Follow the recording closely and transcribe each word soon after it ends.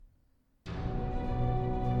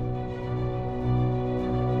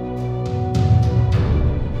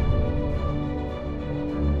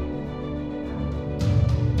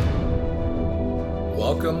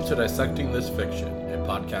Welcome to Dissecting This Fiction, a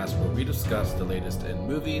podcast where we discuss the latest in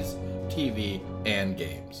movies, TV, and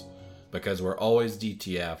games. Because we're always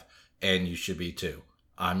DTF, and you should be too.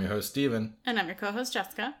 I'm your host, Steven. And I'm your co-host,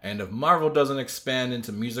 Jessica. And if Marvel doesn't expand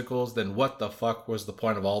into musicals, then what the fuck was the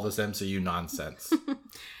point of all this MCU nonsense?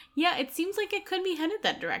 Yeah, it seems like it could be headed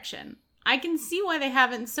that direction. I can see why they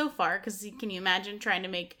haven't so far, because can you imagine trying to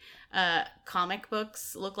make comic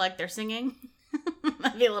books look like they're singing?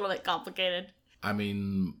 That'd be a little bit complicated. I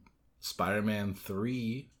mean, Spider-Man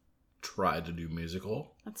 3 tried to do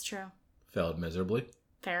musical. That's true. Failed miserably.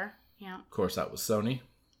 Fair, yeah. Of course, that was Sony.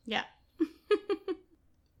 Yeah.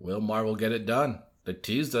 Will Marvel get it done? They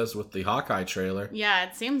teased us with the Hawkeye trailer. Yeah,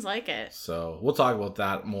 it seems like it. So we'll talk about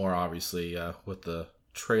that more, obviously, with the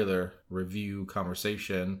trailer review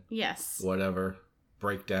conversation. Yes. Whatever.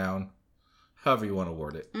 Breakdown. However you want to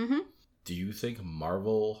word it. Mm-hmm. Do you think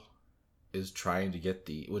Marvel is trying to get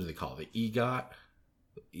the, what do they call it? The EGOT?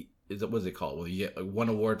 What is it called? Well, you get one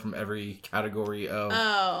award from every category of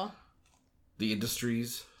the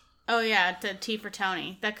industries. Oh, yeah, the T for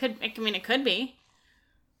Tony. That could, I mean, it could be.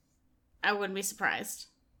 I wouldn't be surprised.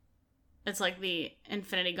 It's like the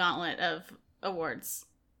Infinity Gauntlet of awards.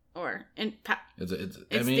 It's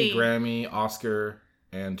Emmy, Grammy, Oscar,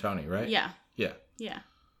 and Tony, right? Yeah. Yeah. Yeah.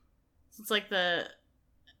 It's like the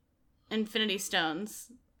Infinity Stones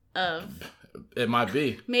of... It might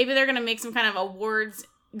be. Maybe they're going to make some kind of awards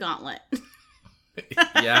gauntlet.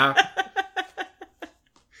 Yeah.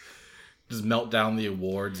 Just melt down the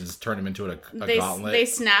awards and just turn them into a gauntlet. They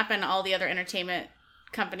snap and all the other entertainment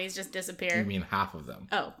companies just disappear. You mean half of them?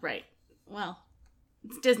 Oh, right. Well,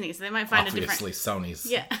 it's Disney, so they might find Obviously, a different...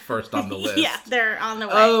 Sony's first on the list. Yeah, they're on the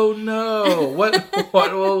way. Oh, no.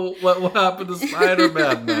 What will happen to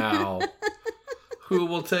Spider-Man now? Who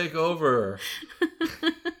will take over?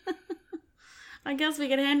 I guess we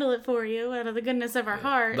could handle it for you out of the goodness of our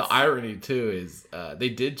hearts. The irony, too, is they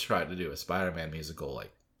did try to do a Spider-Man musical,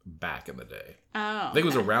 like, back in the day. Oh, I think it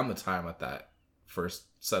was around the time that that first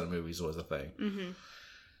set of movies was a thing. Mm-hmm.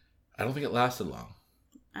 I don't think it lasted long.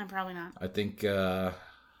 Probably not. I think the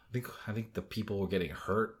people were getting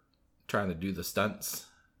hurt trying to do the stunts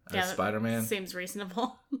as Spider-Man. Seems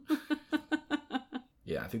reasonable.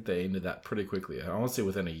 Yeah, I think they ended that pretty quickly. I want to say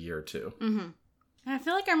within a year or two. Mm-hmm. I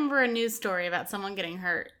feel like I remember a news story about someone getting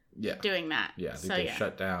hurt doing that. Yeah, I think they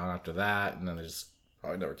shut down after that, and then they just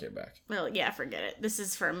probably never came back. Well, yeah, forget it. This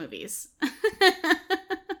is for movies.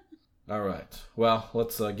 All right. Well,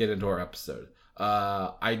 let's get into our episode.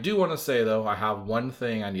 I do want to say, though, I have one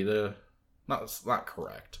thing I need to, not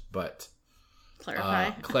correct, but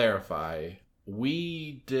clarify.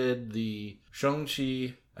 We did the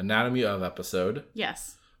Shang-Chi Anatomy of episode.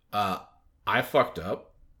 Yes. I fucked up.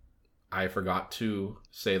 I forgot to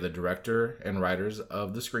say the director and writers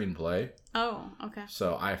of the screenplay. Oh, okay.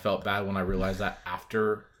 So I felt bad when I realized that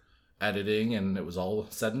after editing and it was all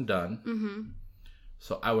said and done. Mm-hmm.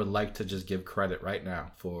 So I would like to just give credit right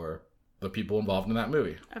now for the people involved in that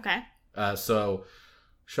movie. Okay. So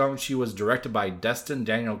Shang-Chi was directed by Destin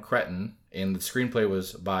Daniel Cretton, and the screenplay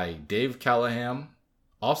was by Dave Callahan,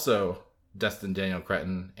 also Destin Daniel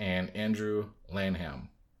Cretton, and Andrew Lanham.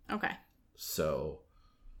 Okay. So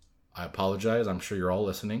I apologize. I'm sure you're all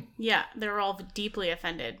listening. Yeah, they're all deeply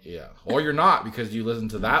offended. Yeah. Or you're not, because you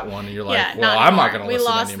listened to that one and you're like, yeah, well, I'm not going to listen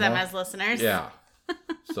anymore. We lost them as listeners. Yeah.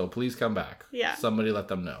 So please come back. Yeah. Somebody let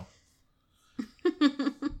them know.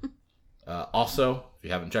 Also, if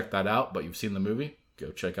you haven't checked that out, but you've seen the movie,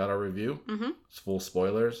 go check out our review. Mm-hmm. It's full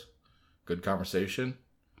spoilers. Good conversation.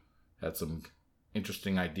 Had some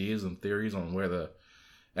interesting ideas and theories on where the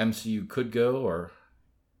MCU could go or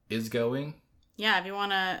is going. Yeah, if you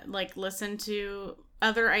want to listen to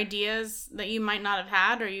other ideas that you might not have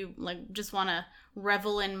had, or you just want to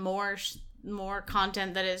revel in more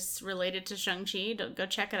content that is related to Shang-Chi, go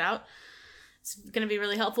check it out. It's going to be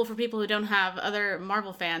really helpful for people who don't have other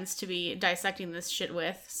Marvel fans to be dissecting this shit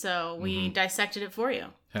with. So we dissected it for you.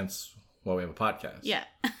 Hence why we have a podcast. Yeah.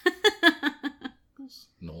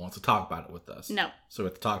 No one wants to talk about it with us. No. So we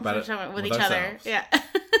have to talk about it with each other. Yeah.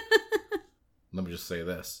 Let me just say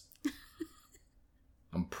this.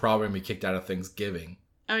 I'm probably going to be kicked out of Thanksgiving.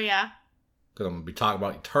 Oh, yeah? Because I'm going to be talking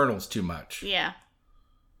about Eternals too much. Yeah.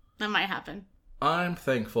 That might happen. I'm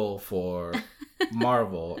thankful for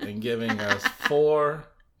Marvel and giving us 4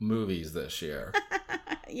 movies this year.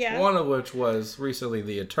 Yeah. One of which was recently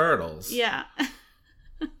The Eternals. Yeah.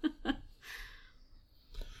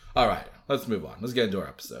 All right. Let's move on. Let's get into our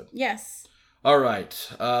episode. Yes. All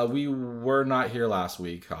right. We were not here last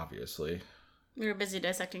week, obviously. We were busy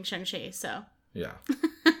dissecting Shang-Chi, so... Yeah.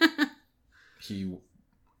 He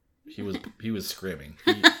was screaming.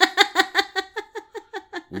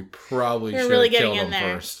 We probably should have killed him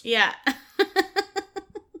first. Yeah.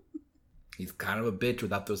 He's kind of a bitch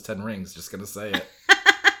without those 10 rings. Just gonna say it.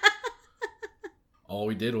 All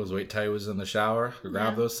we did was wait till he was in the shower,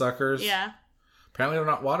 grab those suckers. Yeah. Apparently they're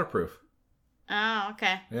not waterproof. Oh,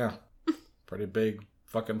 okay. Yeah. Pretty big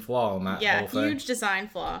fucking flaw in that whole thing. Yeah, huge design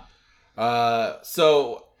flaw.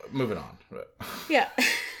 So, moving on. Yeah.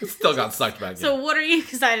 Still got sucked back in. So what are you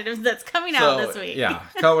excited of that's coming out this week? Yeah,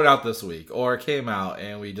 coming out this week. Or came out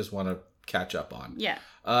and we just want to catch up on. Yeah.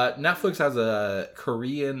 Netflix has a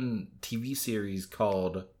Korean TV series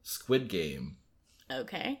called Squid Game.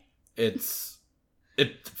 Okay. It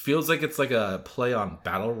feels like it's like a play on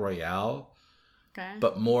Battle Royale. Okay.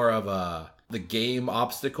 But more of the game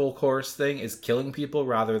obstacle course thing is killing people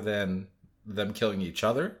rather than them killing each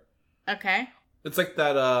other. Okay. It's like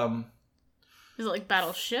that, Is it like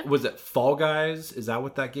Battleship? Was it Fall Guys? Is that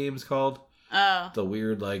what that game's called? Oh. The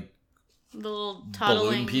weird, like... The little toddling...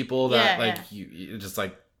 balloon people that, you just,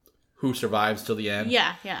 like, who survives till the end?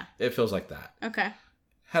 Yeah, yeah. It feels like that. Okay.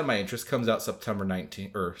 Had my interest. Comes out September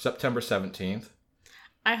 17th.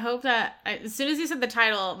 I hope that as soon as you said the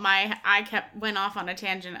title, I went off on a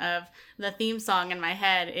tangent of the theme song in my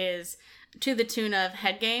head is to the tune of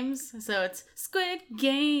Head Games. So it's Squid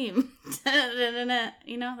Game.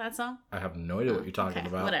 You know that song? I have no idea what you're talking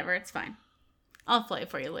about. Whatever, it's fine. I'll play it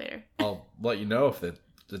for you later. I'll let you know if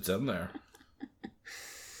it's in there.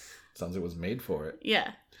 Sounds like it was made for it.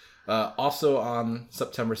 Yeah. Also on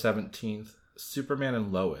September 17th, Superman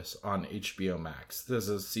and Lois on HBO Max. This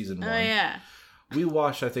is season 1. Oh, yeah. We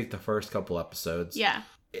watched, I think, the first couple episodes. Yeah.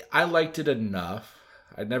 I liked it enough.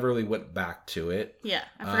 I never really went back to it. Yeah,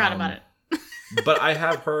 I forgot about it. But I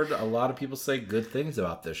have heard a lot of people say good things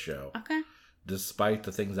about this show. Okay. Despite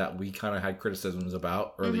the things that we kind of had criticisms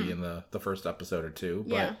about early in the first episode or two.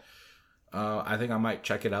 But I think I might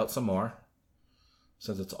check it out some more.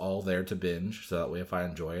 Since it's all there to binge. So that way if I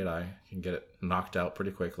enjoy it, I can get it knocked out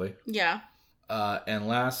pretty quickly. Yeah. And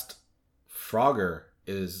last, Frogger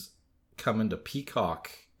is coming to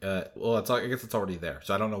Peacock. I guess it's already there,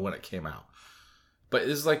 so I don't know when it came out. But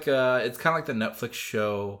it's like it's kind of like the Netflix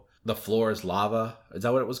show The Floor is Lava. Is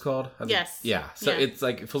that what it was called? Yes. Yeah. So it's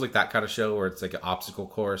like, it feels like that kind of show where it's like an obstacle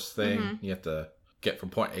course thing. Mm-hmm. You have to get from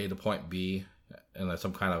point A to point B, and there's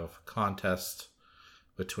some kind of contest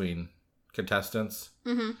between contestants.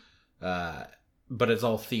 Mm-hmm. But it's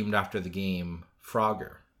all themed after the game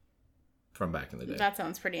Frogger from back in the day. That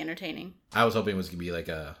sounds pretty entertaining. I was hoping it was going to be like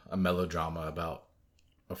a melodrama about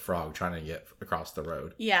a frog trying to get across the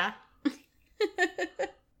road. Yeah.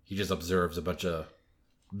 He just observes a bunch of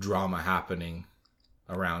drama happening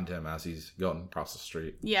around him as he's going across the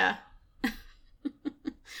street. Yeah.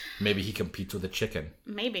 Maybe he competes with a chicken.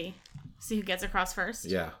 Maybe. See who gets across first?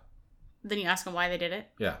 Yeah. Then you ask him why they did it?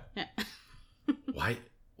 Yeah.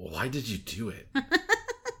 Why did you do it?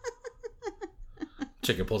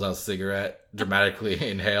 Chicken pulls out a cigarette, dramatically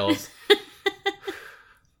inhales.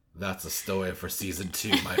 That's a story for season 2,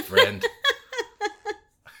 my friend.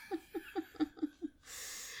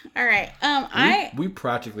 All right. We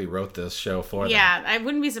practically wrote this show for them. Yeah, I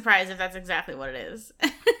wouldn't be surprised if that's exactly what it is.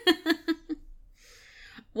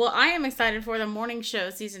 Well, I am excited for The Morning Show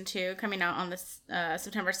season 2 coming out on this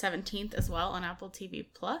September 17th as well on Apple TV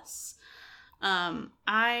Plus.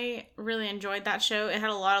 I really enjoyed that show. It had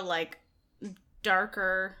a lot of like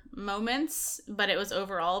darker moments, but it was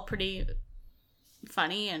overall pretty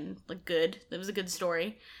funny and like good. It was a good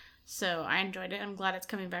story. So I enjoyed it. I'm glad it's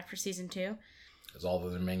coming back for season 2. Is all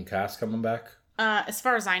of the main cast coming back? As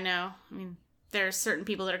far as I know. I mean, there's certain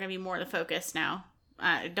people that are going to be more the focus now.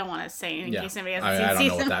 I don't want to say in case anybody hasn't seen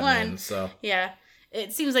season 1. Means, so. Yeah.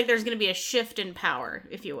 It seems like there's going to be a shift in power,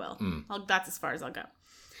 if you will. That's as far as I'll go.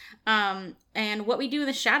 And What We Do in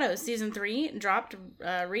the Shadows season 3 dropped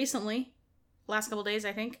recently. Last couple days,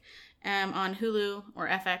 I think. On Hulu or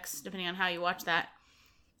FX, depending on how you watch that.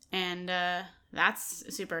 And that's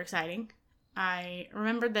super exciting. I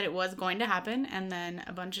remembered that it was going to happen, and then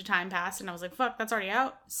a bunch of time passed, and I was like, fuck, that's already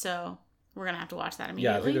out. So we're going to have to watch that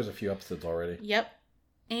immediately. Yeah, I think there's a few episodes already. Yep.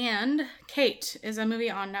 And Kate is a movie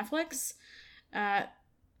on Netflix.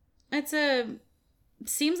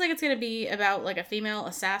 Seems like it's going to be about like a female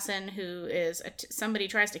assassin who is somebody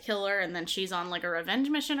tries to kill her, and then she's on like a revenge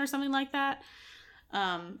mission or something like that.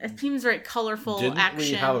 It seems very colorful. Didn't action.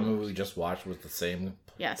 We have a movie we just watched with the same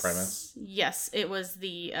premise? Yes, it was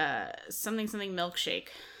the something milkshake.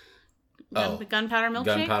 Gunpowder milkshake?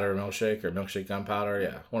 Gunpowder milkshake or milkshake gunpowder.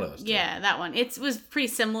 Yeah, one of those two. Yeah, that one. It was pretty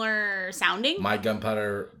similar sounding. My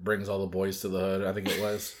gunpowder brings all the boys to the hood, I think it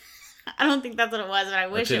was. I don't think that's what it was, but I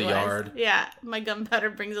wish it was. To the yard. Yeah, my gunpowder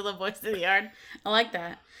brings all the boys to the yard. I like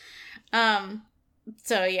that.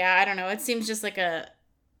 So yeah, I don't know. It seems just like an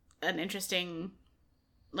interesting,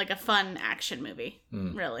 like a fun action movie,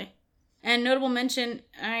 really. And notable mention,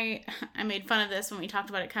 I made fun of this when we talked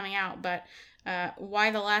about it coming out, but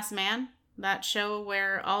Y: The Last Man, that show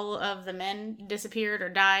where all of the men disappeared or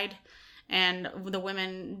died, and the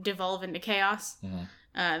women devolve into chaos. Mm-hmm.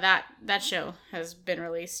 That show has been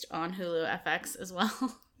released on Hulu FX as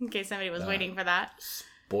well, in case anybody was waiting for that.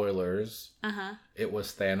 Spoilers. It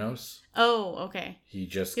was Thanos. Oh, okay. He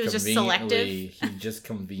was just selective. He just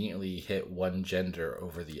conveniently hit one gender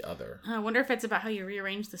over the other. I wonder if it's about how you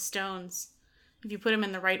rearrange the stones. If you put them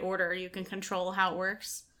in the right order, you can control how it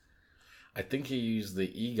works. I think he used the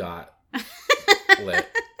EGOT. The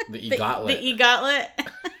EGOTlet. The EGOTlet.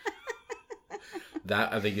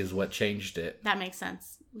 That, I think, is what changed it. That makes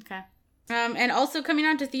sense. Okay. And also coming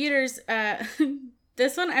out to theaters,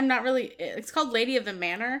 this one, I'm not really... It's called Lady of the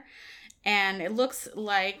Manor. And it looks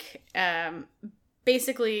like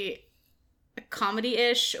basically a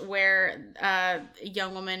comedy-ish where a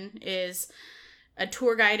young woman is a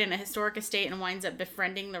tour guide in a historic estate and winds up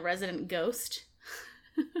befriending the resident ghost.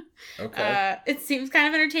 Okay. It seems kind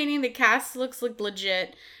of entertaining. The cast looks like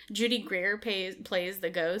legit. Judy Greer plays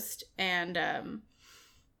the ghost. And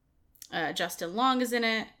Justin Long is in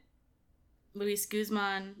it. Luis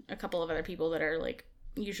Guzman. A couple of other people that are like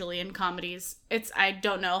usually in comedies. I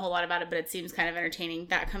don't know a whole lot about it, but it seems kind of entertaining.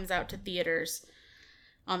 That comes out to theaters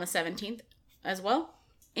on the 17th as well.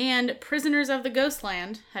 And Prisoners of the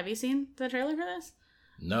Ghostland. Have you seen the trailer for this?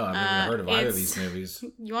 No, I've never heard of either of these movies.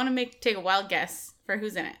 You want to take a wild guess for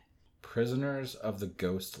who's in it? Prisoners of the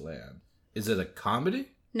Ghostland. Is it a comedy?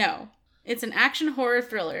 No. It's an action horror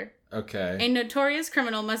thriller. Okay. A notorious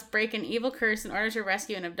criminal must break an evil curse in order to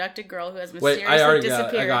rescue an abducted girl who has mysteriously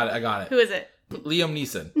disappeared. I got it. Who is it? Liam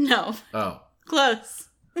Neeson. No. Oh. Close.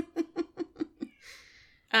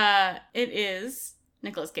 It is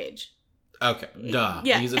Nicolas Cage. Okay. Duh.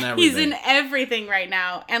 Yeah. He's in everything. He's in everything right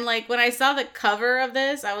now. And like when I saw the cover of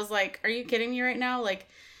this, I was like, are you kidding me right now? Like,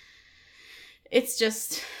 it's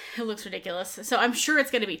just, it looks ridiculous. So I'm sure it's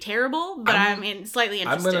going to be terrible, but I'm slightly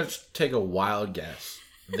interested. I'm going to take a wild guess.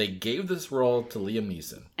 They gave this role to Liam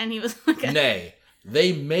Neeson. And he was like... Nay,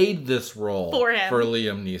 they made this role for him. For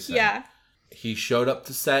Liam Neeson. Yeah. He showed up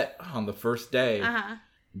to set on the first day,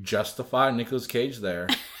 justified Nicolas Cage there,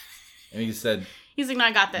 and he said... He's like, no,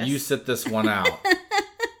 I got this. You sit this one out.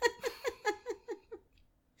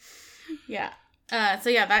 Yeah. So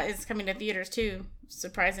yeah, that is coming to theaters too,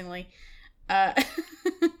 surprisingly.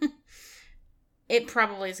 It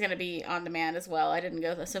probably is going to be on demand as well. I didn't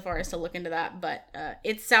go so far as to look into that, but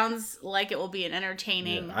it sounds like it will be an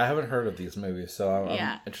entertaining... Yeah, I haven't heard of these movies, so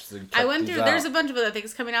I'm interested to check I went through... out. There's a bunch of other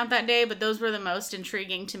things coming out that day, but those were the most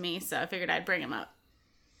intriguing to me, so I figured I'd bring them up.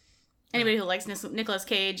 Anybody who likes Nicolas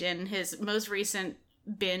Cage and his most recent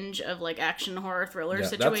binge of like action horror thriller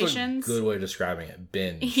situations. That's a good way of describing it.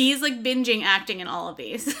 Binge. He's like binging acting in all of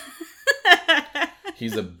these.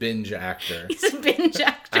 He's a binge actor. He's a binge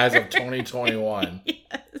actor. As of 2021.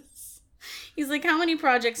 Yes. He's like, how many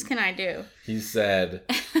projects can I do? He said,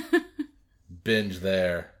 binge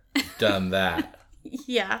there, done that.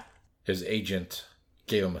 Yeah. His agent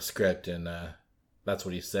gave him a script, and that's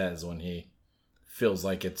what he says when he feels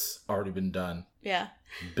like it's already been done. Yeah.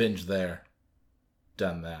 Binge there,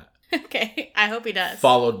 done that. Okay, I hope he does.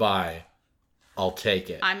 Followed by, I'll take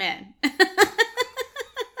it. I'm in.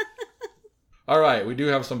 All right, we do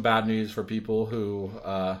have some bad news for people who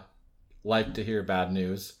like to hear bad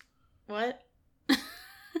news. What?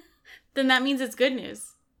 Then that means it's good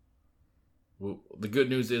news. Well, the good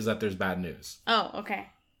news is that there's bad news. Oh, okay.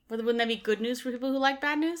 Wouldn't that be good news for people who like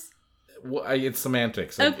bad news? Well, it's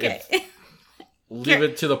semantics. Okay. Leave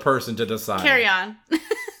it to the person to decide. Carry on.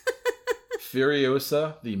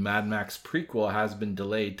 Furiosa, the Mad Max prequel, has been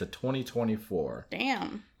delayed to 2024.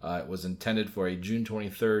 Damn. It was intended for a June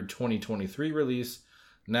 23rd, 2023 release.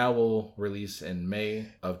 Now will release in May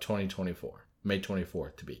of 2024. May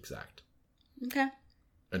 24th, to be exact. Okay.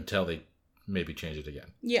 Until they maybe change it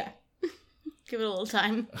again. Yeah. Give it a little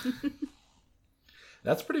time.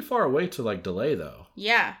 That's pretty far away to, like, delay, though.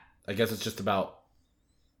 Yeah. I guess it's just about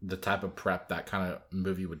the type of prep that kind of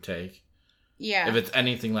movie would take. Yeah. If it's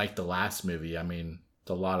anything like the last movie, I mean,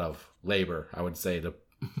 it's a lot of labor, I would say, to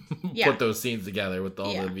put those scenes together with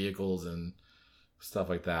all the vehicles and stuff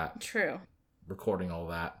like that. True. Recording all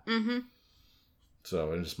that. Mm-hmm.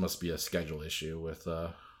 So it just must be a schedule issue with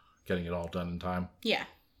getting it all done in time. Yeah.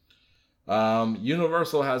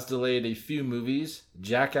 Universal has delayed a few movies.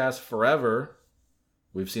 Jackass Forever.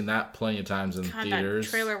 We've seen that plenty of times in theaters.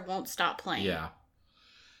 That trailer won't stop playing. Yeah.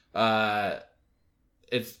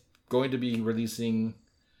 It's going to be releasing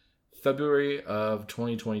February of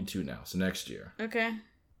 2022 now, so next year. Okay.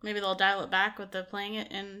 Maybe they'll dial it back with the playing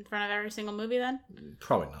it in front of every single movie then?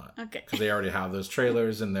 Probably not. Okay. Because they already have those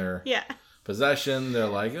trailers in their possession. They're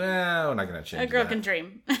like, we're not going to change A girl can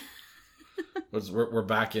dream. We're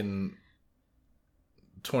back in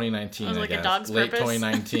 2019, I guess. A Dog's Late Purpose?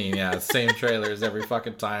 2019, yeah. Same trailers every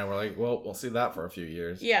fucking time. We're like, well, we'll see that for a few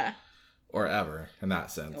years. Yeah. Or ever, in that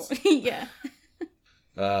sense. Yeah.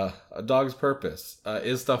 A Dog's Purpose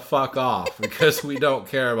is to fuck off because we don't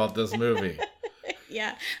care about this movie.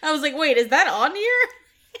 Yeah. I was like, wait, is that on here?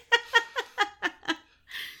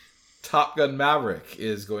 Top Gun Maverick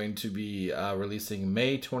is going to be releasing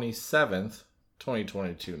May 27th,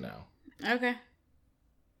 2022 now. Okay.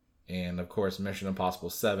 And, of course, Mission Impossible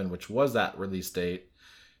 7, which was that release date,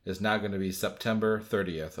 is now going to be September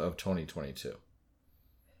 30th of 2022.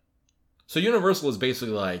 So Universal is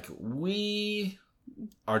basically like, we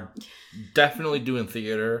are definitely doing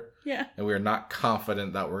theater. Yeah. And we are not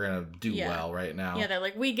confident that we're going to do well right now. Yeah, they're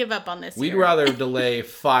like, we give up on this. We'd rather delay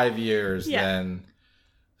 5 years than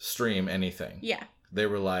stream anything. Yeah. They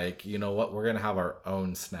were like, you know what? We're going to have our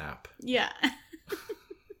own snap. Yeah.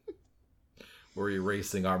 We're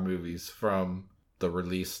erasing our movies from the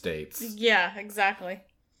release dates. Yeah, exactly.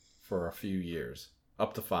 For a few years.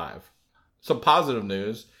 Up to 5. Some positive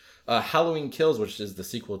news. Halloween Kills, which is the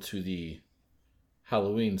sequel to the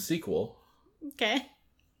Halloween sequel. Okay.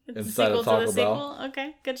 It's inside of Taco Bell.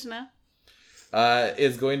 Okay, good to know.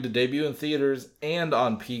 Is going to debut in theaters and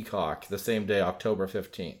on Peacock the same day, October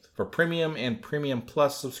 15th, for Premium and Premium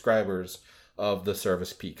Plus subscribers of the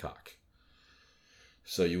service Peacock.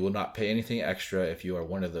 So you will not pay anything extra if you are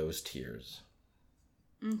one of those tiers.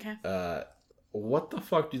 Okay. What the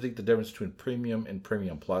fuck do you think the difference between Premium and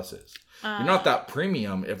Premium Plus is? You're not that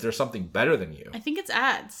premium if there's something better than you. I think it's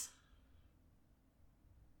ads.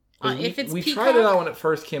 If it's we Peacock, tried it out when it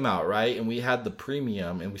first came out, right? And we had the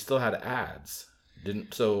premium, and we still had ads.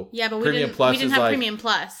 Yeah, but Premium we Plus didn't have Premium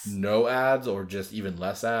Plus. No ads, or just even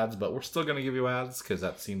less ads, but we're still gonna give you ads because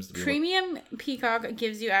that seems to be Premium Peacock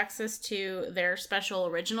gives you access to their special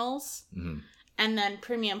originals, and then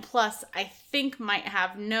Premium Plus I think might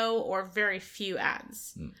have no or very few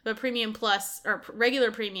ads. But Premium Plus or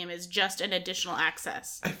regular Premium is just an additional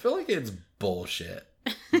access. I feel like it's bullshit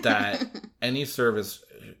that any service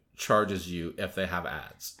charges you if they have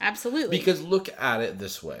ads. Absolutely. Because look at it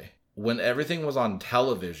this way. When everything was on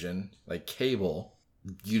television, like cable,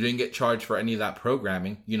 you didn't get charged for any of that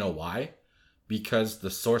programming. You know why? Because the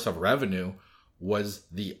source of revenue was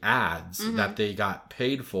the ads that they got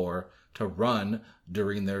paid for to run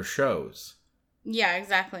during their shows. Yeah,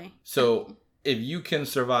 exactly. So if you can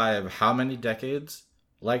survive how many decades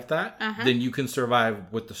like that, then you can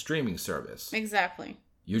survive with the streaming service. Exactly.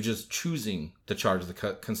 You're just choosing to charge the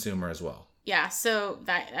consumer as well. Yeah, so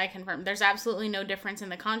that I confirm. There's absolutely no difference in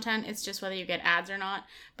the content. It's just whether you get ads or not.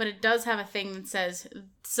 But it does have a thing that says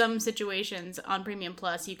some situations on Premium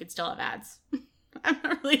Plus you could still have ads. I'm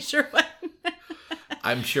not really sure what.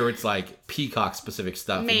 I'm sure it's like Peacock specific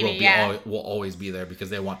stuff. Maybe, will always be there because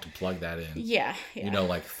they want to plug that in. Yeah. You know,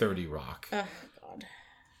 like 30 Rock. Oh, God.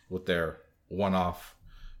 With their one-off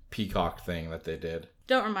Peacock thing that they did.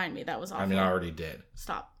 Don't remind me. That was awful. I mean, I already did.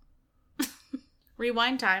 Stop.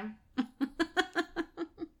 Rewind time.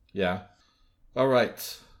 Yeah. All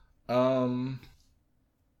right. Also,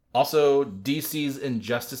 DC's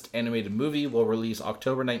Injustice animated movie will release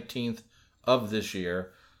October 19th of this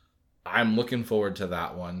year. I'm looking forward to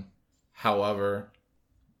that one. However,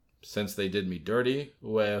 since they did me dirty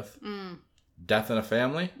with Death in a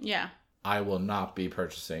Family, I will not be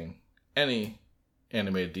purchasing any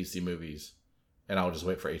animated DC movies. And I'll just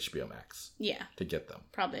wait for HBO Max to get them.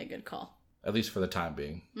 Probably a good call. At least for the time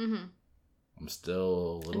being. Mm-hmm. I'm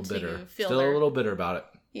still a little bitter. A little bitter about it.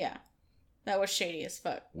 Yeah. That was shady as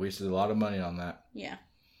fuck. Wasted a lot of money on that. Yeah.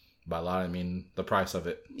 By a lot, I mean the price of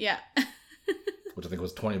it. Yeah. Which I think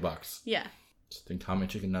was $20. Yeah. Just think how many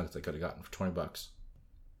chicken nuggets I could have gotten for $20.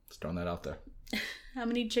 Just throwing that out there. How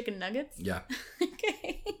many chicken nuggets? Yeah.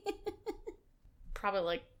 Okay. Probably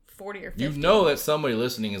like 40 or 50. You know that somebody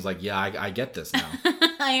listening is like, yeah, I get this now.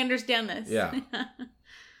 I understand this. Yeah.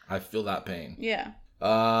 I feel that pain. Yeah.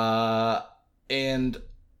 And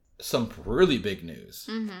some really big news.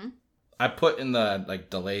 Mm-hmm. I put in the like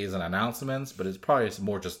delays and announcements, but it's probably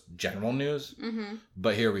more just general news. Mm-hmm.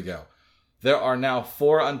 But here we go. There are now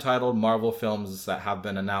 4 untitled Marvel films that have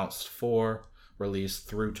been announced for release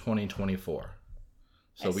through 2024.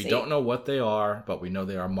 So we don't know what they are, but we know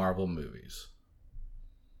they are Marvel movies.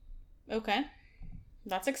 Okay.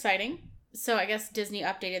 That's exciting. So I guess Disney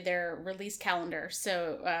updated their release calendar.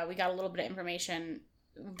 So we got a little bit of information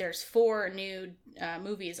there's 4 new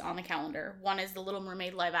movies on the calendar. One is the Little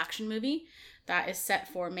Mermaid live action movie that is set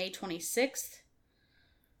for May 26th.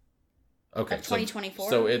 Okay, of 2024.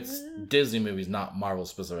 So it's Disney movies, not Marvel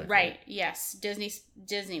specifically. Right, yes.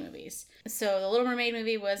 Disney movies. So the Little Mermaid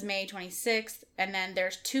movie was May 26th, and then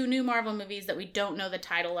there's 2 new Marvel movies that we don't know the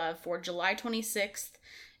title of for July 26th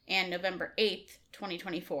and November 8th,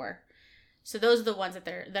 2024. So those are the ones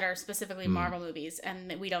that are specifically Marvel movies,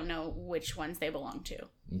 and we don't know which ones they belong to.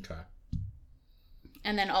 Okay.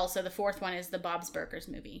 And then also the 4th one is the Bob's Burgers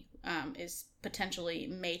movie, is potentially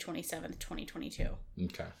May 27th, 2022.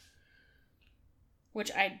 Okay. Which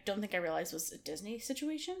I don't think I realized was a Disney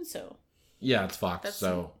situation, so... Yeah, it's Fox,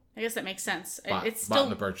 so... I guess that makes sense. It's bought in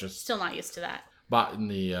the purchase. Still not used to that. Bought in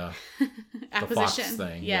the acquisition. The Fox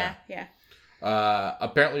thing. Yeah.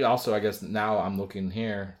 Apparently also, I guess now I'm looking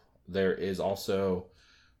here, there is also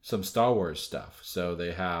some Star Wars stuff. So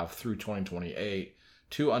they have through 2028,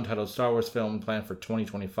 2 untitled Star Wars films planned for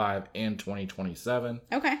 2025 and 2027.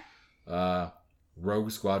 Okay.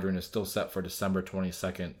 Rogue Squadron is still set for December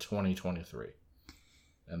 22nd, 2023.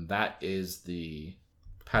 And that is the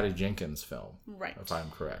Patty Jenkins film, right? If I'm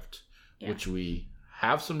correct. Yeah. Which we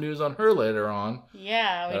have some news on her later on.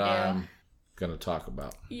 Yeah, we do. I'm gonna talk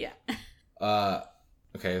about. Yeah.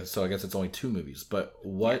 Okay, so I guess it's only 2 movies, but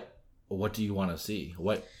what do you want to see?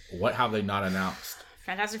 What have they not announced?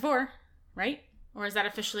 Fantastic Four, right? Or is that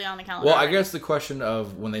officially on the calendar? Well, I guess the question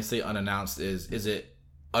of when they say unannounced is it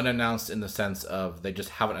unannounced in the sense of they just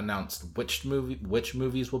haven't announced which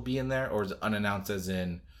movies will be in there, or is it unannounced as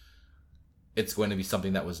in it's going to be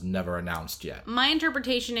something that was never announced yet? My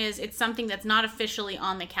interpretation is it's something that's not officially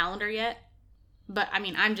on the calendar yet. But, I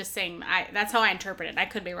mean, I'm just saying, that's how I interpret it. I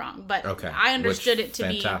could be wrong. But okay. I understood it to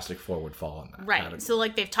be... Fantastic Four would fall in that right. category. So,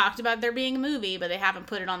 like, they've talked about there being a movie, but they haven't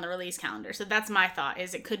put it on the release calendar. So that's my thought,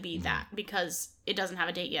 is it could be that. Because it doesn't have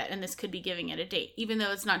a date yet. And this could be giving it a date. Even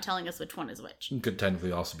though it's not telling us which one is which. It could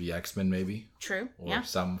technically also be X-Men, maybe. True, or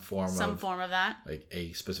some form of that. Like,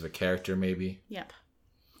 a specific character, maybe. Yep.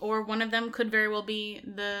 Or one of them could very well be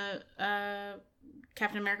the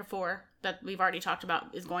Captain America 4 that we've already talked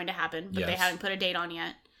about is going to happen. But they haven't put a date on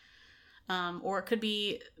yet. Or it could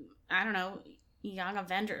be, I don't know, Young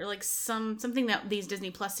Avenger, like something that these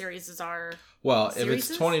Disney Plus series are. Well, if it's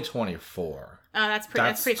 2024, that's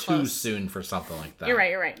pretty close. Too soon for something like that. You're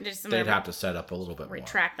right. They'd have to set up a little bit more.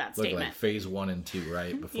 Retract that statement. Like Phase 1 and 2,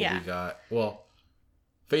 right? Before we got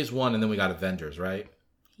Phase 1 and then we got Avengers, right?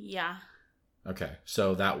 Yeah. Okay,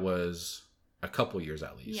 so that was a couple years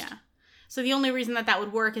at least. Yeah. So the only reason that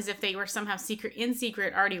would work is if they were somehow in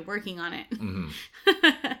secret already working on it. Mm-hmm.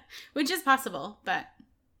 Which is possible, but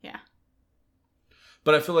yeah.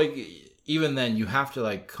 But I feel like even then you have to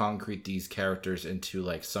like concrete these characters into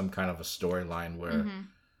like some kind of a storyline where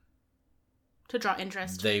to draw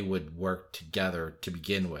interest. They would work together to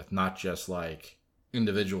begin with, not just like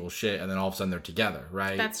individual shit and then all of a sudden they're together,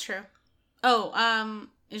 right? That's true. Oh,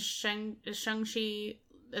 is a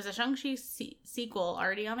Shang-Chi sequel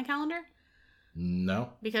already on the calendar?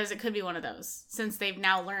 No. Because it could be one of those, since they've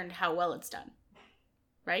now learned how well it's done.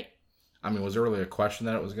 Right? I mean, was there really a question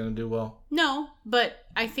that it was going to do well? No, but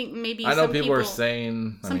I think maybe I know people were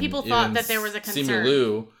saying... Some people thought that there was a concern. Simu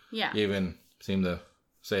Liu yeah. even seemed to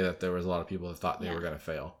say that there was a lot of people that thought they were going to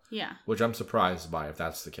fail. Yeah. Which I'm surprised by if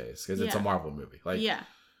that's the case, because it's a Marvel movie. Like, yeah.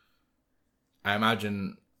 I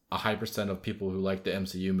imagine a high % of people who like the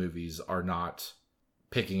MCU movies are not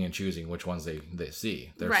picking and choosing which ones they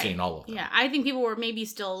see. They're seeing all of them. Yeah, I think people were maybe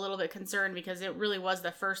still a little bit concerned because it really was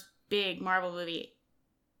the first big Marvel movie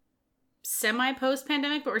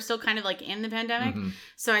semi-post-pandemic, but we're still kind of like in the pandemic. Mm-hmm.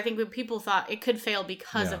 So I think people thought it could fail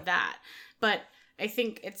because of that. But I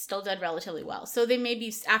think it still did relatively well. So they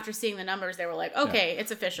maybe, after seeing the numbers, they were like, okay,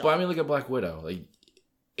 it's official. Well, I mean, look at Black Widow. Like,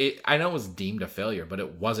 I know it was deemed a failure, but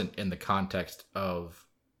it wasn't in the context of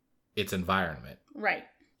its environment. Right.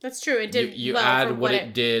 That's true. It did. You well add what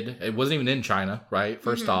it did. It wasn't even in China, right?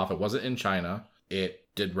 First off, it wasn't in China. It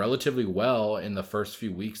did relatively well in the first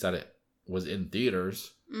few weeks that it was in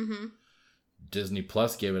theaters. Mm-hmm. Disney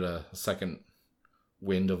Plus gave it a second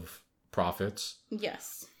wind of profits.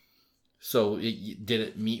 Yes. So did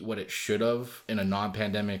it meet what it should have in a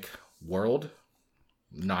non-pandemic world?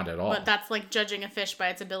 Not at all. But that's like judging a fish by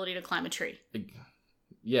its ability to climb a tree.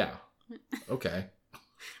 Yeah. Okay.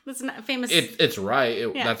 That's not famous. It's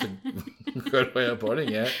right. That's a good way of putting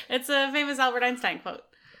it. It's a famous Albert Einstein quote.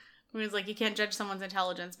 It was like, you can't judge someone's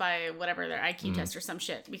intelligence by whatever their IQ test or some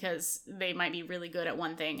shit, because they might be really good at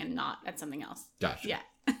one thing and not at something else. Gotcha. Yeah.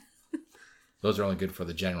 Those are only good for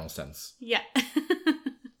the general sense. Yeah.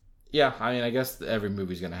 Yeah, I mean, I guess every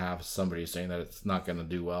movie's going to have somebody saying that it's not going to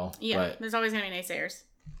do well. Yeah, but there's always going to be naysayers.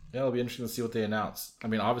 Yeah, it'll be interesting to see what they announce. I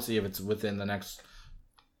mean, obviously, if it's within the next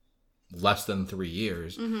less than 3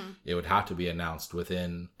 years, it would have to be announced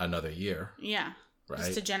within another year. Yeah. Right?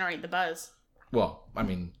 Just to generate the buzz. Well, I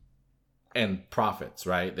mean, and profits,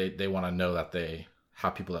 right? They want to know that they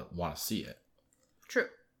have people that want to see it. True.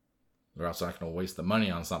 They're also not going to waste the money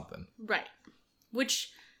on something. Right.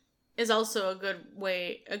 Which is also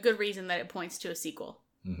a good reason that it points to a sequel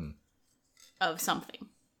of something.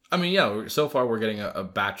 I mean, yeah, so far we're getting a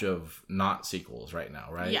batch of not sequels right now,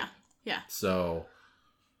 right? Yeah, yeah. So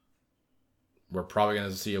we're probably going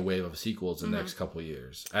to see a wave of sequels in the next couple of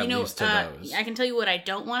years, at least to those. I can tell you what I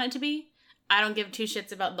don't want it to be. I don't give two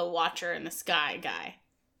shits about the Watcher in the Sky guy.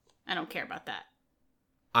 I don't care about that.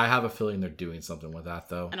 I have a feeling they're doing something with that,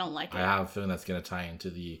 though. I don't like it. I have a feeling that's going to tie into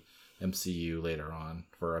the MCU later on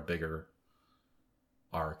for a bigger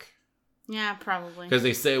arc. Yeah, probably. Because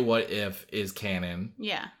they say What If is canon.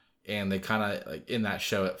 Yeah. And they kind of, like, in that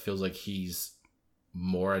show, it feels like he's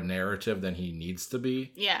more a narrative than he needs to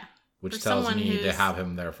be. Yeah. Which tells me they have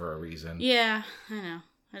him there for a reason. Yeah, I know.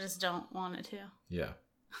 I just don't want it to. Yeah.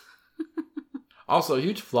 Also, a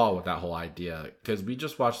huge flaw with that whole idea, because we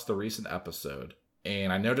just watched the recent episode,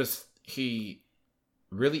 and I noticed he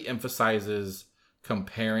really emphasizes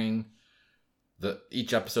comparing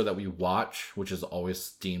each episode that we watch, which is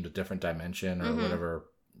always deemed a different dimension or whatever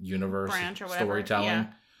universe branch or whatever. Storytelling. Yeah.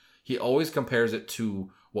 He always compares it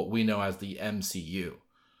to what we know as the MCU.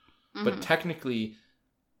 But technically,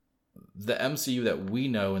 the MCU that we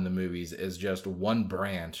know in the movies is just one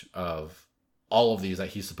branch of all of these that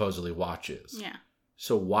he supposedly watches. Yeah.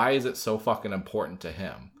 So why is it so fucking important to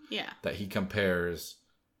him? Yeah. That he compares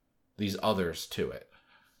these others to it?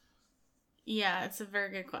 Yeah, it's a very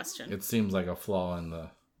good question. It seems like a flaw in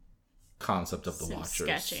the concept of the Seems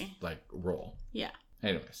Watcher's sketchy. Role. Yeah.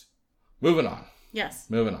 Anyways, moving on. Yes.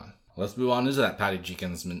 Moving on. Let's move on into that Patty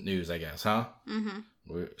Jenkins news, I guess, huh?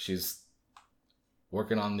 She's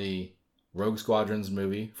working on the Rogue Squadrons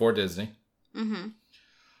movie for Disney.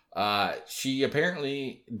 She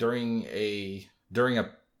apparently during a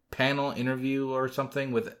panel interview or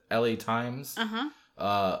something with LA Times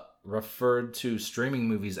referred to streaming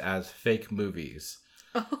movies as fake movies.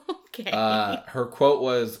 Okay. Her quote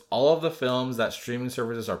was, "All of the films that streaming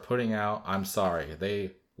services are putting out, I'm sorry,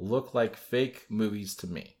 they look like fake movies to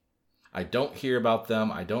me. I don't hear about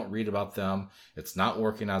them. I don't read about them. It's not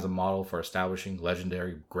working as a model for establishing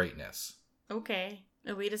legendary greatness." Okay.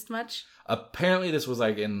 Elitist much? Apparently this was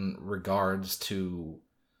like in regards to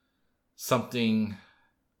something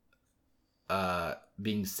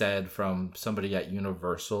being said from somebody at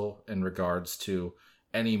Universal in regards to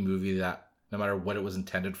any movie that, no matter what it was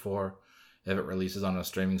intended for, if it releases on a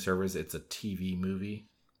streaming service, it's a TV movie.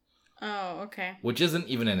 Oh, okay. Which isn't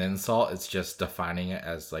even an insult. It's just defining it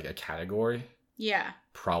as like a category. Yeah.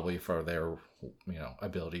 Probably for their,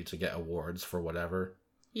 ability to get awards for whatever.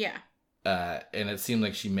 Yeah. And it seemed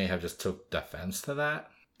like she may have just took defense to that.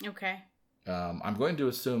 Okay. I'm going to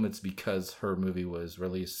assume it's because her movie was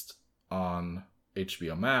released on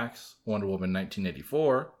HBO Max, Wonder Woman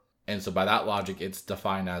 1984. And so by that logic, it's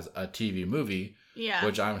defined as a TV movie. Yeah.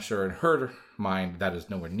 Which I'm sure in her mind, that is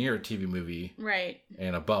nowhere near a TV movie. Right.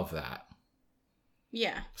 And above that.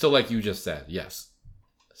 Yeah. So like you just said, yes.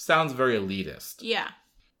 Sounds very elitist. Yeah.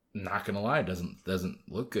 Not gonna lie, doesn't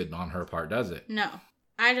look good on her part, does it? No.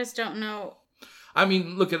 I just don't know. I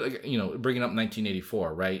mean, look at, bringing up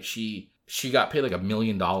 1984, right? She got paid like $1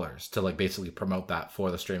 million to like basically promote that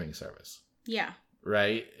for the streaming service. Yeah.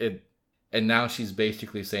 Right? And now she's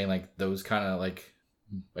basically saying like those kind of like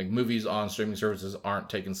movies on streaming services aren't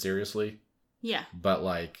taken seriously. Yeah. But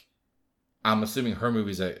like, I'm assuming her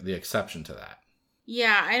movie's the exception to that.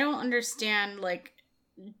 Yeah, I don't understand, like,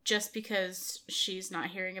 just because she's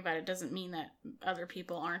not hearing about it doesn't mean that other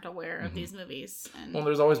people aren't aware of these movies. And... Well,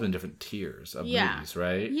 there's always been different tiers of movies,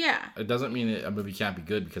 right? Yeah. It doesn't mean a movie can't be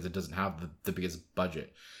good because it doesn't have the biggest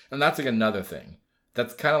budget. And that's like another thing.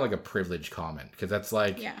 That's kind of like a privilege comment. Because that's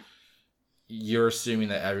like, you're assuming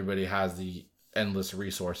that everybody has the endless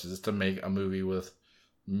resources to make a movie with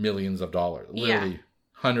millions of dollars. Literally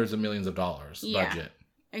hundreds of millions of dollars budget.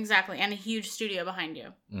 Exactly. And a huge studio behind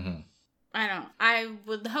you. I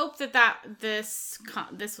would hope that this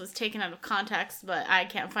was taken out of context, but I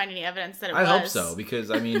can't find any evidence that it was. I hope so, because,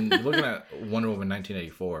 I mean, looking at Wonder Woman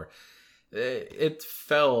 1984, it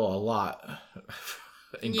fell a lot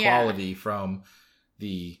in quality from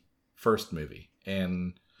the first movie.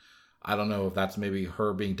 And I don't know if that's maybe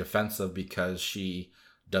her being defensive because she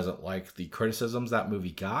doesn't like the criticisms that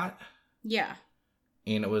movie got. Yeah.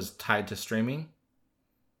 And it was tied to streaming.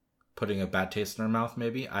 putting a bad taste in her mouth,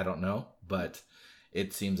 maybe. I don't know. But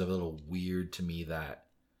it seems a little weird to me that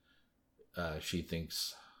she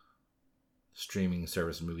thinks streaming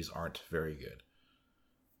service movies aren't very good.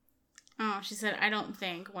 Oh, she said, I don't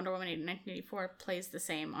think Wonder Woman 1984 plays the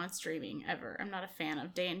same on streaming ever. I'm not a fan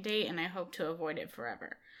of day and date, and I hope to avoid it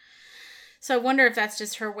forever. So I wonder if that's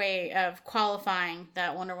just her way of qualifying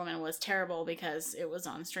that Wonder Woman was terrible because it was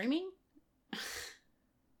on streaming.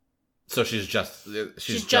 So she's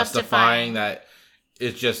justifying that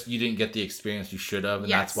it's just you didn't get the experience you should have,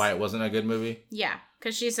 and that's why it wasn't a good movie? Yeah,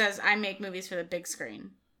 because she says, I make movies for the big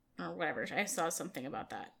screen, or whatever. I saw something about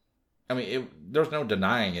that. I mean, there's no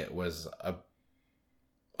denying it was a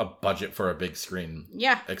budget for a big screen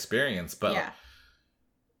experience, but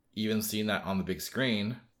even seeing that on the big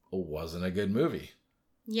screen wasn't a good movie.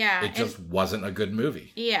 Yeah. It just wasn't a good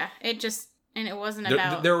movie. Yeah, it wasn't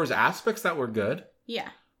about... There was aspects that were good. Yeah.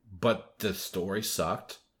 But the story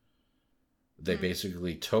sucked. They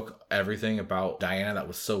basically took everything about Diana that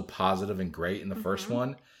was so positive and great in the first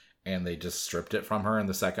one, and they just stripped it from her in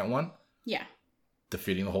the second one. Yeah.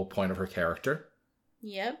 Defeating the whole point of her character.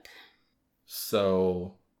 Yep.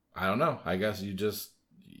 So, I don't know. I guess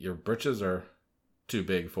your britches are too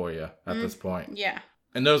big for you at this point. Yeah.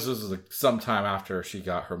 And this was some time after she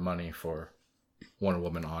got her money for Wonder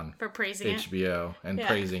Woman on for praising HBO and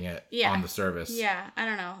praising it on the service. Yeah, I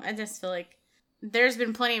don't know. I just feel like there's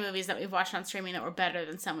been plenty of movies that we've watched on streaming that were better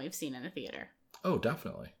than some we've seen in the theater. Oh,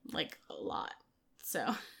 definitely. Like, a lot.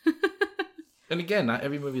 So. And again, not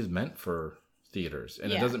every movie is meant for theaters.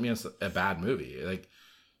 And it doesn't mean it's a bad movie. Like,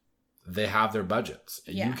 they have their budgets.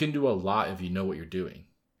 Yeah. You can do a lot if you know what you're doing.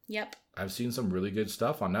 Yep. I've seen some really good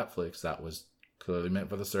stuff on Netflix that was clearly meant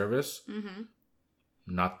for the service. Mm-hmm.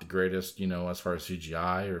 Not the greatest, as far as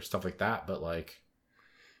CGI or stuff like that, but like...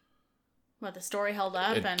 Well, the story held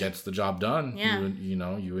up. It gets the job done. Yeah.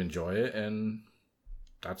 You enjoy it, and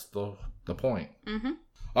that's the point. Mm-hmm.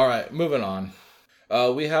 All right, moving on.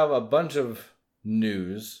 We have a bunch of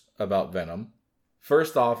news about Venom.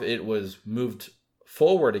 First off, it was moved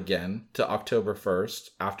forward again to October 1st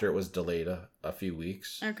after it was delayed a few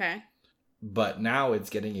weeks. Okay. But now it's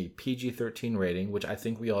getting a PG-13 rating, which I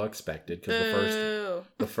think we all expected because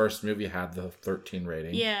the first movie had the 13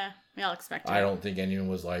 rating. Yeah, we all expected. I don't think anyone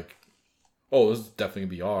was like, "Oh, this is definitely gonna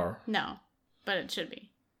be R." No, but it should be.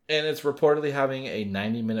 And it's reportedly having a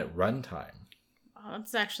 90-minute runtime. Oh,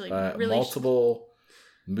 that's actually really... Multiple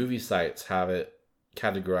movie sites have it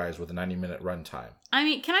categorized with a 90-minute runtime. I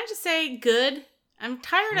mean, can I just say good? I'm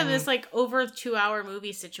tired of this, over 2-hour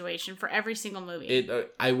movie situation for every single movie.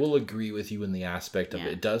 I will agree with you in the aspect of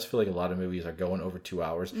it does feel like a lot of movies are going over 2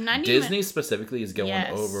 hours. Disney specifically is going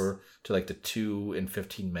over to, the 2 and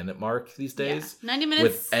 15-minute mark these days. Yeah. 90 minutes.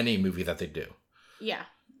 With any movie that they do. Yeah.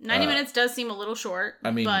 90 minutes does seem a little short.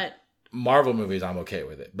 I mean, but Marvel movies, I'm okay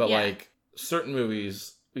with it. But, certain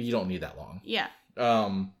movies, you don't need that long. Yeah.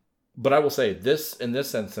 But I will say, in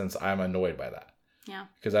this instance, I'm annoyed by that. Yeah.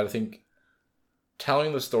 Because I think...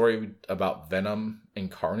 telling the story about Venom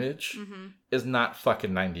and Carnage is not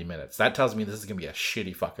fucking 90 minutes. That tells me this is going to be a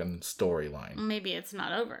shitty fucking storyline. Maybe it's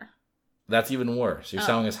not over. That's even worse. You're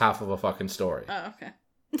telling us half of a fucking story. Oh, okay.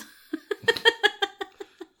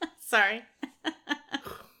 Sorry.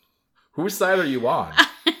 Whose side are you on?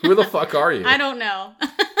 Who the fuck are you? I don't know.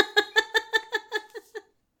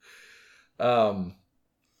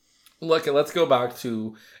 Look, let's go back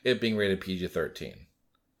to it being rated PG-13.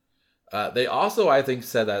 They also, I think,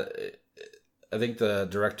 said that... I think the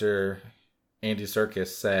director, Andy Serkis,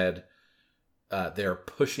 said they're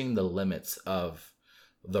pushing the limits of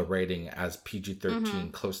the rating as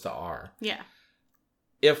PG-13 close to R. Yeah.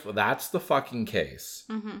 If that's the fucking case,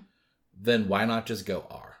 then why not just go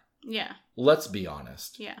R? Yeah. Let's be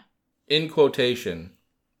honest. Yeah. In quotation,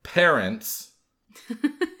 parents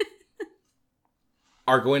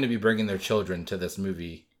are going to be bringing their children to this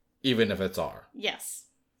movie, even if it's R. Yes.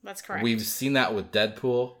 That's correct. We've seen that with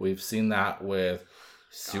Deadpool. We've seen that with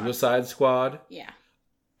Suicide Squad. Yeah.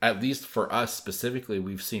 At least for us specifically,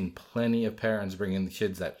 we've seen plenty of parents bringing the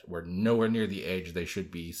kids that were nowhere near the age they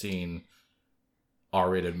should be seeing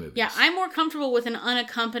R-rated movies. Yeah, I'm more comfortable with an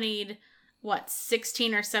unaccompanied,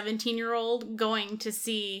 16 or 17-year-old going to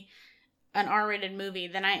see an R-rated movie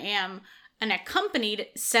than I am an accompanied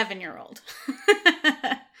 7-year-old.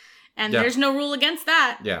 And there's no rule against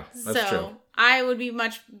that. Yeah, that's true. I would be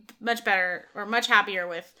much better or much happier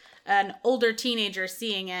with an older teenager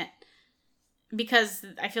seeing it because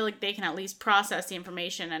I feel like they can at least process the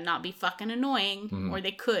information and not be fucking annoying, or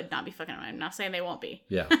they could not be fucking annoying. I'm not saying they won't be.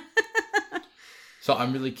 Yeah. So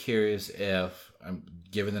I'm really curious if,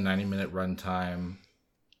 given the 90-minute runtime,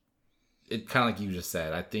 it kind of like you just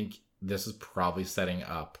said, I think this is probably setting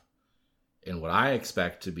up in what I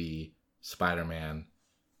expect to be Spider-Man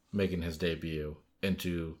making his debut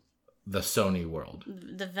into the Sony world.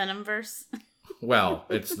 The Venomverse? Well,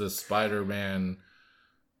 it's the Spider-Man...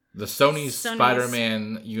 The Sony's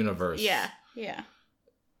Spider-Man universe. Yeah, yeah.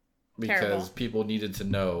 Because Terrible. people needed to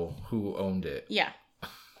know who owned it. Yeah.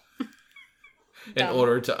 In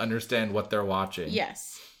order to understand what they're watching.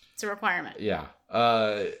 Yes. It's a requirement. Yeah.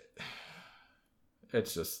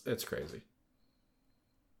 It's crazy.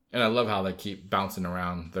 And I love how they keep bouncing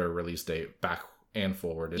around their release date back and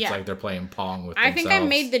forward. It's like they're playing Pong with themselves. I think I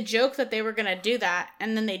made the joke that they were going to do that,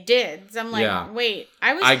 and then they did. So I'm like, wait,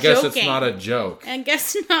 I guess joking. It's not a joke. I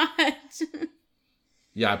guess not.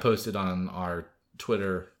 Yeah, I posted on our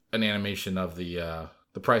Twitter an animation of the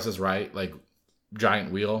Price is Right, like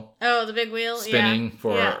giant wheel. Oh, the big wheel? Spinning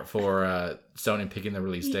for Sony picking the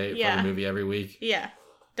release date for the movie every week. Yeah,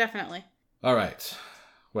 definitely. All right.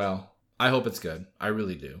 Well, I hope it's good. I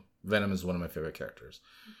really do. Venom is one of my favorite characters.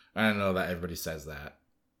 I don't know that everybody says that,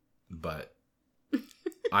 but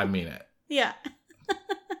I mean it. Yeah.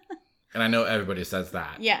 And I know everybody says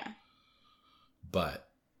that. Yeah. But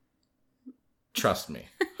trust me.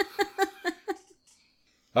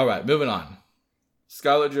 All right, moving on.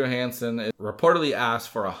 Scarlett Johansson reportedly asked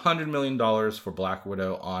for $100 million for Black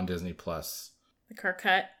Widow on Disney+. Like her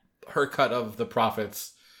cut? Her cut of the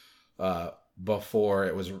profits before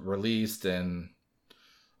it was released, and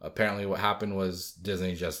apparently what happened was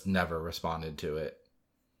Disney just never responded to it.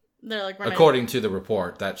 They're like, according to the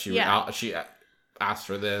report, that she asked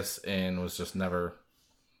for this and was just never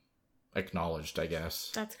acknowledged, I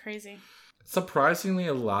guess. That's crazy. Surprisingly,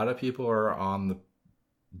 a lot of people are on the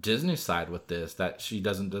Disney side with this, that she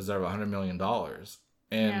doesn't deserve $100 million.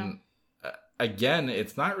 And again,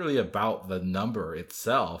 it's not really about the number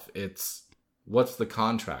itself. It's what's the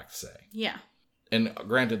contract say? Yeah. And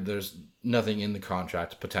granted, there's nothing in the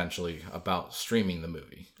contract potentially about streaming the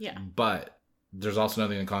movie. Yeah. But there's also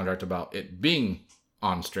nothing in the contract about it being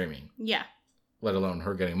on streaming. Yeah. Let alone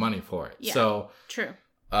her getting money for it. Yeah. So true.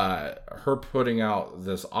 Her putting out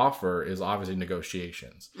this offer is obviously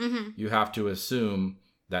negotiations. Mm-hmm. You have to assume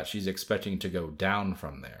that she's expecting to go down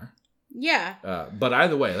from there. Yeah. But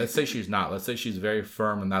either way, let's say she's not. Let's say she's very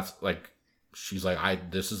firm, and that's like, she's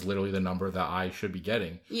like, this is literally the number that I should be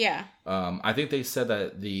getting. Yeah. I think they said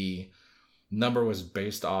that the number was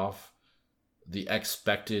based off the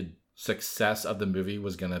expected success of the movie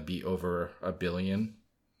was going to be over $1 billion.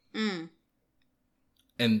 Mm.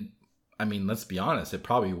 And, I mean, let's be honest, it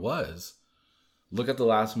probably was. Look at the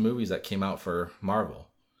last movies that came out for Marvel.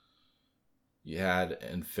 You had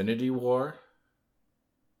Infinity War,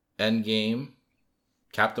 Endgame,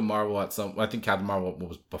 Captain Marvel I think Captain Marvel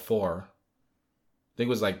was before. I think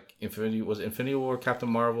it was like Infinity War, Captain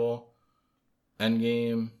Marvel,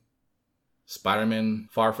 Endgame, Spider-Man,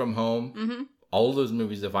 Far From Home. Mm-hmm. All of those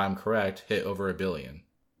movies, if I'm correct, hit over $1 billion.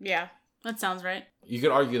 Yeah, that sounds right. You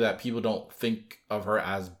could argue that people don't think of her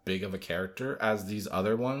as big of a character as these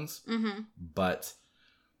other ones. Mm-hmm. But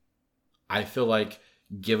I feel like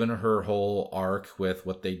given her whole arc with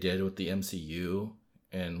what they did with the MCU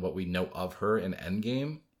and what we know of her in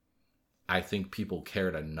Endgame, I think people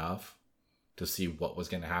cared enough to see what was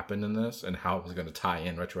going to happen in this and how it was going to tie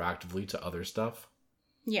in retroactively to other stuff.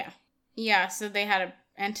 Yeah. Yeah, so they had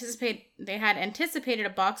anticipated a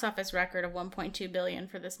box office record of $1.2 billion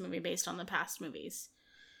for this movie based on the past movies.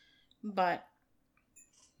 But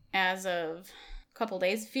as of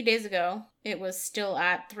a few days ago, it was still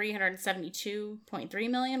at $372.3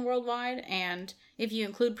 million worldwide, and if you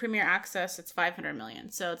include Premier Access, it's $500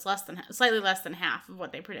 million. So it's slightly less than half of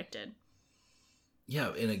what they predicted.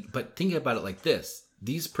 Yeah, but think about it like this.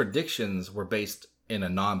 These predictions were based in a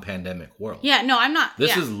non-pandemic world. Yeah, no, I'm not.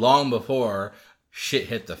 This is long before shit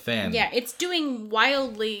hit the fan. Yeah, it's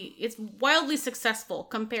wildly successful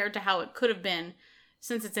compared to how it could have been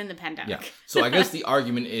since it's in the pandemic. Yeah. So I guess the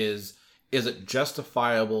argument is it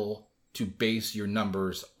justifiable to base your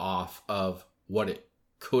numbers off of what it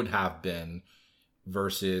could have been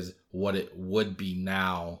versus what it would be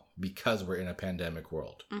now because we're in a pandemic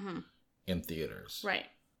world in theaters? Right.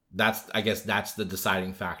 I guess that's the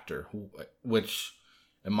deciding factor, which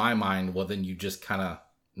in my mind, well, then you just kind of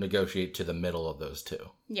negotiate to the middle of those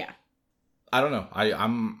two. Yeah. I don't know.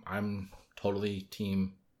 I'm totally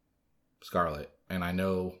team Scarlett, and I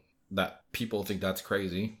know that people think that's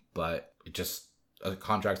crazy, but it just, a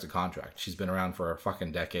contract's a contract. She's been around for a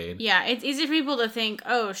fucking decade. Yeah, it's easy for people to think,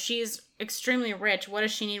 oh, she's extremely rich. What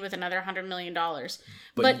does she need with another $100 million?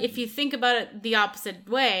 But if you think about it the opposite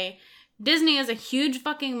way, Disney is a huge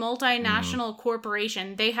fucking multinational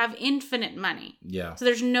corporation. They have infinite money. Yeah. So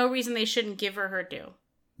there's no reason they shouldn't give her due.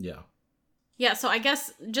 Yeah. Yeah, so I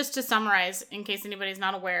guess just to summarize, in case anybody's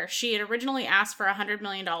not aware, she had originally asked for $100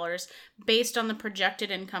 million based on the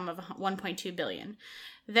projected income of $1.2 billion.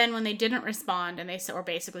 Then when they didn't respond and or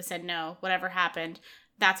basically said no, whatever happened,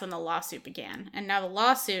 that's when the lawsuit began. And now the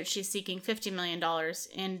lawsuit, she's seeking $50 million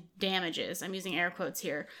in damages. I'm using air quotes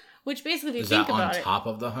here, which basically, if you think about it... Is that on top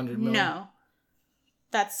of the $100 million? No.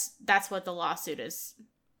 That's what the lawsuit is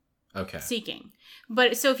seeking.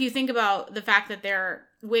 But so if you think about the fact that they're,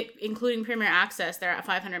 including Premier Access, they're at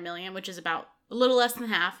 $500 million, which is about a little less than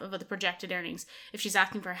half of the projected earnings. If she's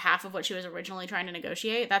asking for half of what she was originally trying to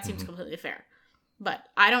negotiate, that seems completely fair. But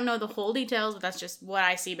I don't know the whole details, but that's just what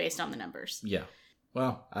I see based on the numbers. Yeah.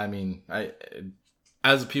 Well, I mean,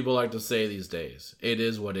 as people like to say these days, it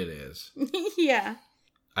is what it is. Yeah.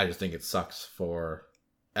 I just think it sucks for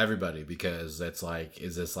everybody because it's like,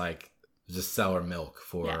 is this just sour milk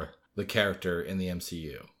for the character in the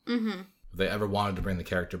MCU? Mm-hmm. If they ever wanted to bring the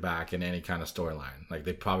character back in any kind of storyline, like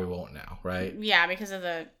they probably won't now, right? Yeah, because of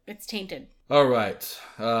it's tainted. All right.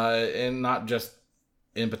 And not just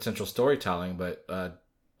in potential storytelling, but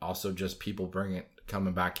also just people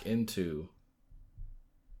coming back into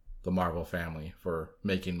the Marvel family for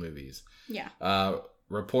making movies. Yeah.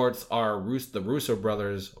 Reports are the Russo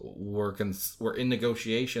brothers were in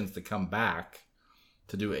negotiations to come back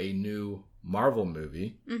to do a new Marvel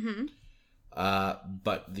movie. Mm-hmm.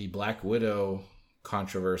 But the Black Widow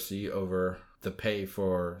controversy over the pay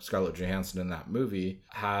for Scarlett Johansson in that movie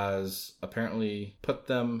has apparently put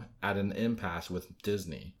them at an impasse with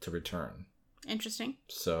Disney to return. Interesting.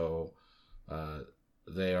 So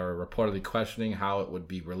they are reportedly questioning how it would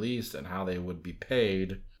be released and how they would be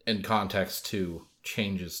paid in context to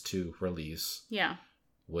changes to release. Yeah.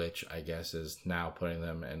 Which I guess is now putting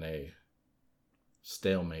them in a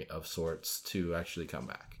stalemate of sorts to actually come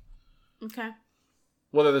back. Okay.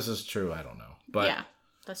 Whether this is true, I don't know. But yeah,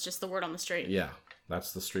 that's just the word on the street. Yeah,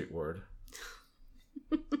 that's the street word.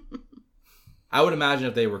 I would imagine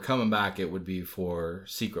if they were coming back, it would be for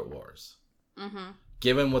Secret Wars. Mm-hmm.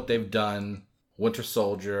 Given what they've done, Winter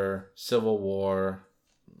Soldier, Civil War,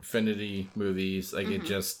 Infinity movies, like it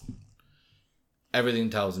just... Everything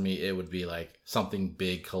tells me it would be like something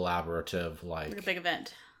big, collaborative, like a big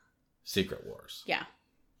event. Secret Wars. Yeah.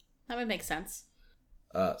 That would make sense.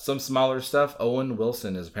 Some smaller stuff. Owen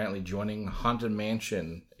Wilson is apparently joining Haunted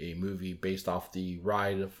Mansion, a movie based off the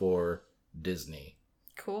ride for Disney.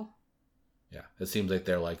 Cool. Yeah. It seems like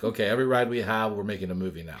they're like, okay, every ride we have, we're making a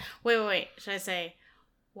movie now. Wait. Should I say,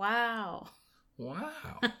 wow?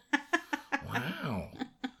 Wow. Wow.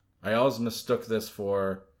 I always mistook this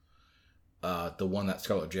for the one that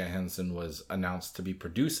Scarlett Johansson was announced to be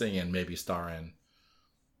producing and maybe star in.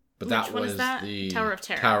 But that was the Tower of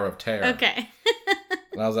Terror. Tower of Terror. Okay.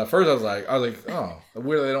 And I was like, oh,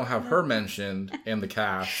 weird they don't have her mentioned in the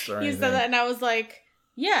cast or anything. You said that and I was like,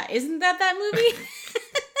 yeah, isn't that movie?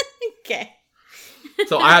 Okay.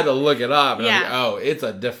 So I had to look it up and I was like, oh, it's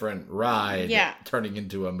a different ride turning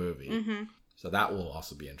into a movie. Mm-hmm. So that will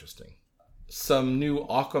also be interesting. Some new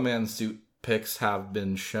Aquaman suit pics have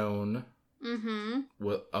been shown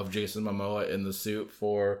of Jason Momoa in the suit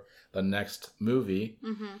for the next movie.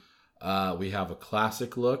 Mm-hmm. We have a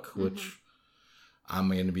classic look, which I'm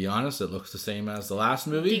going to be honest, it looks the same as the last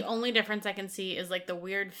movie. The only difference I can see is like the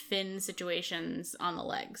weird fin situations on the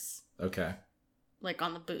legs. Okay. Like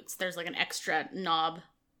on the boots. There's like an extra knob.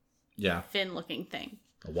 Yeah. Fin looking thing.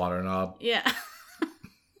 A water knob. Yeah.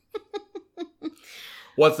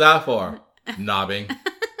 What's that for? Knobbing.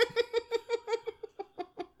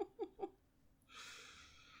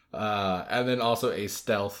 And then also a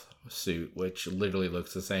stealth suit, which literally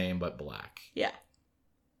looks the same but black. Yeah.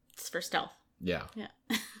 It's for stealth. Yeah. Yeah.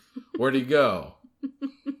 Where'd he go?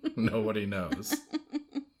 Nobody knows.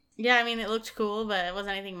 Yeah, I mean, it looked cool, but it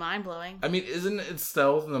wasn't anything mind-blowing. I mean, isn't it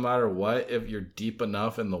stealth no matter what if you're deep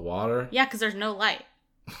enough in the water? Yeah, because there's no light.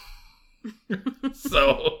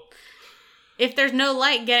 So... If there's no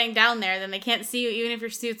light getting down there, then they can't see you even if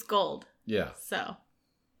your suit's gold. Yeah. So...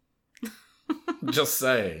 Just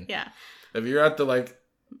saying. Yeah. If you're at the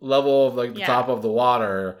level of the top of the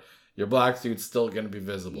water, your black suit's still going to be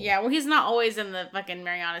visible. Yeah, well, he's not always in the fucking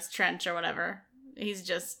Marianas Trench or whatever. He's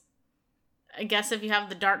just... I guess if you have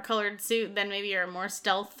the dark colored suit, then maybe you're more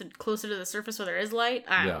stealth closer to the surface where there is light.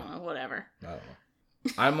 I don't know, whatever. I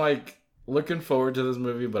don't know. I'm looking forward to this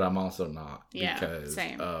movie, but I'm also not. Yeah, because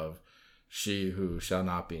same. of She Who Shall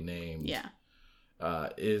Not Be Named. Yeah.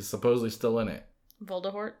 Is supposedly still in it.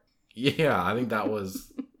 Voldemort? Yeah, I think that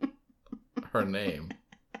was her name.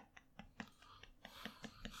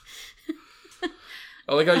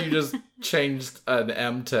 I like how you just changed an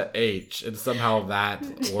M to H and somehow that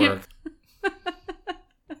worked.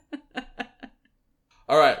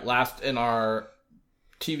 All right, last in our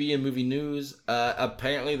TV and movie news.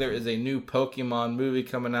 Apparently there is a new Pokemon movie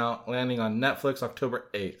coming out, landing on Netflix October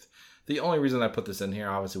 8th. The only reason I put this in here,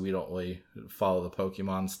 obviously we don't really follow the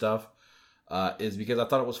Pokemon stuff, is because I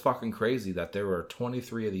thought it was fucking crazy that there were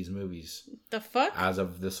 23 of these movies. The fuck? As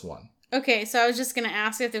of this one. Okay, so I was just going to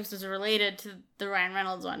ask if this was related to the Ryan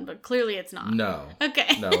Reynolds one, but clearly it's not. No.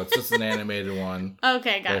 Okay. No, it's just an animated one.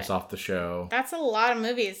 Okay, got it. Based off the show. That's a lot of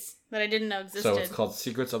movies that I didn't know existed. So it's called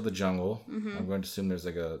Secrets of the Jungle. Mm-hmm. I'm going to assume there's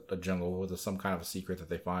like a jungle with some kind of a secret that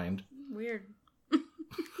they find. Weird.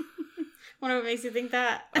 Wonder what makes you think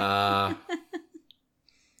that.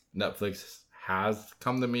 Netflix has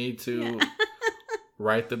come to me to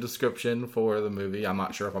write the description for the movie. I'm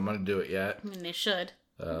not sure if I'm going to do it yet. I mean, they should.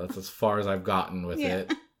 That's as far as I've gotten with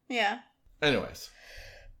it. Yeah. Anyways,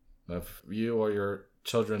 if you or your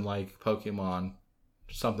children like Pokemon,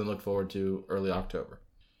 something to look forward to early October.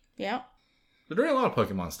 Yeah. They're doing a lot of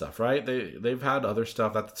Pokemon stuff, right? They've had other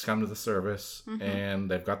stuff that's come to the service, mm-hmm.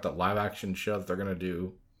 and they've got the live action show that they're going to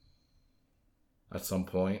do at some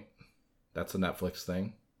point. That's a Netflix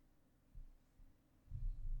thing.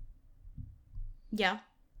 Yeah.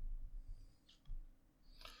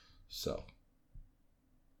 So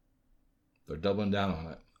they're doubling down on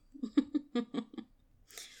it.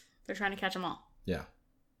 They're trying to catch them all. Yeah.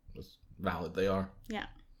 It's valid they are. Yeah.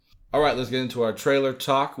 All right, let's get into our trailer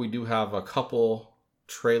talk. We do have a couple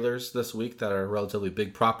trailers this week that are relatively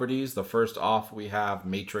big properties. The first off, we have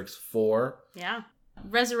Matrix 4. Yeah.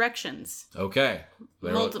 Resurrections. Okay.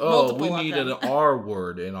 Multiple we need an R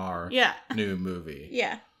word in our new movie.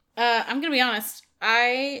 Yeah. I'm going to be honest.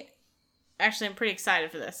 I actually am pretty excited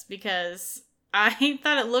for this because I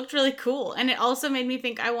thought it looked really cool. And it also made me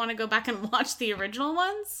think I want to go back and watch the original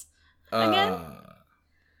ones again.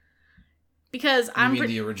 Because I'm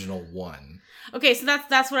the original one. Okay, so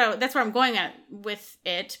that's where I'm going at with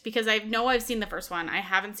it, because I know I've seen the first one. I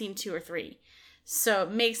haven't seen 2 or 3. So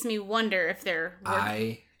it makes me wonder if they're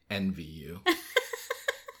I envy you.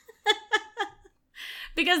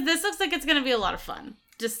 Because this looks like it's going to be a lot of fun.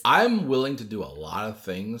 I'm willing to do a lot of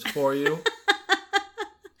things for you.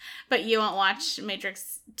 But you won't watch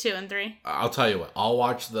Matrix 2 and 3? I'll tell you what. I'll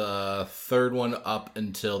watch the third one up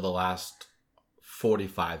until the last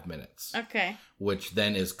 45 minutes. Okay. Which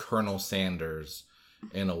then is Colonel Sanders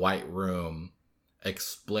in a white room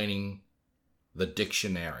explaining the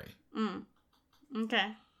dictionary.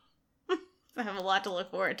 Okay. I have a lot to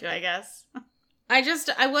look forward to, I guess.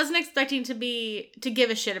 I wasn't expecting to give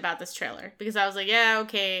a shit about this trailer, because I was like, yeah,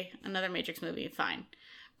 okay, another Matrix movie, fine.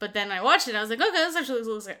 But then I watched it and I was like, okay, this actually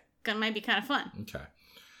looks like it might be kind of fun. Okay.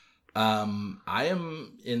 I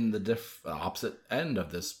am in the opposite end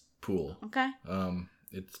of this pool. Okay.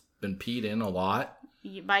 It's been peed in a lot.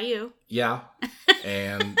 By you. Yeah.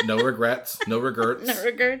 And no regrets. No regrets. No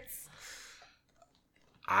regrets.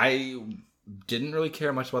 I didn't really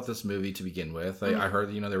care much about this movie to begin with. I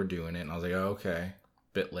heard that, they were doing it, and I was like, oh, okay.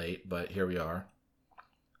 Bit late, but here we are.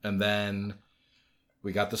 And then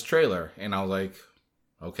we got this trailer, and I was like,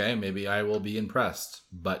 okay, maybe I will be impressed.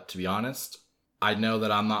 But to be honest, I know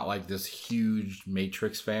that I'm not like this huge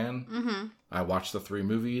Matrix fan. Mm-hmm. I watched the 3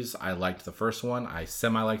 movies. I liked the first one. I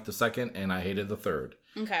semi-liked the second, and I hated the third.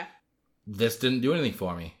 Okay. This didn't do anything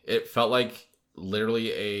for me. It felt like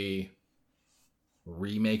literally a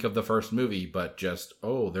remake of the first movie, but just,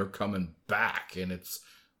 they're coming back, and it's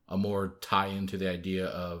a more tie-in to the idea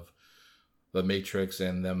of the Matrix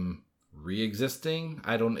and them re-existing.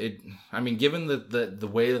 Given the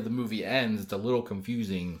way that the movie ends, it's a little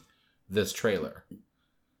confusing, this trailer,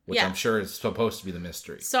 which I'm sure is supposed to be the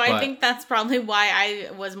mystery. So I think that's probably why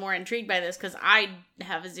I was more intrigued by this, because I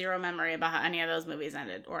have zero memory about how any of those movies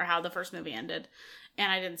ended or how the first movie ended,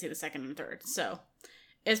 and I didn't see the second and third, so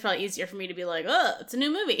it's probably easier for me to be like, oh, it's a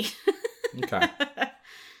new movie. Okay.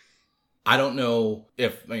 I don't know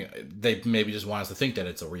if they maybe just want us to think that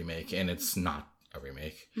it's a remake, and it's not a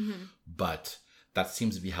remake. Mm-hmm. But that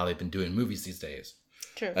seems to be how they've been doing movies these days.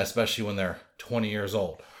 True. Especially when they're 20 years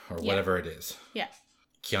old or whatever it is. Yeah.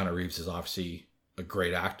 Keanu Reeves is obviously a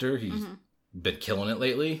great actor. He's been killing it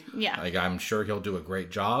lately. Yeah. I'm sure he'll do a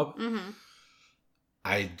great job. Mm-hmm.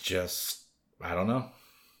 I don't know.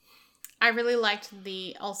 I really liked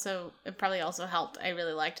it probably also helped, I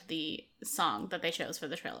really liked the song that they chose for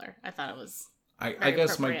the trailer. I thought it was I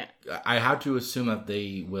guess I have to assume that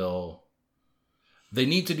they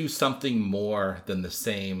need to do something more than the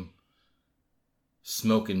same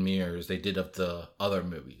smoke and mirrors they did of the other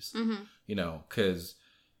movies. Mm-hmm. Because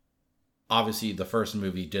obviously the first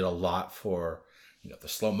movie did a lot for, the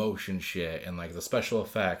slow motion shit and like the special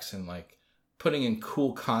effects and like putting in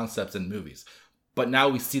cool concepts in movies. But now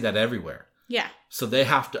we see that everywhere. Yeah. So they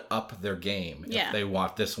have to up their game Yeah. if they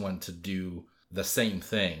want this one to do the same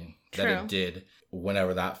thing that it did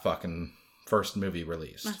whenever that fucking first movie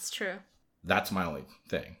released. That's true. That's my only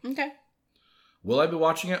thing. Okay. Will I be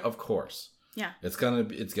watching it? Of course. Yeah. It's gonna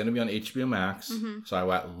be on HBO Max, so I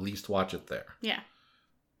will at least watch it there. Yeah.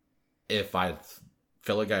 If I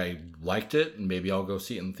feel like I liked it, maybe I'll go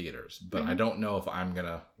see it in theaters. But I don't know if I'm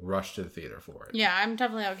gonna rush to the theater for it. Yeah, I'm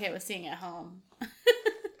definitely okay with seeing it at home.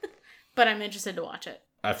 But I'm interested to watch it.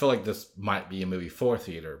 I feel like this might be a movie for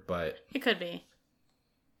theater, but it could be.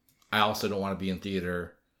 I also don't want to be in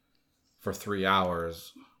theater for 3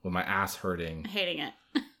 hours with my ass hurting. Hating it.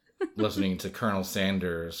 Listening to Colonel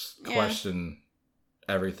Sanders question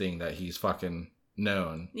everything that he's fucking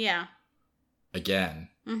known. Yeah. Again.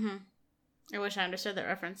 Mm-hmm. I wish I understood that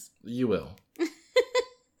reference. You will.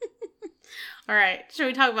 All right. Should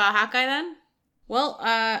we talk about Hawkeye then?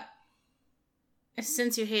 Well,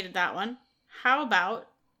 since you hated that one, how about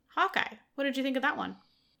Hawkeye? What did you think of that one?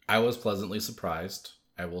 I was pleasantly surprised,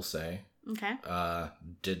 I will say. Okay.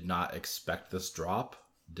 Did not expect this drop.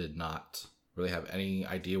 Did not really have any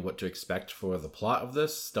idea what to expect for the plot of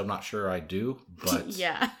this. Still not sure I do, but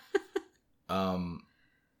yeah.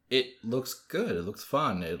 It looks good. It looks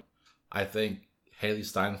fun. I think Haley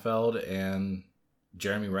Steinfeld and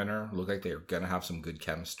Jeremy Renner look like they're gonna have some good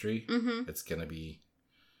chemistry. Mm-hmm. It's gonna be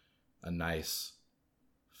a nice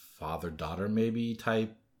father-daughter maybe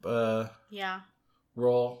type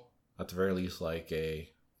role. At the very least, like a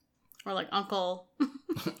or like uncle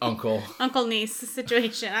uncle niece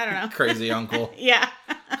situation. I don't know. Crazy uncle. Yeah.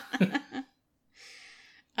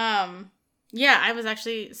 Yeah, I was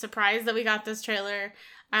actually surprised that we got this trailer.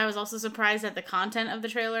 I was also surprised at the content of the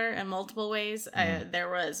trailer in multiple ways. There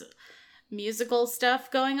was musical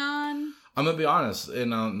stuff going on. I'm gonna be honest,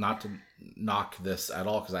 and not to knock this at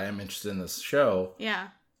all because I am interested in this show. Yeah.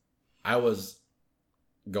 I was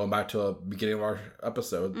going back to the beginning of our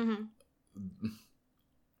episode. Mm-hmm.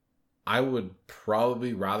 I would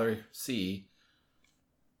probably rather see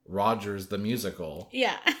Rogers the musical.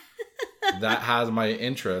 Yeah. That has my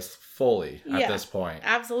interest fully at this point.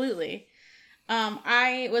 Absolutely.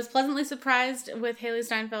 I was pleasantly surprised with Haley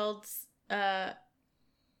Steinfeld's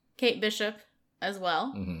Kate Bishop as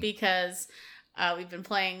well, because we've been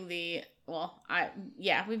playing the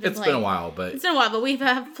It's been a while, but we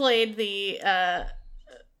have played the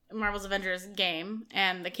Marvel's Avengers game,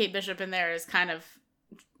 and the Kate Bishop in there is kind of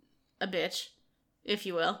a bitch, if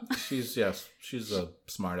you will. She's a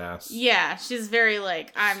smart ass. Yeah, she's very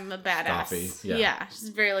like, I'm a badass. Coffee, yeah, she's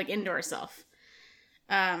very like into herself.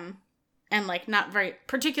 And like not very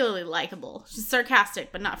particularly likable. She's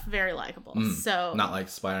sarcastic, but not very likable. So not like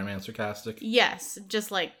Spider-Man sarcastic. Yes,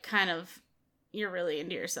 just like kind of you're really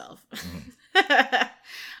into yourself. Or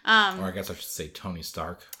I guess I should say Tony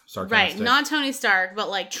Stark sarcastic. Right, not Tony Stark, but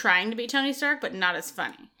like trying to be Tony Stark, but not as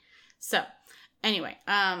funny. So anyway,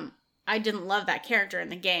 I didn't love that character in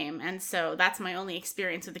the game, and so that's my only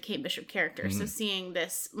experience with the Kate Bishop character. So seeing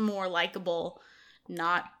this more likable,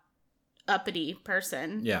 not uppity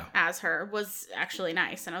person as her was actually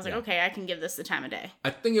nice, and I was like, okay, I can give this the time of day. I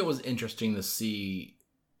think it was interesting to see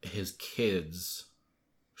his kids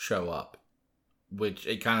show up, which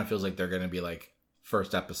it kind of feels like they're going to be like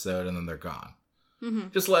first episode and then they're gone.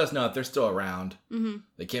 Just let us know if they're still around.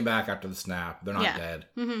 They came back after the snap. They're not dead.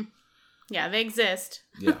 Yeah, they exist.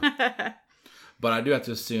 Yeah. But I do have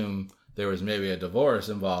to assume there was maybe a divorce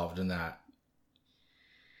involved in that.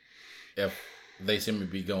 If they seem to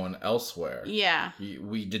be going elsewhere. Yeah.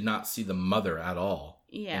 We did not see the mother at all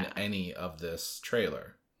in any of this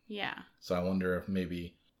trailer. Yeah. So I wonder if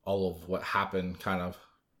maybe all of what happened kind of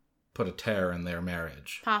put a tear in their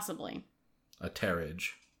marriage. Possibly. A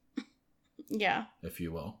tearage. Yeah. If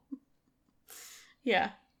you will.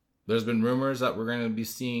 Yeah. There's been rumors that we're going to be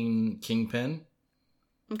seeing Kingpin.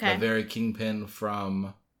 Okay. The very Kingpin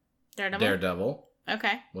from Daredevil.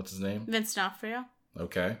 Okay. What's his name? Vince D'Onofrio.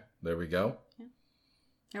 Okay. There we go. Yeah.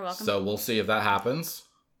 You're welcome. So we'll see if that happens.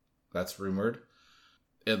 That's rumored.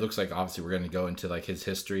 It looks like obviously we're going to go into like his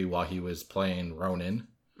history while he was playing Ronin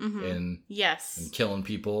and killing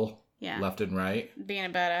people left and right. Being a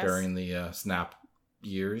badass. During the Snap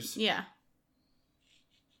years. Yeah.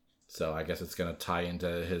 So I guess it's going to tie into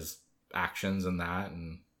his actions and that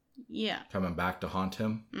and coming back to haunt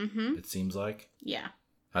him, it seems like. Yeah.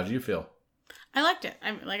 How did you feel? I liked it.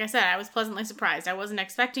 Like I said, I was pleasantly surprised. I wasn't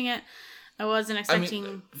expecting it. I wasn't expecting... I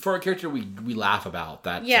mean, for a character we laugh about,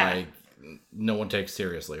 that's like no one takes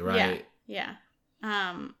seriously, right? Yeah.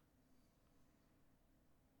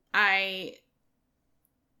 I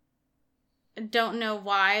don't know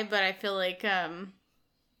why, but I feel like I'm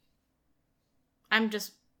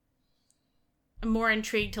just more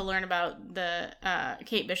intrigued to learn about the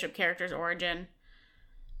Kate Bishop character's origin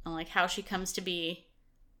and like how she comes to be.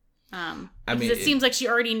 I mean, it seems like she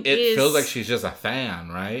already is. It feels like she's just a fan,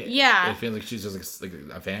 right? Yeah. It feels like she's just like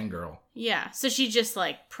a fangirl. Yeah. So she just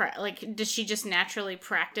like does she just naturally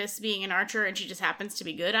practice being an archer and she just happens to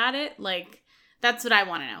be good at it? Like, that's what I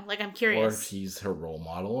want to know. Like, I'm curious. Or if he's her role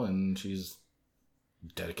model and she's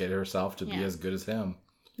dedicated herself to be as good as him.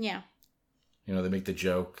 Yeah. You know, they make the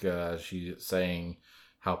joke, she's saying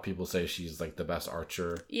how people say she's like the best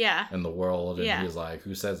archer in the world. And he's like,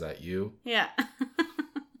 who says that? You? Yeah.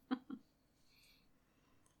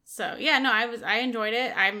 So, yeah, no, I enjoyed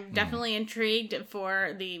it. I'm definitely intrigued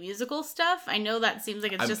for the musical stuff. I know that seems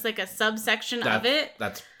like it's just like a subsection of it.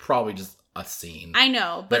 That's probably just a scene. I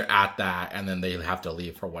know, but they're at that and then they have to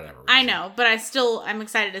leave for whatever reason. I know, but I'm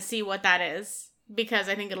excited to see what that is because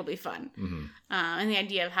I think it'll be fun. Mm-hmm. And the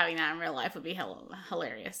idea of having that in real life would be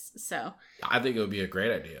hilarious. So I think it would be a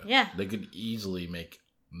great idea. Yeah. They could easily make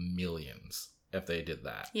millions if they did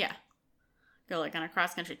that. Yeah. Go like on a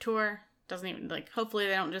cross-country tour. Doesn't even like. Hopefully,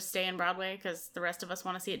 they don't just stay in Broadway because the rest of us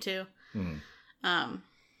want to see it too. Mm-hmm.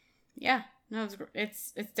 Yeah. No,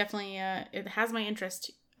 it's definitely it has my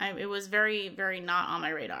interest. It was very, very not on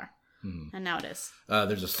my radar, and now it is.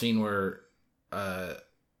 There's a scene where a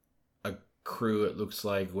crew, it looks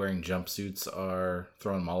like, wearing jumpsuits are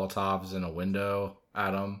throwing Molotovs in a window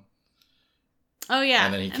at him. Oh yeah,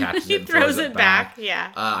 and then he catches it and throws it back.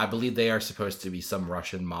 Yeah. I believe they are supposed to be some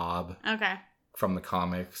Russian mob. Okay. From the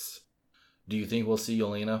comics. Do you think we'll see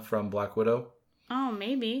Yelena from Black Widow? Oh,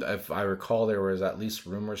 maybe. If I recall, there was at least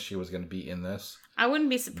rumors she was going to be in this. I wouldn't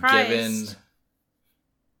be surprised. Given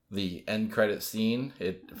the end credit scene,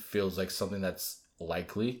 it feels like something that's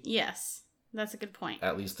likely. Yes, that's a good point.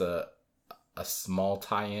 At least a small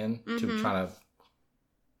tie-in to try to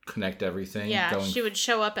connect everything. Yeah, she would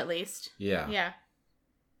show up at least. Yeah. Yeah.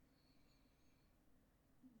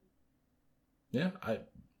 Yeah,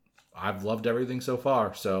 I've loved everything so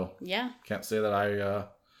far, so yeah, can't say that I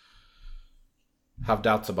have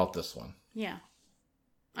doubts about this one. Yeah,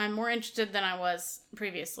 I'm more interested than I was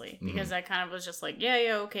previously because I kind of was just like,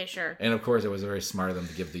 yeah, okay, sure. And of course, it was very smart of them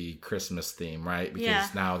to give the Christmas theme, right?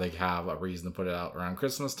 Because now they have a reason to put it out around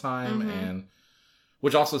Christmas time, and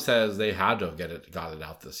which also says they had to have got it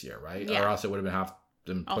out this year, right? Yeah. Or else it would have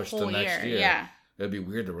been pushed to next year. Yeah, it'd be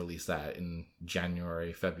weird to release that in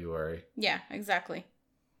January, February. Yeah, exactly.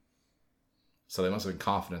 So they must have been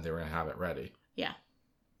confident they were going to have it ready. Yeah.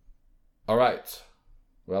 All right.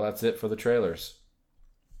 Well, that's it for the trailers.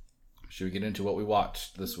 Should we get into what we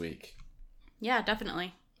watched this week? Yeah,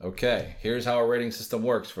 definitely. Okay. Here's how our rating system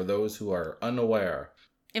works for those who are unaware.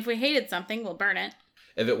 If we hated something, we'll burn it.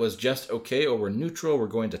 If it was just okay or we're neutral, we're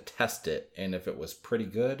going to test it. And if it was pretty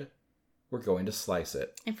good, we're going to slice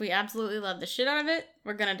it. If we absolutely love the shit out of it,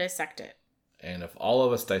 we're going to dissect it. And if all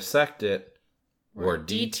of us dissect it, we're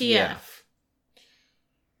DTF.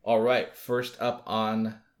 All right, first up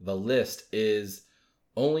on the list is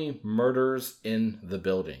Only Murders in the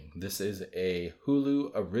Building. This is a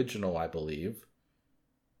Hulu original, I believe.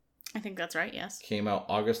 I think that's right, yes. Came out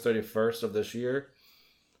August 31st of this year.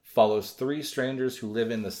 Follows 3 strangers who live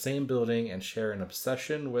in the same building and share an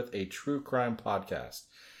obsession with a true crime podcast.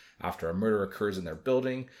 After a murder occurs in their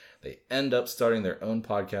building, they end up starting their own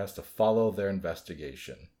podcast to follow their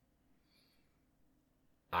investigation.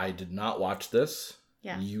 I did not watch this.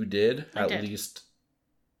 Yeah. You did, at least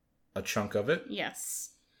a chunk of it. Yes.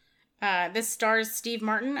 This stars Steve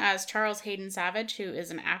Martin as Charles Hayden Savage, who is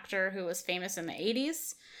an actor who was famous in the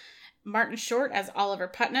 80s. Martin Short as Oliver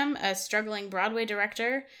Putnam, a struggling Broadway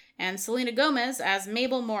director. And Selena Gomez as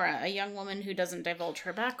Mabel Mora, a young woman who doesn't divulge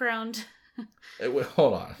her background.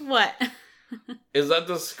 Hold on. What? Is that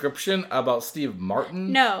description about Steve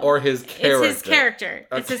Martin? No. Or his character? It's his character.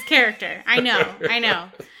 Okay. It's his character. I know.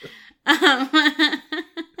 I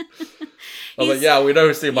was like, yeah, we know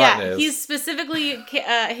who Steve Martin is. He's specifically,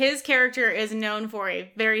 his character is known for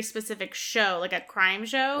a very specific show, like a crime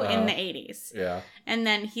show in the 80s. Yeah. And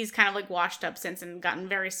then he's kind of like washed up since and gotten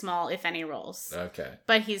very small, if any, roles. Okay.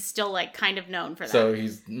 But he's still like kind of known for that. So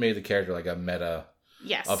he's made the character like a meta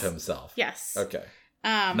of himself. Yes. Okay.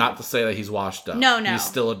 Not to say that he's washed up. No. He's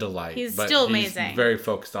still a delight. He's still amazing. He's very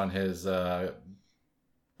focused on his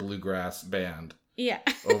bluegrass band. Yeah.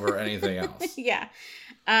 Over anything else. Yeah.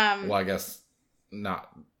 Well, I guess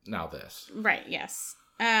not now this. Right, yes.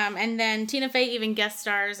 And then Tina Fey even guest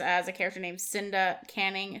stars as a character named Cinda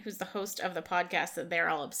Canning, who's the host of the podcast that they're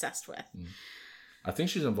all obsessed with. I think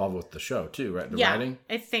she's involved with the show too, right? The writing?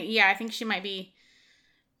 I think she might be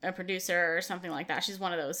a producer or something like that. She's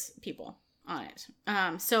one of those people. on it.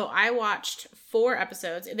 So I watched 4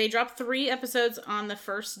 episodes. They dropped 3 episodes on the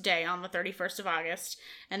first day, on the 31st of August,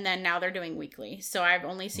 and then now they're doing weekly. So I've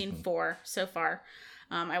only seen 4 so far.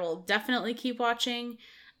 I will definitely keep watching.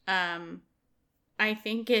 I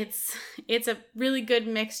think it's a really good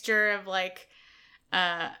mixture of like,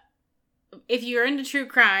 if you're into true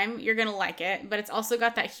crime, you're gonna like it, but it's also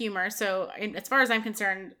got that humor. So as far as I'm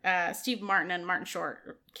concerned, Steve Martin and Martin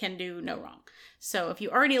Short can do no wrong. So if you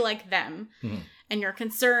already like them and you're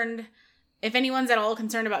concerned, if anyone's at all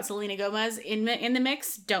concerned about Selena Gomez in the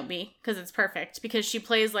mix, don't be, because it's perfect. Because she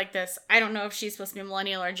plays like this, I don't know if she's supposed to be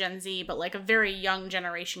millennial or Gen Z, but like a very young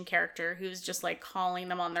generation character who's just like calling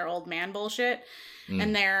them on their old man bullshit.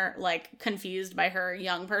 And they're like confused by her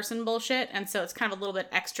young person bullshit. And so it's kind of a little bit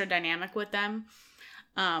extra dynamic with them.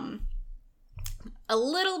 A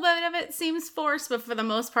little bit of it seems forced, but for the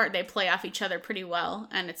most part, they play off each other pretty well.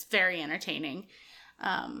 And it's very entertaining.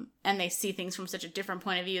 And they see things from such a different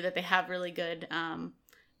point of view that they have really good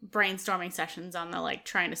brainstorming sessions on the like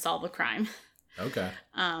trying to solve a crime. Okay.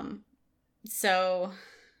 So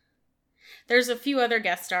there's a few other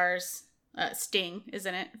guest stars. Sting is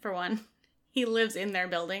in it for one. He lives in their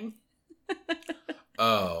building.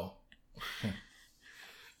 Oh.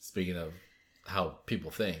 Speaking of how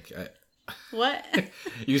people think. What?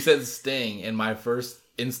 You said Sting, and my first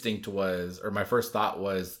thought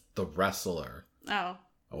was the wrestler. Oh.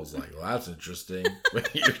 I was like, well, that's interesting.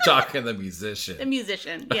 You're talking the musician. The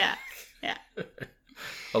musician, yeah. Yeah. I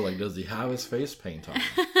was like, does he have his face paint on?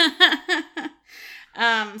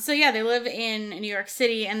 So yeah, they live in New York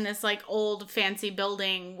City in this like old fancy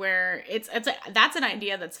building where that's an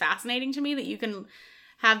idea that's fascinating to me, that you can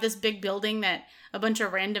have this big building that a bunch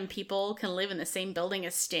of random people can live in the same building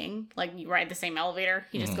as Sting. Like you ride the same elevator.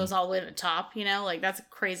 He just goes all the way to the top, you know, like that's a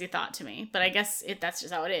crazy thought to me, but I guess that's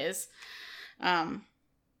just how it is.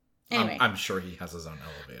 Anyway, I'm sure he has his own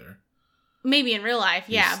elevator. Maybe in real life.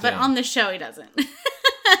 Yeah. But on the show, he doesn't.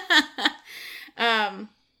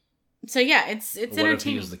 So yeah, it's entertaining. What if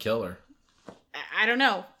he was the killer? I don't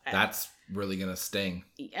know. That's really gonna sting.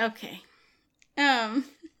 Okay.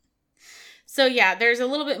 So yeah, there's a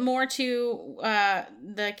little bit more to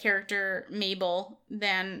the character Mabel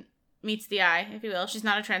than meets the eye, if you will. She's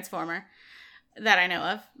not a Transformer that I know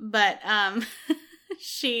of, but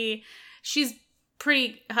she's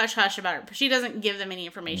pretty hush hush about her. She doesn't give them any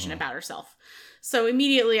information about herself. So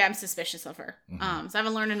immediately I'm suspicious of her. So I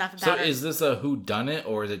haven't learned enough about her. So is this a whodunit,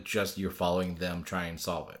 or is it just you're following them try and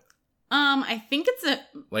solve it? I think it's a...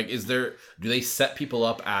 Like, do they set people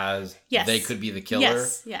up as they could be the killer?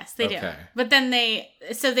 Yes, they do. But then they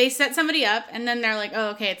set somebody up, and then they're like, oh,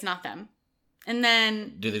 okay, it's not them. And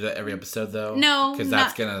then... Do they do that every episode, though? No. Because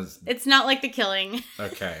that's gonna... It's not like The Killing.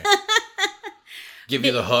 Okay. Give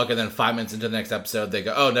you the hook, and then 5 minutes into the next episode, they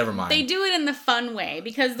go, oh, never mind. They do it in the fun way,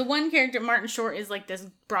 because the one character, Martin Short, is like this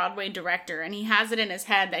Broadway director, and he has it in his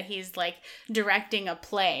head that he's like directing a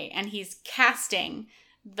play, and he's casting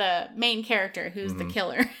the main character who's the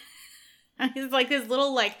killer. And he's like, his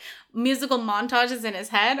little like musical montages in his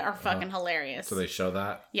head are fucking hilarious. So they show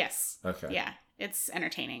that? Yes. Okay. Yeah, it's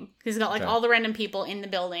entertaining. He's got like all the random people in the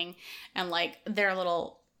building, and like their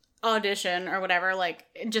little audition or whatever, like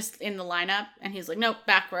just in the lineup, and he's like, nope,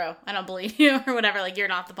 back row, I don't believe you, or whatever, like you're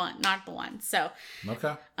not the one. So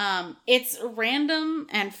okay, it's random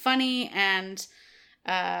and funny, and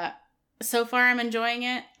so far I'm enjoying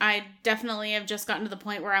it. I definitely have just gotten to the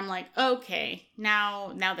point where I'm like, okay,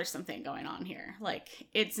 now there's something going on here. Like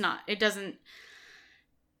the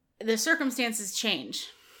circumstances change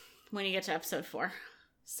when you get to episode 4.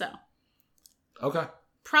 So okay.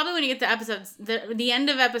 Probably when you get to episodes, the end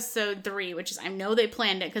of episode 3, which is, I know they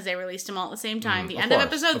planned it because they released them all at the same time. The end of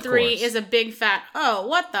episode 3 is a big fat, oh,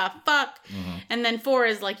 what the fuck? And then 4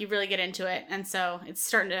 is like, you really get into it. And so it's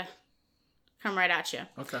starting to come right at you.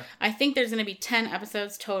 Okay. I think there's going to be 10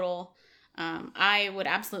 episodes total. I would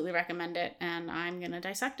absolutely recommend it, and I'm going to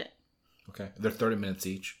dissect it. Okay. They're 30 minutes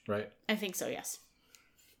each, right? I think so, yes.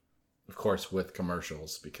 Of course, with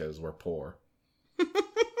commercials, because we're poor.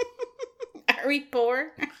 Are we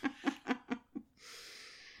poor?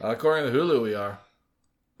 According to Hulu, we are.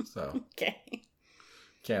 So okay.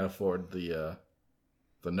 Can't afford the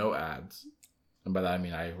no ads, and by that I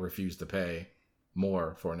mean I refuse to pay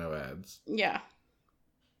more for no ads. Yeah.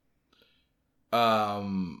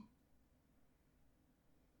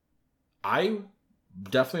 I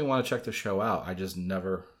definitely want to check the show out. I just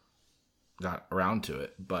never got around to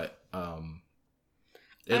it, but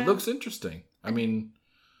it looks interesting. I mean,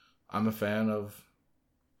 I'm a fan of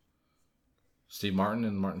Steve Martin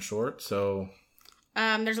and Martin Short, so...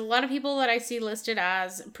 there's a lot of people that I see listed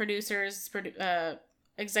as producers,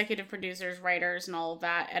 executive producers, writers, and all of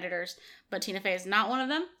that, editors. But Tina Fey is not one of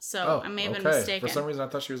them, so I may have been mistaken. For some reason, I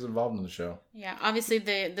thought she was involved in the show. Yeah, obviously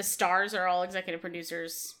the stars are all executive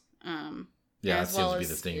producers. Yeah, as well as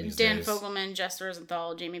the thing these Dan days. Fogelman, Jess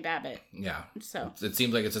Rosenthal, Jamie Babbitt. Yeah. So it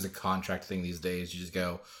seems like it's just a contract thing these days. You just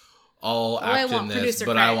go, I'll act in this,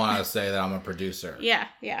 but I want to say that I'm a producer. Yeah,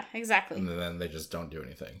 exactly. And then they just don't do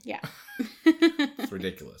anything. Yeah. It's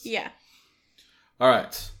ridiculous. Yeah. All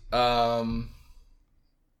right.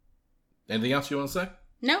 Anything else you want to say?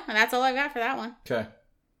 No, and that's all I've got for that one. Okay.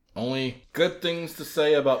 Only good things to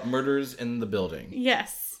say about Murders in the Building.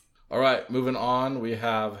 Yes. All right, moving on. We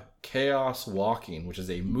have Chaos Walking, which is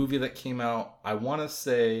a movie that came out, I want to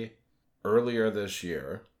say, earlier this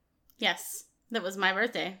year. Yes. That was my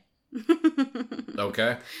birthday.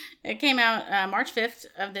 Okay. It came out March 5th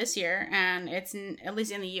of this year, and it's at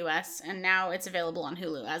least in the US, and now it's available on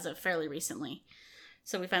Hulu as of fairly recently.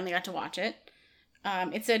 So we finally got to watch it.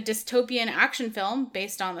 It's a dystopian action film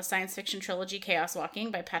based on the science fiction trilogy Chaos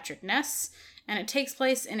Walking by Patrick Ness, and it takes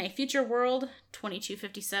place in a future world,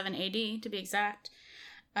 2257 AD to be exact,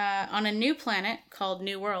 on a new planet called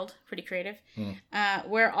New World, pretty creative,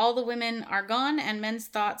 where all the women are gone and men's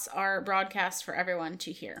thoughts are broadcast for everyone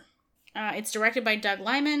to hear. It's directed by Doug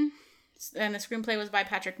Liman, and the screenplay was by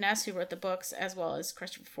Patrick Ness, who wrote the books, as well as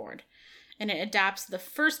Christopher Ford. And it adapts the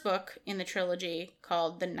first book in the trilogy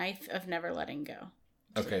called The Knife of Never Letting Go.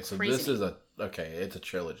 Okay, so this is it's a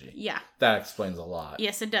trilogy. Yeah. That explains a lot.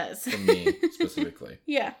 Yes, it does. For me, specifically.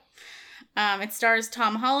 Yeah. It stars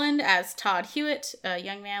Tom Holland as Todd Hewitt, a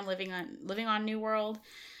young man living on New World.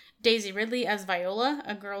 Daisy Ridley as Viola,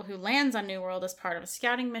 a girl who lands on New World as part of a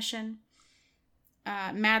scouting mission.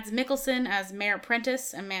 Mads Mikkelsen as Mayor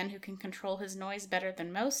Prentice, a man who can control his noise better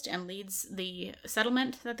than most and leads the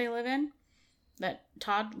settlement that they live in, that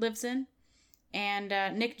Todd lives in. And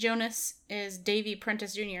Nick Jonas is Davy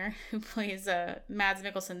Prentice Jr., who plays Mads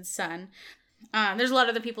Mikkelsen's son. There's a lot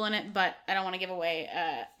of other people in it, but I don't want to give away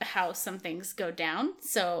how some things go down,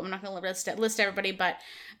 so I'm not going to list everybody, but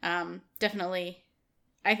definitely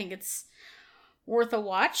I think it's worth a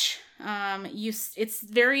watch. It's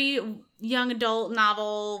very young adult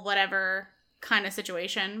novel, whatever kind of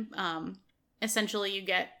situation. Essentially, you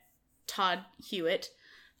get Todd Hewitt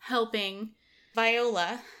helping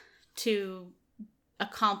Viola to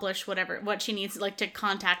accomplish what she needs, like to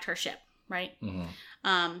contact her ship, right?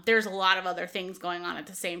 Mm-hmm. There's a lot of other things going on at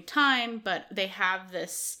the same time, but they have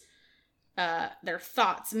this, their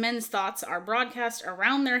thoughts, men's thoughts are broadcast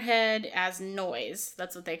around their head as noise.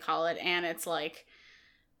 That's what they call it. And it's like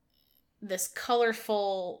this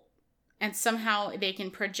colorful, and somehow they can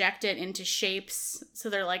project it into shapes. So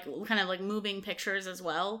they're like kind of like moving pictures as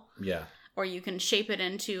well. Yeah. Or you can shape it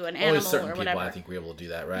into an animal certain or whatever. People, I think, were able to do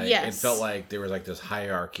that, right? Yes. It felt like there was like this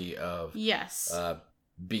hierarchy of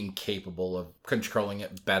being capable of controlling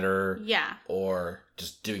it better. Yeah. Or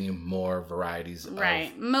just doing more varieties of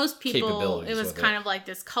Most people, it was kind of like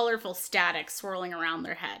this colorful static swirling around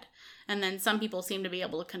their head. And then some people seem to be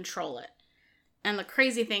able to control it. And the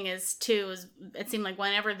crazy thing is, too, it seemed like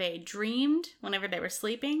whenever they dreamed, whenever they were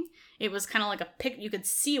sleeping, it was kind of like you could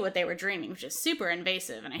see what they were dreaming, which is super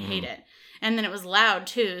invasive, and I hate it. And then it was loud,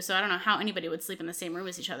 too, so I don't know how anybody would sleep in the same room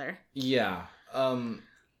as each other. Yeah.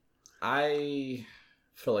 I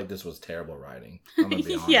feel like this was terrible writing. I'm going to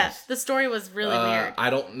be honest. Yeah, the story was really weird. I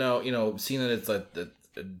don't know, seeing that it's like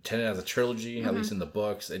intended as a trilogy, at least in the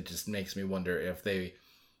books, it just makes me wonder if they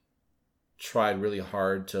tried really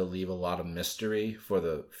hard to leave a lot of mystery for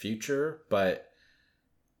the future, but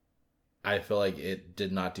I feel like it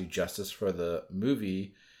did not do justice for the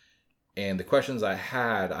movie, and the questions I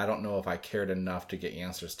had, I don't know if I cared enough to get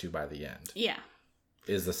answers to by the end. Yeah.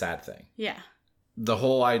 Is the sad thing. Yeah. The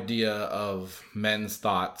whole idea of men's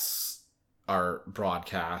thoughts are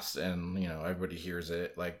broadcast and, everybody hears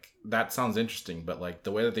it, like, that sounds interesting, but, like,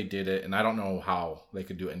 the way that they did it, and I don't know how they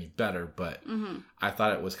could do it any better, but I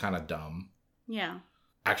thought it was kind of dumb. Yeah.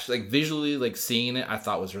 Actually, like, visually, like, seeing it, I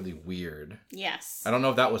thought was really weird. Yes. I don't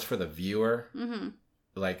know if that was for the viewer. Mm-hmm.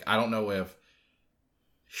 Like, I don't know if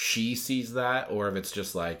she sees that or if it's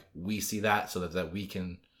just, like, we see that so that we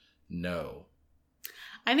can know.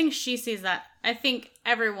 I think she sees that. I think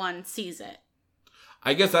everyone sees it.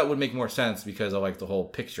 I guess that would make more sense because of, like, the whole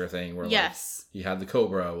picture thing where, like, he had the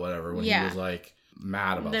Cobra or whatever when he was, like,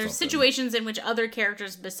 mad about There's something. Situations in which other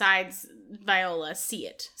characters besides Viola see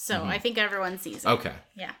it. So I think everyone sees it. Okay.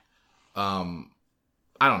 Yeah. I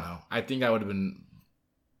don't know. I think I would have been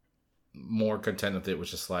more content if it was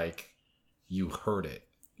just like you heard it.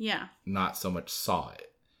 Yeah. Not so much saw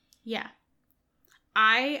it. Yeah.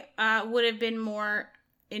 I would have been more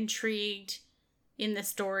intrigued in the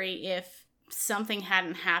story if something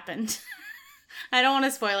hadn't happened. I don't want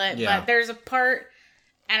to spoil it, but there's a part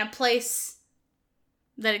and a place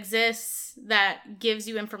that exists that gives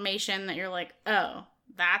you information that you're like, oh,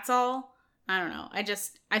 that's all? I don't know.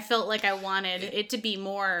 I felt like I wanted it to be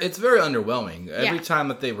more... It's very underwhelming. Every time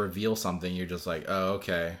that they reveal something, you're just like, oh,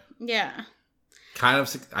 okay. Yeah.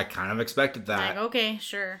 I kind of expected that. Like, okay,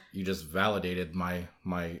 sure. You just validated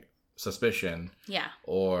my suspicion. Yeah.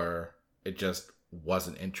 Or it just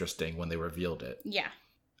wasn't interesting when they revealed it. Yeah.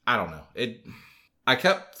 I don't know. I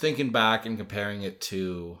kept thinking back and comparing it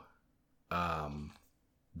to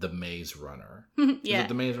The Maze Runner. Yeah. Is it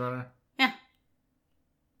The Maze Runner? Yeah.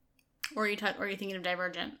 Or are you thinking of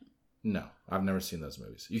Divergent? No, I've never seen those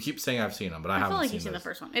movies. You keep saying I've seen them, but I haven't seen them. I feel like you've seen the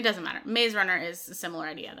first one. It doesn't matter. Maze Runner is a similar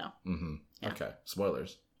idea, though. Mm-hmm. Yeah. Okay.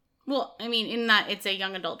 Spoilers. Well, I mean, in that it's a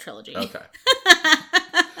young adult trilogy. Okay.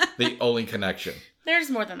 The only connection. There's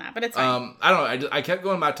more than that, but it's fine. I don't know. I kept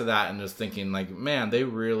going back to that and just thinking, like, man, they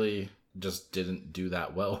really just didn't do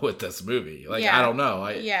that well with this movie. Like, I don't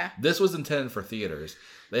know. This was intended for theaters.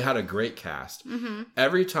 They had a great cast. Mm-hmm.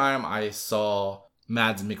 Every time I saw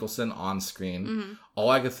Mads Mikkelsen on screen, all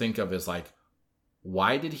I could think of is, like,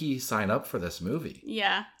 why did he sign up for this movie?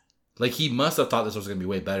 Yeah. Like, he must have thought this was going to be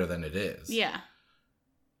way better than it is. Yeah.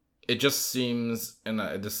 It just seems, and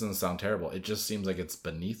this doesn't sound terrible, it just seems like it's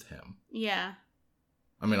beneath him. Yeah.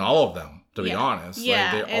 I mean, all of them, to be honest.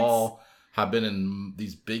 Yeah. Like, they all have been in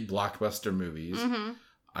these big blockbuster movies. Mm-hmm.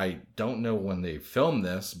 I don't know when they filmed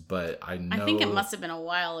this, but I know... I think it must have been a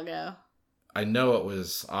while ago. I know it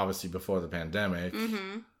was obviously before the pandemic,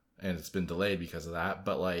 mm-hmm. and it's been delayed because of that,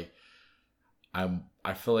 but, like,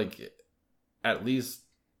 I feel like at least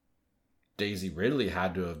Daisy Ridley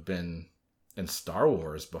had to have been in Star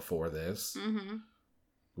Wars before this, mm-hmm.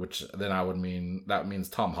 which then that means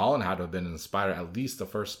Tom Holland had to have been in at least the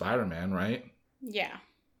first Spider-Man, right? Yeah.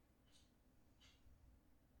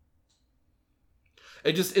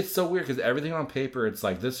 It's so weird because everything on paper, it's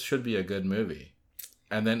like, this should be a good movie.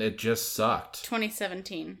 And then it just sucked.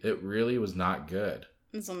 2017. It really was not good.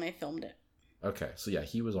 That's when they filmed it. Okay, so yeah,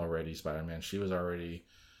 he was already Spider-Man. She was already...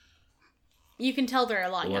 You can tell they're a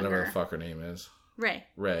lot younger. Whatever the fuck her name is. Ray.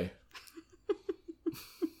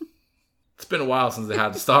 It's been a while since they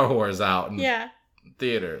had Star Wars out in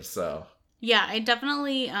theaters, so... Yeah, I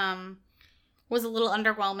definitely was a little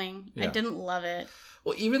underwhelming. Yeah. I didn't love it.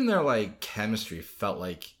 Well, even their, like, chemistry felt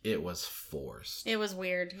like it was forced. It was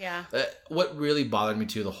weird, yeah. What really bothered me,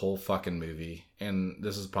 too, the whole fucking movie, and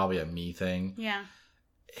this is probably a me thing. Yeah.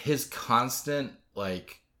 His constant,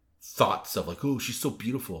 like, thoughts of, like, oh, she's so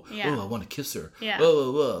beautiful. Yeah. Oh, I want to kiss her. Yeah.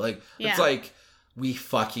 Oh. Like, it's like, we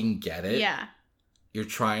fucking get it. Yeah. You're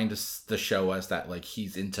trying to show us that, like,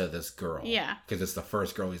 he's into this girl. Yeah. Because it's the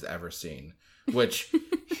first girl he's ever seen. Which,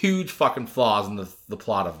 huge fucking flaws in the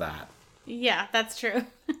plot of that. Yeah, that's true.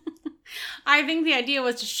 I think the idea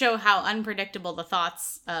was to show how unpredictable the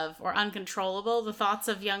thoughts of, or uncontrollable the thoughts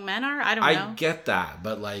of young men are. I don't know. I get that,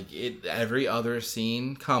 but, like, every other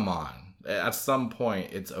scene, come on. At some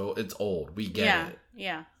point, it's old. We get it.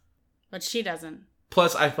 Yeah. But she doesn't.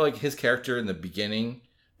 Plus, I feel like his character in the beginning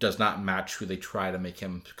does not match who they try to make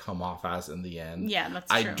him come off as in the end. Yeah,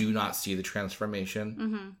 that's true. I do not see the transformation.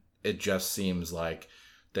 Mm-hmm. It just seems like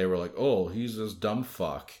they were like, oh, he's this dumb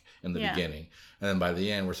fuck in the beginning. And then by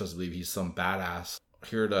the end, we're supposed to believe he's some badass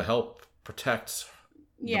here to help protect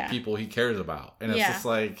the people he cares about. And it's just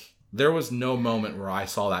like, there was no moment where I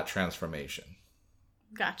saw that transformation.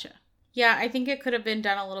 Gotcha. Yeah, I think it could have been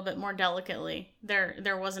done a little bit more delicately.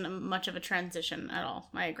 There wasn't much of a transition at all.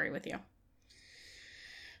 I agree with you.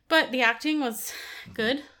 But the acting was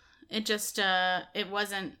good. It just, it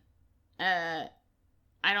wasn't, I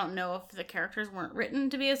don't know if the characters weren't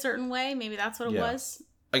written to be a certain way. Maybe that's what it was.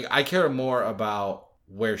 Like, I care more about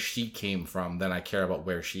where she came from than I care about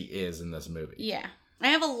where she is in this movie. Yeah. I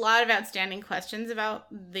have a lot of outstanding questions about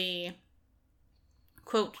the,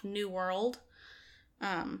 quote, new world.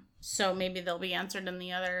 So maybe they'll be answered in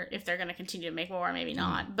the other, if they're going to continue to make more, maybe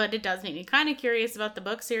not. But it does make me kind of curious about the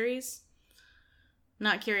book series.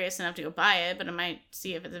 Not curious enough to go buy it, but I might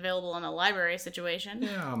see if it's available in a library situation.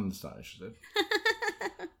 Yeah, I'm just not interested.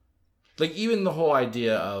 Like, even the whole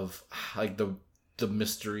idea of, like, the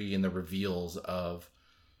mystery and the reveals of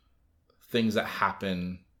things that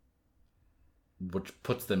happen, which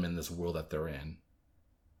puts them in this world that they're in.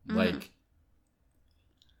 Mm-hmm. Like,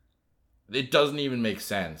 it doesn't even make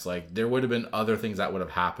sense. Like, there would have been other things that would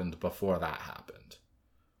have happened before that happened.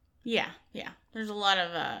 Yeah. There's a lot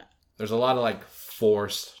of, like,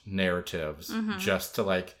 forced narratives just to,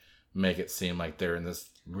 like, make it seem like they're in this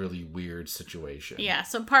really weird situation. Yeah,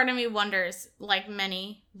 so part of me wonders, like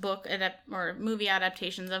many or movie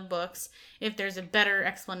adaptations of books, if there's a better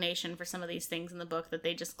explanation for some of these things in the book that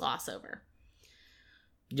they just gloss over.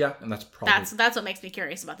 Yeah, and that's probably... That's what makes me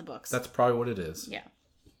curious about the books. That's probably what it is. Yeah.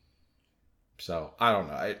 So, I don't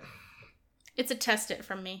know. It's a test it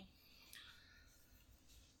from me.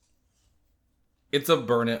 It's a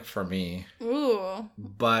burn it for me. Ooh.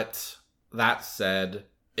 But that said,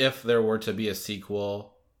 if there were to be a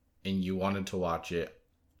sequel and you wanted to watch it,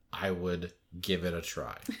 I would give it a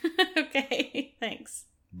try. Okay, thanks.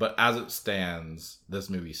 But as it stands, this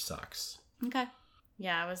movie sucks. Okay.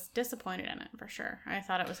 Yeah, I was disappointed in it for sure. I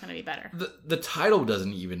thought it was going to be better. The title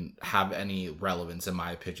doesn't even have any relevance, in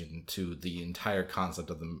my opinion, to the entire concept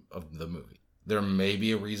of the movie. There may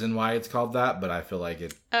be a reason why it's called that, but I feel like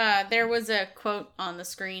it... There was a quote on the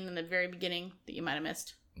screen in the very beginning that you might have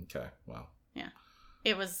missed. Okay, well. Yeah.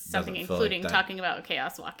 It was something including talking about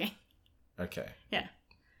chaos walking. Okay. Yeah.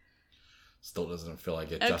 Still doesn't feel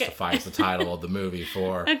like it justifies the title of the movie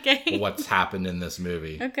for what's happened in this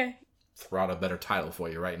movie. Okay. Throw out a better title for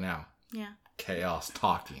you right now. Yeah. Chaos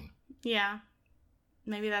Talking. Yeah.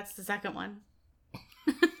 Maybe that's the second one.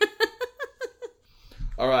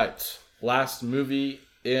 All right. Last movie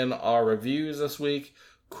in our reviews this week,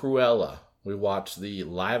 Cruella. We watched the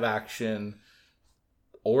live-action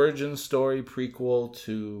origin story prequel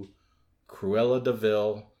to Cruella de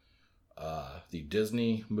Vil, the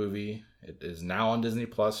Disney movie. It is now on Disney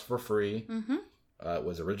Plus for free. Mm-hmm. It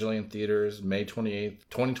was originally in theaters May 28th,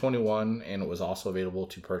 2021, and it was also available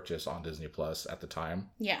to purchase on Disney Plus at the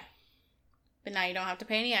time. Yeah. But now you don't have to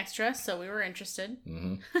pay any extra, so we were interested.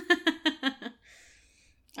 Mm-hmm.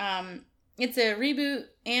 It's a reboot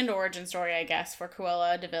and origin story, I guess, for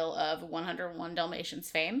Cruella de Vil of 101 Dalmatians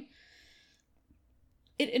fame.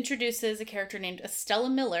 It introduces a character named Estella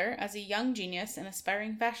Miller as a young genius and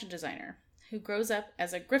aspiring fashion designer who grows up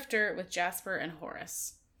as a grifter with Jasper and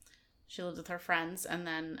Horace. She lives with her friends, and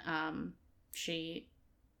then she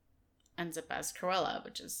ends up as Cruella,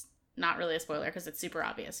 which is not really a spoiler because it's super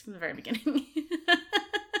obvious from the very beginning. I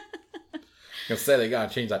was gonna say they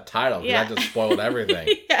gotta change that title because that just spoiled everything.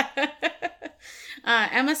 Yeah.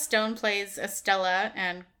 Emma Stone plays Estella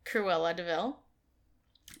and Cruella de Vil.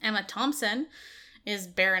 Emma Thompson is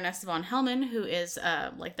Baroness von Hellman, who is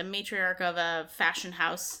like the matriarch of a fashion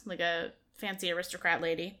house, like a fancy aristocrat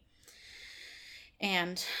lady.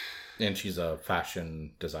 And she's a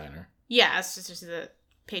fashion designer. Yeah, it's just she's a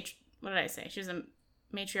what did I say? She's a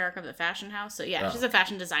matriarch of the fashion house. So yeah, she's a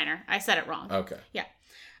fashion designer. I said it wrong. Okay. Yeah.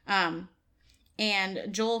 And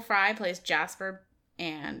Joel Fry plays Jasper,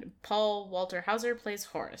 and Paul Walter Hauser plays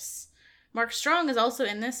Horace. Mark Strong is also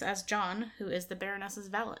in this as John, who is the Baroness's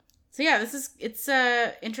valet. So yeah, it's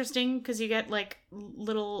interesting because you get like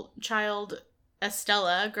little child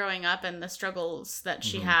Estella growing up and the struggles that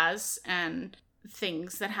she has and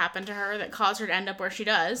things that happen to her that cause her to end up where she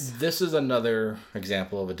does. This is another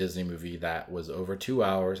example of a Disney movie that was over 2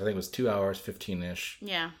 hours. I think it was 2 hours, 15-ish.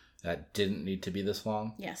 Yeah. That didn't need to be this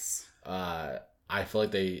long. Yes. I feel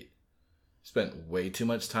like they spent way too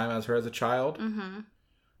much time as her as a child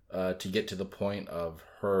to get to the point of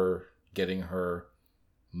her getting her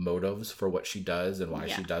motives for what she does and why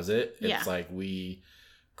she does it. It's like we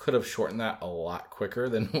could have shortened that a lot quicker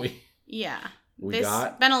than we they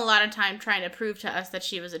spent a lot of time trying to prove to us that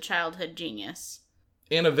she was a childhood genius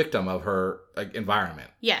and a victim of her environment.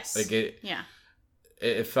 Yes.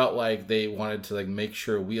 It felt like they wanted to make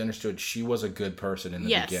sure we understood she was a good person in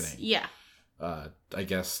the beginning. Yeah. I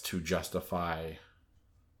guess to justify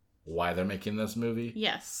why they're making this movie.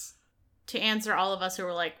 Yes. To answer all of us who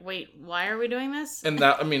were like, wait, why are we doing this? And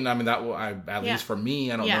that, at least for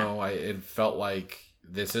me, I don't know. It felt like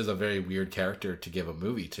this is a very weird character to give a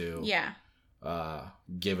movie to. Yeah.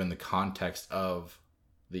 Given the context of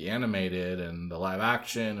the animated and the live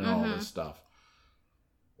action and all this stuff.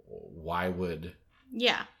 Why would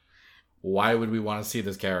we want to see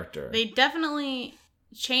this character? They definitely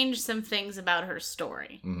changed some things about her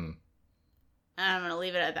story. And I'm going to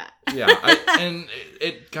leave it at that. And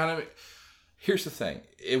it kind of... Here's the thing.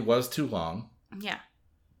 It was too long. Yeah.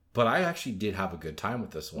 But I actually did have a good time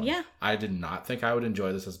with this one. Yeah. I did not think I would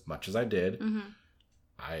enjoy this as much as I did.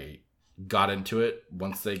 I got into it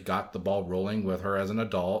once they got the ball rolling with her as an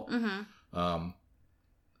adult.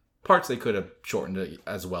 Parts they could have shortened it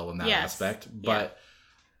as well in that aspect. But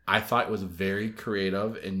I thought it was very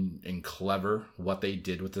creative and clever what they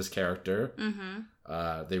did with this character.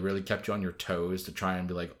 They really kept you on your toes to try and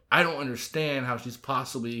be like, I don't understand how she's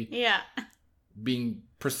possibly being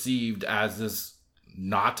perceived as this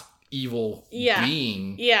not evil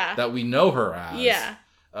being that we know her as.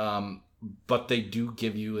 But they do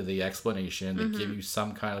give you the explanation. They give you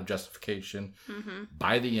some kind of justification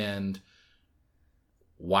by the end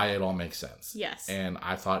why it all makes sense. Yes. And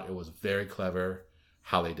I thought it was very clever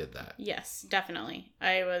how they did that. Yes, definitely.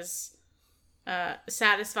 I was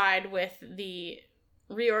satisfied with the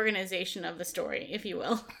reorganization of the story, if you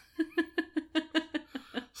will.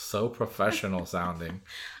 So professional sounding.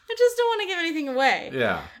 I just don't want to give anything away.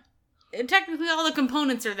 Yeah. And technically, all the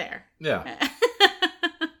components are there. Yeah.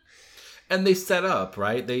 And they set up,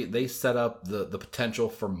 right? They set up the potential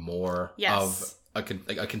for more of a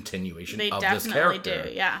continuation of this character. They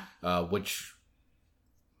definitely do, yeah. Which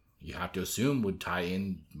you have to assume would tie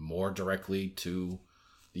in more directly to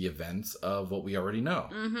the events of what we already know.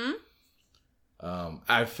 Mm-hmm.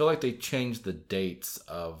 I feel like they changed the dates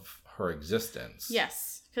of her existence.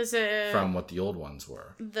 Yes, because from what the old ones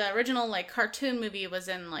were. The original cartoon movie was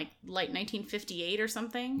in late 1958 or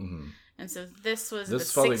something. Mm-hmm. And so this was the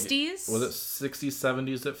 60s. Was it 60s,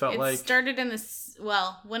 70s it felt like? It started in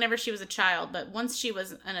whenever she was a child. But once she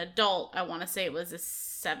was an adult, I want to say it was the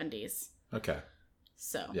 70s. Okay.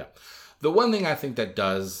 So. Yeah. The one thing I think that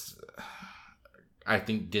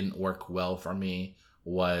didn't work well for me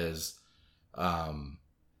was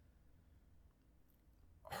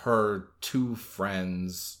her two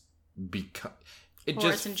friends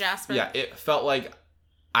Horace and Jasper. Yeah, it felt like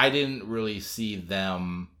I didn't really see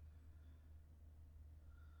them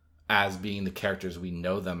as being the characters we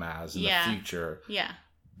know them as in the future. Yeah.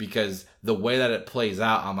 Because the way that it plays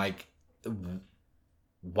out, I'm like,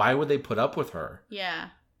 why would they put up with her?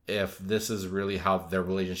 Yeah. If this is really how their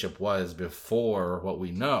relationship was before what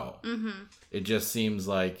we know. Mm-hmm. It just seems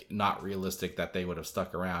like not realistic that they would have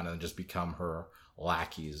stuck around and just become her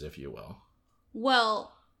lackeys, if you will.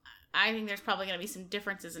 Well, I think there's probably going to be some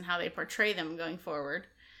differences in how they portray them going forward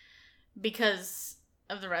because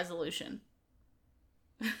of the resolution.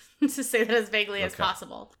 To say that as vaguely as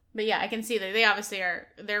possible. But yeah, I can see that they obviously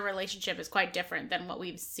their relationship is quite different than what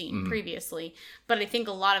we've seen previously. But I think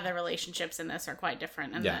a lot of the relationships in this are quite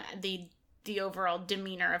different. And the overall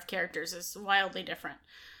demeanor of characters is wildly different.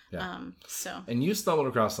 Yeah. And you stumbled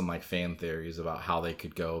across some fan theories about how they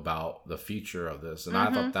could go about the future of this. And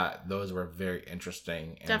I thought that those were very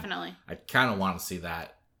interesting. And definitely. I kind of want to see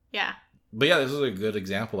that. Yeah. But yeah, this is a good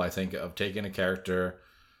example, I think, of taking a character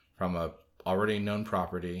from a already known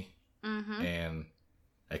property and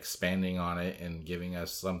expanding on it and giving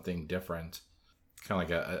us something different, kind of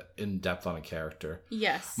like a in depth on a character.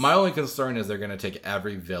 Yes. My only concern is they're going to take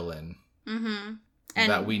every villain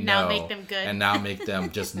that we know now make them good, and now make them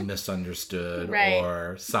just misunderstood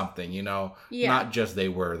or something. Not just they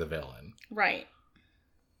were the villain, right?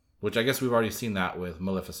 Which I guess we've already seen that with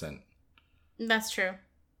Maleficent. That's true.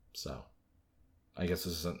 So, I guess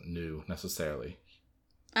this isn't new necessarily.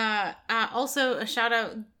 Also a shout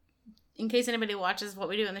out in case anybody watches What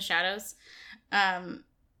We Do in the Shadows.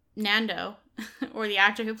 Nando, or the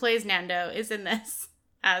actor who plays Nando, is in this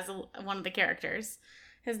as one of the characters.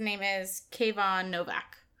 His name is Kayvon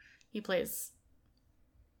Novak. He plays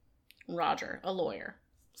Roger, a lawyer.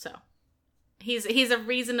 So he's a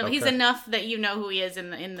reasonable. Okay. He's enough that you know who he is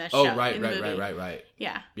in the show. Oh, right.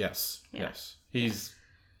 Yeah. Yes. He's.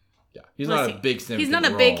 Yeah, he's not a big He's not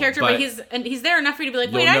a big character, but he's there enough for you to be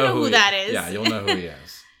like, wait, I know who that is. Yeah, you'll know who he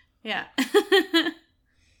is. Yeah.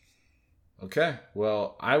 Okay,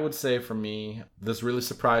 well, I would say for me, this really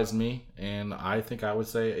surprised me, and I think I would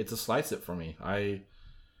say it's a slice it for me. I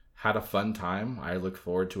had a fun time. I look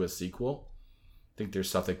forward to a sequel. I think there's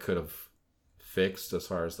stuff they could have fixed as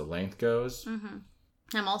far as the length goes. Mm-hmm.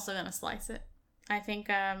 I'm also going to slice it. I think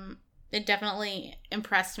it definitely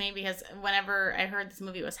impressed me because whenever I heard this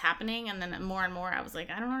movie was happening, and then more and more, I was like,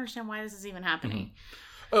 I don't understand why this is even happening. Mm-hmm.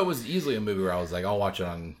 It was easily a movie where I was like, I'll watch it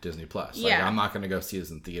on Disney Plus. Yeah. I'm not going to go see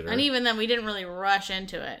this in theater. And even then, we didn't really rush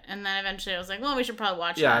into it. And then eventually I was like, well, we should probably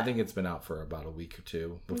watch it. Yeah, I think it's been out for about a week or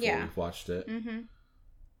two before we've watched it. Mm-hmm.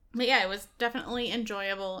 But yeah, it was definitely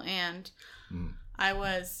enjoyable, and I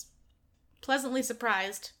was pleasantly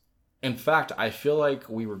surprised. In fact, I feel like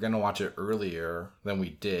we were going to watch it earlier than we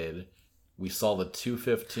did. We saw the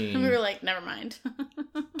 2:15. And we were like, never mind.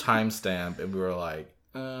 timestamp, and we were like,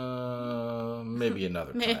 maybe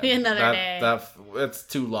another time. Maybe another day. That's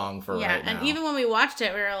too long for right now. And even when we watched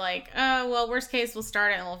it, we were like, well, worst case, we'll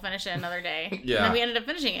start it and we'll finish it another day. Yeah. And then we ended up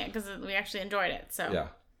finishing it because we actually enjoyed it. So yeah.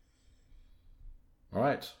 All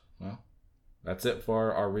right. Well, that's it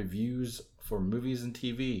for our reviews for movies and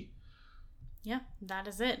TV. Yeah, that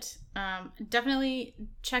is it. Definitely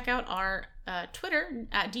check out our Twitter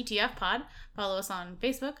at DTF Pod. Follow us on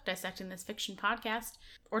Facebook, Dissecting This Fiction Podcast,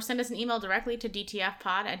 or send us an email directly to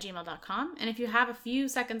dtfpod@gmail.com. And if you have a few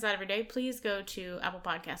seconds out of your day, please go to Apple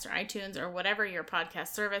Podcasts or iTunes or whatever your podcast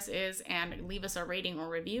service is and leave us a rating or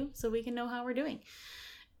review so we can know how we're doing.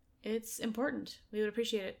 It's important. We would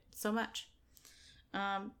appreciate it so much.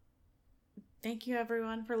 Thank you,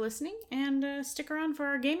 everyone, for listening, and stick around for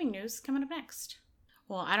our gaming news coming up next.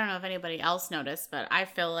 Well, I don't know if anybody else noticed, but I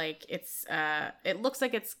feel like it looks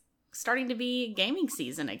like it's starting to be gaming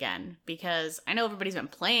season again, because I know everybody's been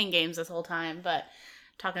playing games this whole time, but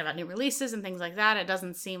talking about new releases and things like that, it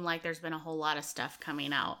doesn't seem like there's been a whole lot of stuff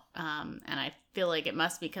coming out. And I feel like it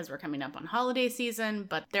must be because we're coming up on holiday season,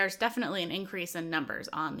 but there's definitely an increase in numbers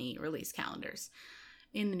on the release calendars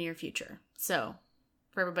in the near future. So,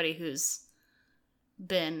 for everybody who's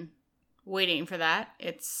been waiting for that,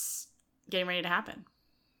 it's getting ready to happen.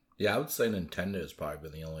 Yeah, I would say Nintendo has probably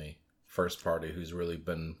been the only first party who's really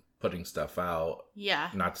been putting stuff out. Yeah.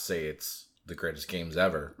 Not to say it's the greatest games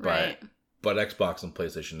ever, right. but Xbox and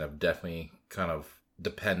PlayStation have definitely kind of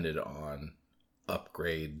depended on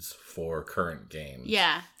upgrades for current games.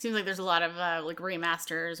 Yeah, it seems like there's a lot of like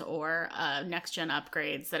remasters or next gen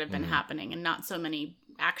upgrades that have been happening, and not so many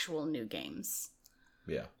actual new games.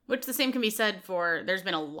 Yeah. Which the same can be said for, there's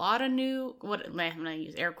been a lot of new, I'm going to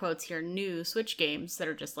use air quotes here, new Switch games that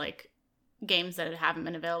are just like games that haven't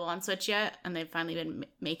been available on Switch yet, and they've finally been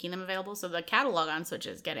making them available. So the catalog on Switch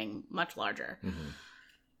is getting much larger. Mm-hmm.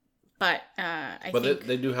 But I think...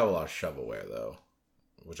 they do have a lot of shovelware, though,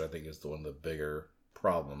 which I think is one of the bigger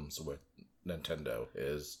problems with Nintendo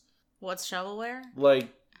is... What's shovelware? Like...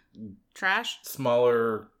 Trash?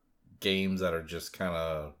 Smaller games that are just kind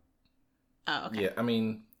of... Oh, okay. Yeah, I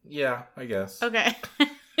mean, yeah, I guess. Okay.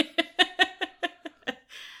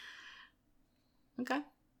 Okay.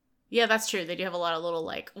 Yeah, that's true. They do have a lot of little,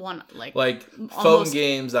 like phone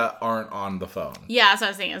games that aren't on the phone. Yeah, that's what I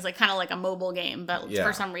was saying. It's like kind of like a mobile game, but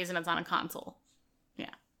for some reason it's on a console.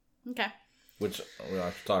 Yeah. Okay. Which we'll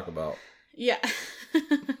have to talk about. Yeah.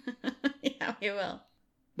 Yeah, we will.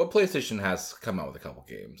 But PlayStation has come out with a couple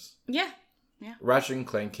games. Yeah. Yeah. Ratchet &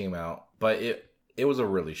 Clank came out, but it was a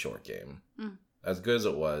really short game. Mm. As good as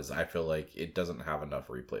it was, I feel like it doesn't have enough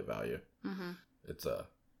replay value. Mm-hmm. It's a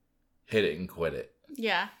hit it and quit it.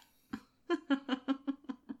 Yeah.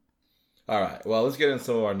 All right. Well, let's get into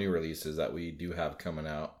some of our new releases that we do have coming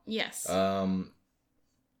out. Yes.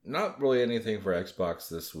 Not really anything for Xbox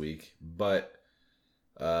this week, but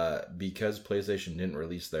because PlayStation didn't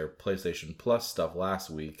release their PlayStation Plus stuff last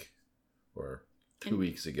week or 2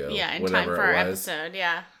 weeks ago. Yeah, in time for our episode.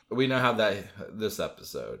 Yeah. We now have that this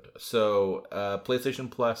episode. So,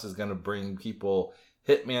 PlayStation Plus is going to bring people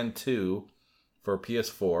Hitman 2 for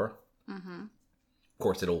PS4. Mm-hmm. Of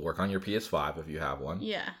course, it'll work on your PS5 if you have one.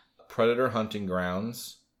 Yeah. Predator Hunting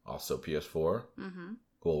Grounds, also PS4. Mm-hmm.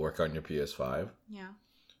 Will work on your PS5. Yeah.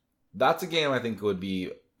 That's a game I think would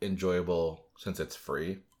be enjoyable since it's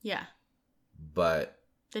free. Yeah. But...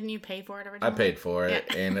 Didn't you pay for it originally? I paid for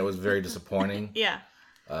it, and it was very disappointing. Yeah.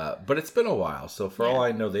 But it's been a while, so for all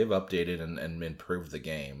I know, they've updated and improved the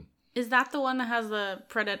game. Is that the one that has the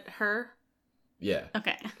Predator? Yeah.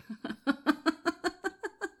 Okay.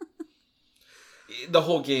 The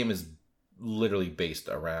whole game is literally based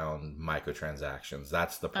around microtransactions.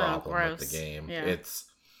 That's the problem with the game. Yeah. It's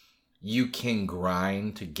you can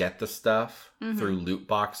grind to get the stuff through loot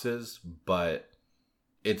boxes, but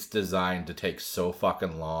it's designed to take so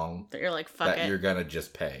fucking long that you're like, fuck it. You're gonna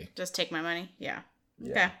just pay. Just take my money? Yeah.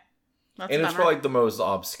 Yeah. Okay. That's and it's for like the most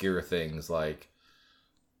obscure things, like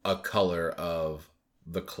a color of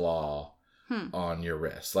the claw on your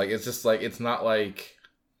wrist. Like it's just like, it's not like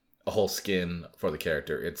a whole skin for the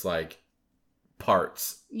character. It's like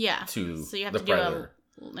parts to so you have the to Predator.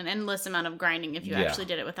 Do an endless amount of grinding if you actually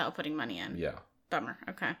did it without putting money in. Yeah. Bummer.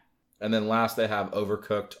 Okay. And then last they have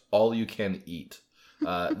Overcooked All You Can Eat.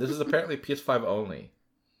 This is apparently PS5 only.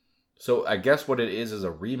 So I guess what it is a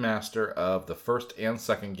remaster of the first and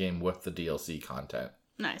second game with the DLC content.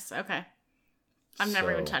 Nice. Okay. I've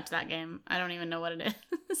never even touched that game. I don't even know what it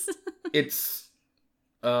is. It's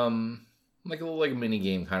like a little like mini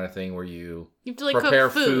game kind of thing where you have to like prepare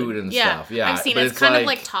cook food and stuff. Yeah, I've seen it. It's kind of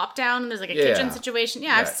like top down. There's like a kitchen situation.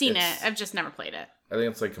 Yeah, I've seen it. I've just never played it. I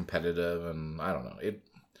think it's like competitive, and I don't know.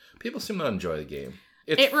 People seem to enjoy the game.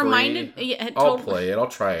 It reminded. I'll play it. I'll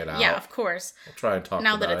try it out. Yeah, of course. I'll try and talk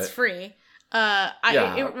now about that it's it. free.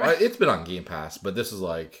 It's been on Game Pass, but this is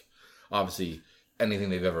like obviously anything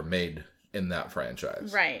they've ever made in that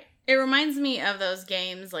franchise. Right. It reminds me of those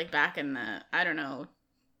games like back in the, I don't know,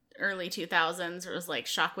 early 2000s. It was like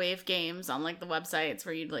Shockwave games on like the websites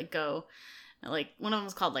where you'd like go, like one of them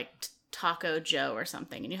was called like Taco Joe or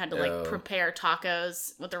something, and you had to like prepare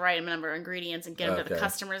tacos with the right number of ingredients and get them to the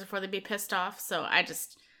customers before they'd be pissed off. So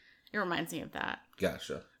it reminds me of that.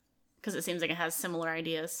 Gotcha. Because it seems like it has similar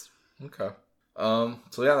ideas. Okay.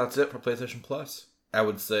 So yeah, that's it for PlayStation Plus. I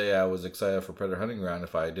would say I was excited for Predator Hunting Ground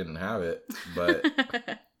if I didn't have it, but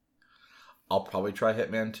I'll probably try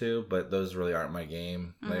Hitman 2, but those really aren't my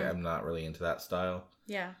game. Mm-hmm. Like, I'm not really into that style.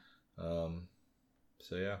 Yeah.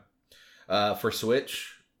 So yeah. For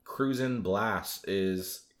Switch, Cruisin' Blast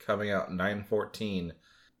is coming out 9/14.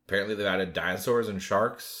 Apparently they've added dinosaurs and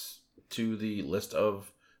sharks to the list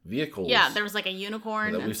of vehicles. Yeah, there was like a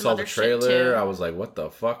unicorn. That we saw the trailer. I was like, what the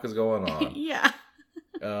fuck is going on? Yeah.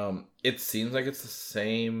 It seems like it's the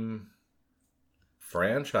same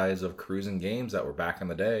franchise of cruising games that were back in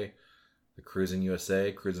the day. The Cruising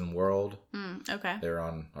USA, Cruising World. Okay. They're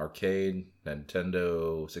on arcade,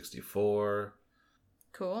 Nintendo 64.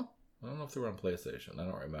 Cool. I don't know if they were on PlayStation. I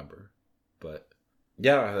don't remember. But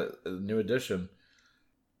yeah, a new edition.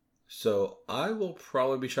 So I will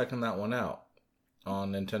probably be checking that one out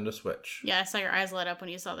on Nintendo Switch. Yeah, I saw your eyes light up when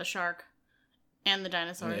you saw the shark and the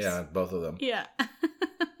dinosaurs. Yeah, both of them. Yeah.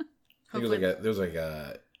 I think there's like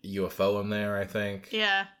a UFO in there, I think.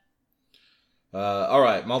 Yeah. All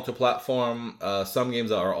right, multi-platform. Some games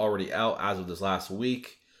that are already out as of this last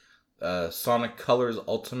week. Sonic Colors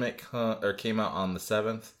Ultimate came out on the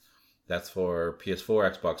 7th. That's for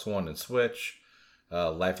PS4, Xbox One, and Switch.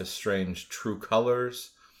 Life is Strange True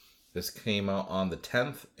Colors. This came out on the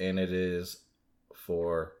 10th, and it is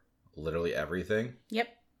for literally everything. Yep.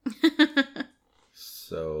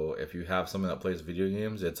 So if you have something that plays video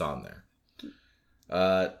games, it's on there.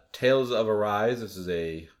 Tales of Arise. This is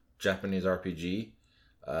a Japanese RPG.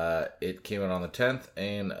 It came out on the 10th,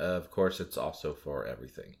 and of course, it's also for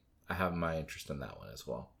everything. I have my interest in that one as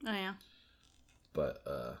well. Oh, yeah. But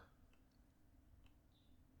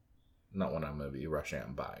not one I'm going to be rushing out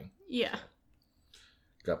and buying. Yeah.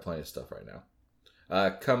 Got plenty of stuff right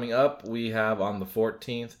now. Coming up, we have on the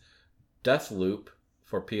 14th, Deathloop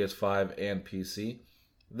for PS5 and PC.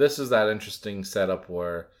 This is that interesting setup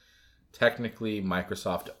where technically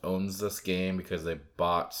Microsoft owns this game because they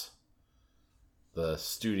bought the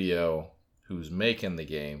studio who's making the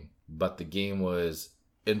game, but the game was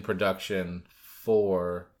in production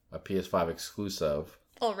for a PS5 exclusive.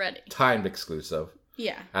 Already. Timed exclusive.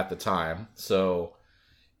 Yeah. At the time. So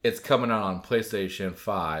it's coming out on PlayStation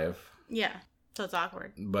 5. Yeah. So it's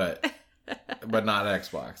awkward. But not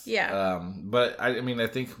Xbox. Yeah. But I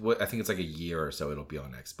think it's like a year or so it'll be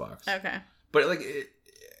on Xbox. Okay. But like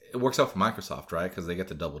it works out for Microsoft, right? Because they get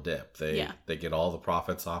the double dip. They get all the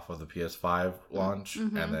profits off of the PS5 launch,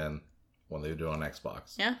 and then when they do it on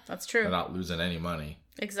Xbox. Yeah, that's true. They're not losing any money.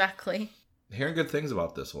 Exactly. Hearing good things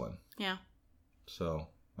about this one. Yeah. So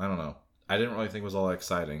I don't know. I didn't really think it was all that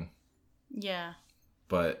exciting. Yeah.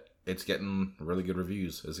 But it's getting really good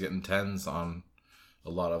reviews. It's getting 10s on a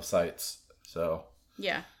lot of sites. So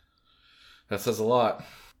yeah, that says a lot.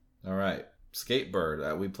 All right,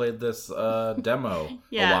 Skatebird. We played this demo a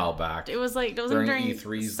while back. It was like during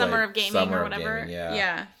E3's Summer of Gaming or whatever. Gaming,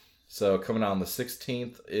 yeah. So coming out on the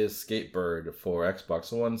 16th is Skatebird for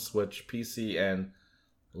Xbox One, Switch, PC, and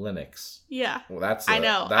Linux. Yeah. Well, that's I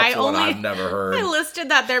know. That's one I've never heard. I listed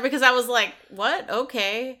that there because I was like, what?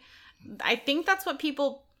 Okay. I think that's what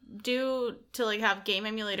people do to like have game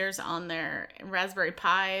emulators on their Raspberry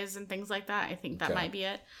Pis and things like that. I think that might be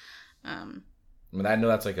it. I mean, I know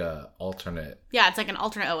that's like a alternate. Yeah, it's like an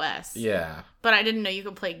alternate OS. Yeah. But I didn't know you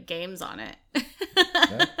could play games on it.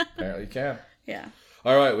 Yeah, apparently you can. Yeah.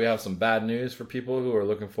 All right, we have some bad news for people who are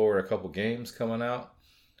looking forward to a couple games coming out.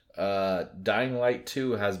 Dying Light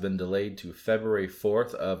 2 has been delayed to February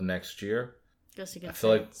 4th of next year. Guess you could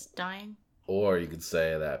say it's dying. Or you could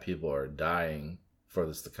say that people are dying for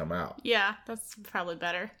this to come out. Yeah, that's probably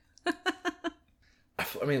better.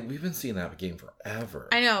 I mean, we've been seeing that game forever.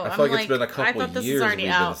 I know. I feel like it's been a couple years we've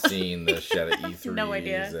been seeing this shit at E3s. No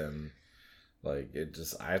idea. And like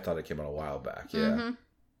I thought it came out a while back. Yeah.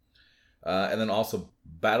 And then also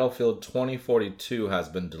Battlefield 2042 has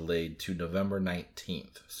been delayed to November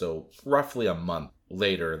 19th. So roughly a month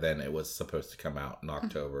later than it was supposed to come out in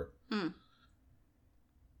October.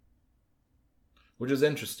 Which is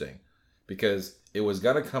interesting because it was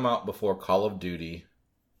going to come out before Call of Duty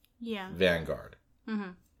Vanguard,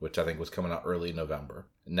 which I think was coming out early November.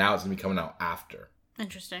 Now it's going to be coming out after.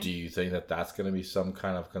 Interesting. Do you think that that's going to be some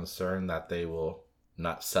kind of concern that they will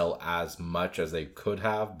not sell as much as they could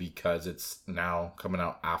have because it's now coming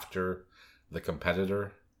out after the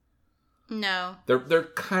competitor? No. They're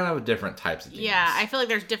kind of different types of games. Yeah, I feel like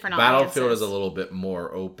there's different Battlefield audiences. is a little bit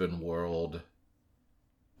more open world,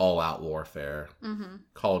 all-out warfare. Mm-hmm.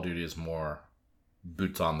 Call of Duty is more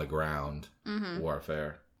boots on the ground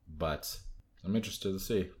warfare. But I'm interested to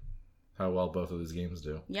see how well both of these games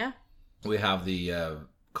do. Yeah. We have the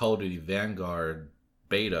Call of Duty Vanguard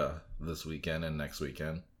beta this weekend and next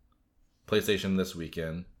weekend. PlayStation this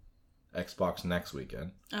weekend. Xbox next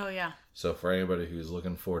weekend. Oh, yeah. So for anybody who's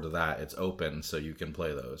looking forward to that, it's open so you can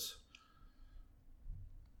play those.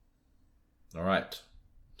 All right.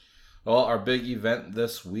 Well, our big event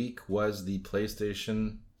this week was the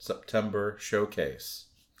PlayStation September Showcase.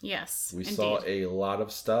 Yes, We saw a lot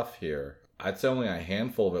of stuff here. I'd say only a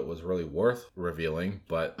handful of it was really worth revealing,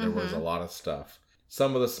 but there was a lot of stuff.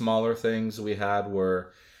 Some of the smaller things we had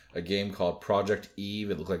were a game called Project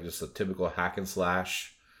Eve. It looked like just a typical hack and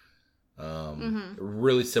slash.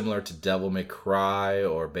 Really similar to Devil May Cry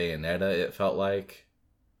or Bayonetta, it felt like.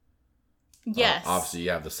 Yes. Obviously, you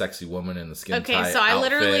have the sexy woman in the skin tight Okay, so I outfit.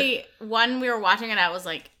 literally, when we were watching it, I was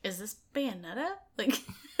like, is this Bayonetta? Like,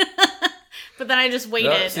 but then I just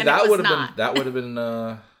waited, and that it was would have not. That would have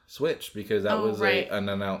been Switch, because that was right. an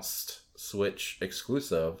announced Switch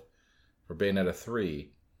exclusive for Bayonetta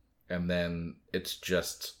 3, and then it's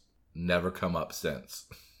just never come up since.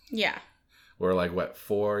 Yeah. We're like,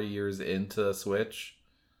 4 years into Switch,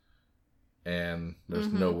 and there's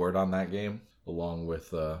no word on that game, along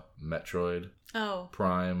with Metroid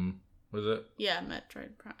Prime, was it? Yeah,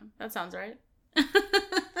 Metroid Prime. That sounds right.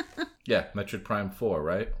 Yeah, Metroid Prime 4,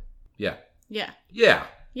 right? Yeah. Yeah. Yeah.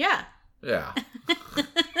 Yeah. Yeah.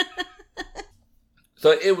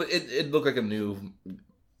 So it looked like a new,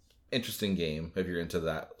 interesting game if you're into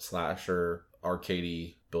that slasher,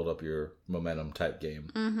 arcadey, build up your momentum type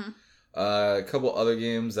game. A couple other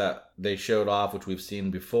games that they showed off, which we've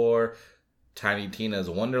seen before. Tiny Tina's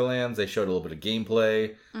Wonderlands. They showed a little bit of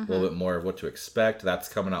gameplay, a little bit more of what to expect. That's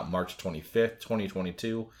coming out March 25th,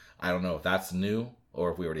 2022. I don't know if that's new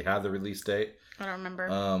or if we already have the release date. I don't remember.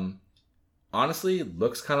 Honestly, it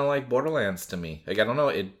looks kind of like Borderlands to me. Like, I don't know,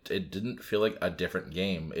 it didn't feel like a different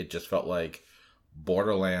game. It just felt like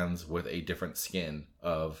Borderlands with a different skin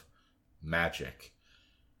of magic.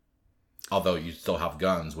 Although you still have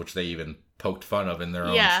guns, which they even poked fun of in their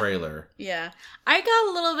own trailer. Yeah. I got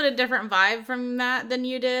a little bit of different vibe from that than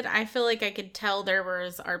you did. I feel like I could tell there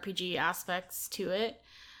was RPG aspects to it.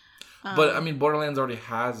 But, I mean, Borderlands already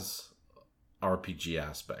has RPG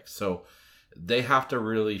aspects. So they have to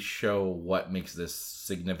really show what makes this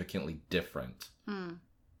significantly different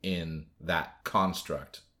in that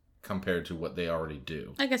construct compared to what they already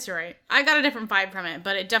do. I guess you're right. I got a different vibe from it,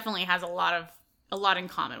 but it definitely has a lot in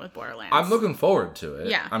common with Borderlands. I'm looking forward to it.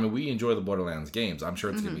 Yeah. I mean, we enjoy the Borderlands games. I'm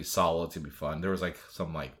sure it's going to be solid. It's going to be fun. There was like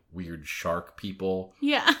some like weird shark people.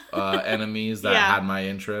 Yeah. Enemies that had my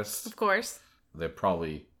interest. Of course. They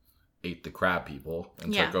probably ate the crab people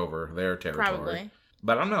and took over their territory. Probably.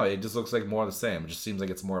 But I don't know. It just looks like more of the same. It just seems like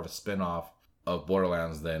it's more of a spin-off of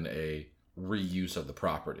Borderlands than a reuse of the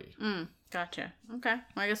property. Gotcha. Okay.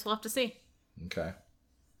 Well, I guess we'll have to see. Okay.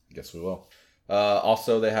 I guess we will.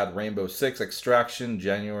 Also, they had Rainbow Six Extraction.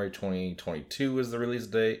 January 2022 is the release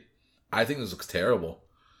date. I think this looks terrible.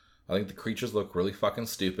 I think the creatures look really fucking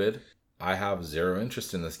stupid. I have zero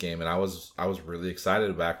interest in this game, and I was really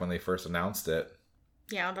excited back when they first announced it.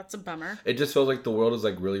 Yeah, that's a bummer. It just feels like the world is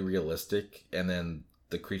like really realistic, and then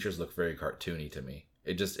the creatures look very cartoony to me.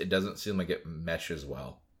 It doesn't seem like it meshes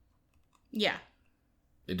well. Yeah.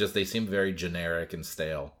 They seem very generic and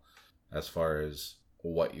stale as far as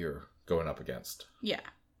what you're going up against. Yeah.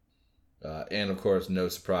 And of course, no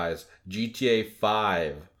surprise, GTA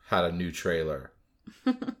 5 had a new trailer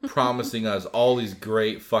promising us all these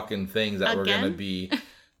great fucking things that were going to be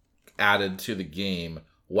added to the game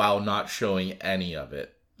while not showing any of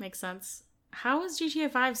it. Makes sense. How is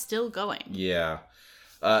GTA 5 still going? Yeah.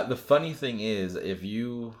 The funny thing is, if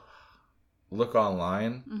you look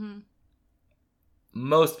online,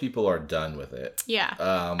 most people are done with it. Yeah.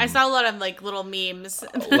 I saw a lot of like little memes.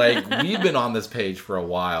 Like, we've been on this page for a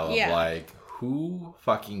while of like, who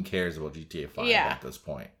fucking cares about GTA 5 at this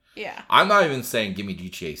point? Yeah. I'm not even saying give me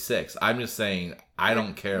GTA 6. I'm just saying I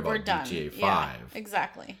don't care about GTA 5. Yeah,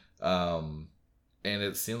 exactly. And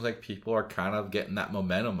it seems like people are kind of getting that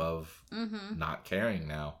momentum of not caring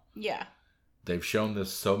now. Yeah. They've shown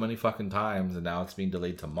this so many fucking times, and now it's being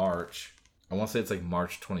delayed to March. I want to say it's like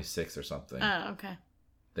March 26th or something. Oh, okay.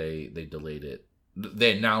 They delayed it.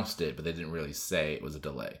 They announced it, but they didn't really say it was a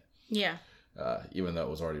delay. Yeah. Even though it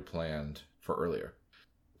was already planned for earlier.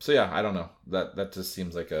 So yeah, I don't know. That just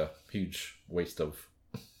seems like a huge waste of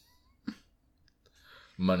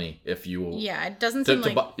money if you it doesn't seem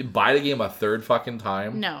like buy the game a third fucking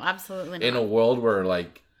time. No, absolutely not. In a world where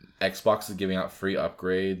like Xbox is giving out free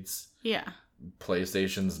upgrades. Yeah.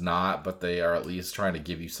 PlayStation's not, but they are at least trying to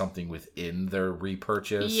give you something within their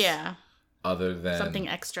repurchase. Yeah. Other than something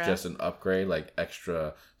extra. Just an upgrade, like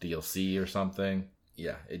extra DLC or something.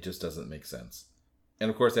 Yeah, it just doesn't make sense. And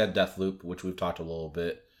of course they had Deathloop, which we've talked a little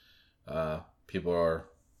bit. People are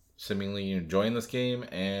seemingly enjoying this game,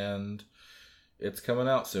 and it's coming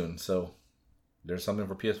out soon. So there's something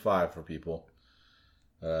for PS5 for people.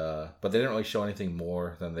 But they didn't really show anything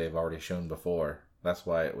more than they've already shown before. That's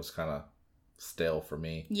why it was kind of stale for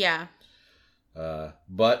me. Yeah.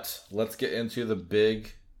 But let's get into the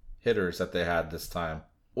big hitters that they had this time.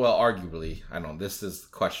 Well, arguably, I don't know, this is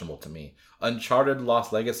questionable to me. Uncharted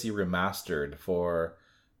Lost Legacy Remastered for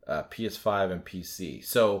PS5 and PC.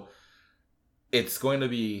 So it's going to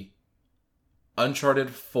be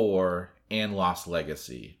Uncharted 4 and Lost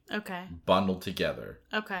Legacy. Okay. Bundled together.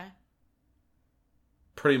 Okay.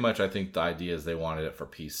 Pretty much, I think the idea is they wanted it for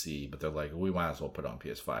PC, but they're like, we might as well put it on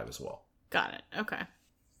PS5 as well. Got it. Okay.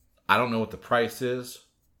 I don't know what the price is,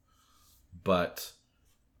 but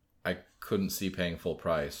I couldn't see paying full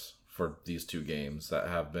price for these two games that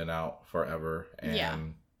have been out forever.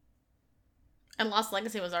 And And Lost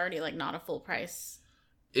Legacy was already like not a full price.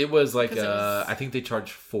 It was like I think they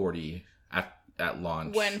charged $40 at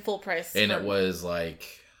launch. When full price. And it was like,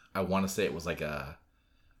 I want to say it was like a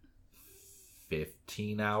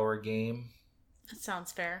 15-hour game. That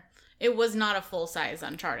sounds fair. It was not a full-size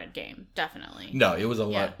Uncharted game, definitely. No, it was a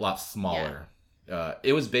lot smaller. Yeah.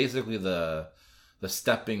 It was basically the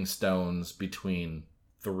stepping stones between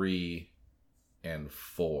 3 and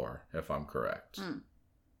 4, if I'm correct.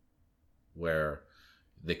 Where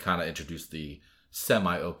they kind of introduced the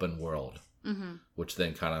semi-open world, which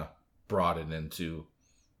then kind of brought it into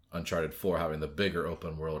Uncharted 4 having the bigger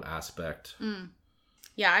open world aspect.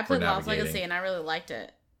 Yeah, I played Lost Legacy and I really liked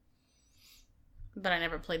it. But I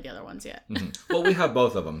never played the other ones yet. Well, we have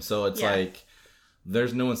both of them, so it's like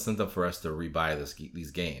there's no incentive for us to rebuy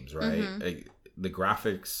these games, right? Like, the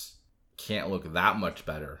graphics can't look that much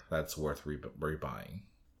better. That's worth rebuying.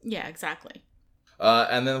 Yeah, exactly.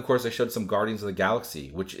 And then, of course, they showed some Guardians of the Galaxy,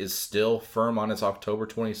 which is still firm on its October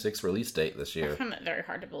 26th release date this year. I find that very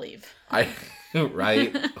hard to believe.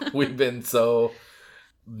 Right? We've been so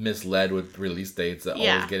misled with release dates that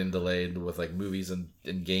always getting delayed with like movies and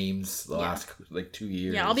games the last like 2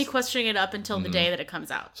 years. Yeah, I'll be questioning it up until the day that it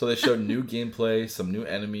comes out. So they showed new gameplay, some new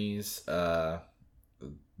enemies.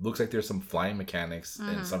 Looks like there's some flying mechanics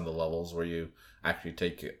in some of the levels where you actually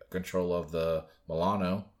take control of the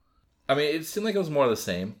Milano. I mean, it seemed like it was more of the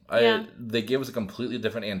same. They gave us a completely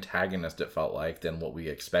different antagonist, it felt like, than what we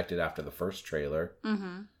expected after the first trailer.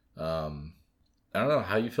 I don't know.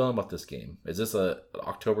 How are you feeling about this game? Is this a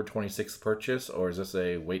October 26th purchase, or is this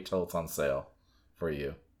a wait till it's on sale for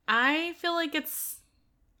you? I feel like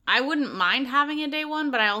I wouldn't mind having a day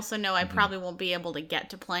one, but I also know I probably won't be able to get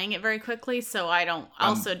to playing it very quickly, so I don't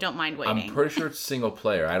mind waiting. I'm pretty sure it's single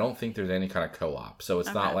player. I don't think there's any kind of co-op, so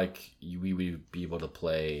it's not like we would be able to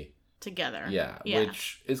play together. Yeah,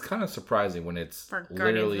 which is kind of surprising when it's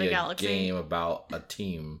literally a game about a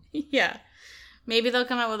team. Yeah. Maybe they'll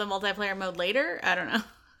come out with a multiplayer mode later. I don't know.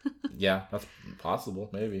 Yeah, that's possible.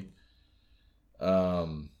 Maybe.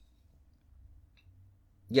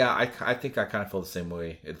 Yeah, I think I kind of feel the same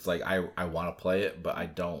way. It's like I want to play it, but I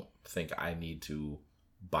don't think I need to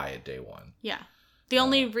buy it day one. Yeah. The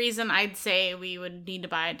only reason I'd say we would need to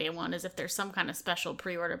buy it day one is if there's some kind of special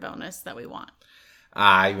pre-order bonus that we want.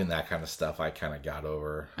 Even that kind of stuff I kind of got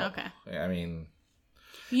over. Okay. I mean...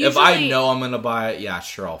 Usually, if I know I'm going to buy it, yeah,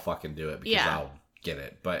 sure, I'll fucking do it because I'll get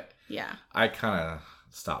it. But I kind of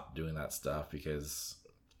stopped doing that stuff because...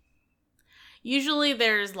 Usually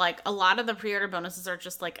there's like a lot of the pre-order bonuses are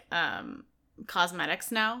just like cosmetics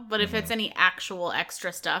now. But if it's any actual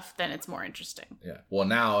extra stuff, then it's more interesting. Yeah. Well,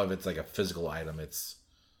 now if it's like a physical item,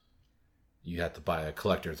 you have to buy a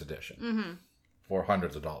collector's edition for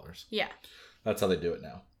hundreds of dollars. Yeah. That's how they do it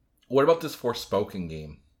now. What about this Forspoken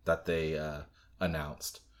game that they...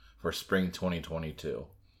 announced for spring 2022?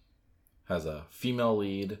 Has a female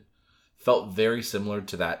lead. Felt very similar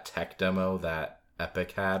to that tech demo that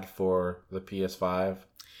Epic had for the PS5.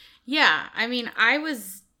 Yeah, I mean, I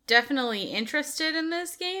was definitely interested in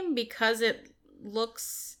this game because it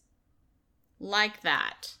looks like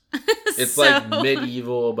that. It's like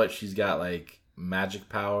medieval, but she's got like magic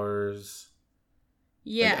powers.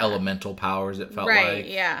 Yeah. Like elemental powers, it felt like. Right,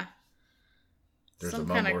 yeah. There's some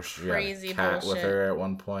kind of crazy cat bullshit with her at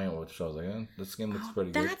one point, which I was like, this game looks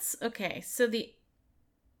pretty good. That's okay. So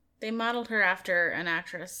They modeled her after an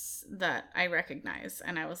actress that I recognize,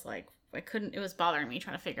 and I was like, it was bothering me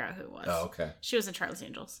trying to figure out who it was. Oh, okay. She was in Charlie's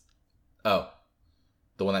Angels. Oh.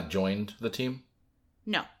 The one that joined the team?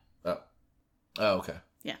 No. Oh, okay.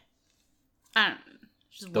 Yeah. I don't know.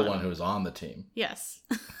 She's the one who was on the team. Yes.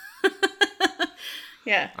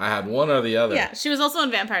 Yeah. I had one or the other. Yeah, she was also in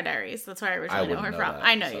Vampire Diaries. That's where I originally know her from. That,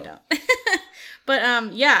 I know you don't.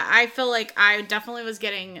 But yeah, I feel like I definitely was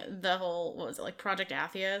getting the whole, what was it, like Project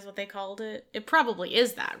Athia is what they called it. It probably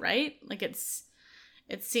is that, right? Like it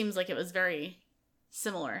seems like it was very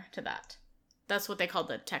similar to that. That's what they called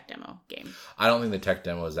the tech demo game. I don't think the tech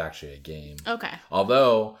demo is actually a game. Okay.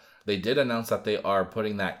 Although they did announce that they are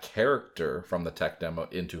putting that character from the tech demo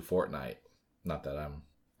into Fortnite. Not that I'm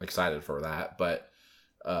excited for that, but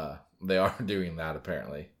they are doing that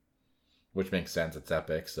apparently, which makes sense. It's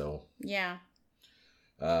Epic, so yeah.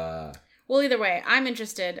 Well, either way, I'm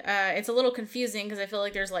interested. It's a little confusing because I feel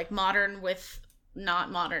like there's like modern with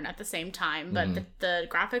not modern at the same time, but the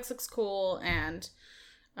graphics looks cool, and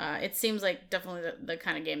it seems like definitely the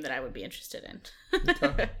kind of game that I would be interested in.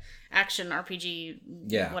 Okay. Action RPG,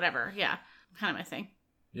 yeah, whatever. Yeah, kind of my thing.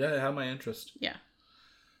 Yeah, it had my interest. Yeah.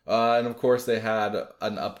 And of course, they had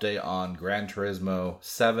an update on Gran Turismo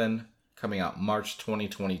 7 coming out March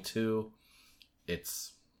 2022.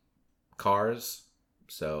 It's cars,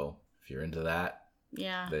 so if you're into that,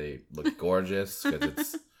 yeah, they look gorgeous because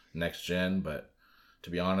it's next gen. But to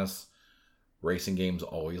be honest, racing games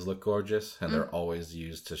always look gorgeous, and they're always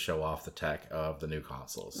used to show off the tech of the new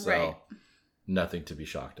consoles. So nothing to be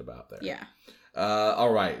shocked about there. Yeah.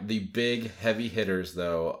 All right. The big heavy hitters,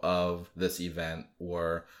 though, of this event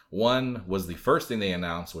one was the first thing they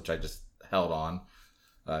announced, which I just held on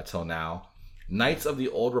till now. Knights of the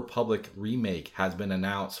Old Republic remake has been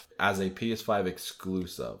announced as a PS5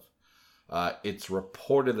 exclusive. It's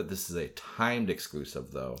reported that this is a timed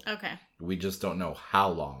exclusive, though. Okay. We just don't know how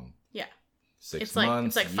long. Yeah. 6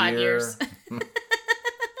 months, it's like 5 years.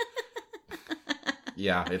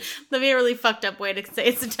 Yeah, that'd be a really fucked up way to say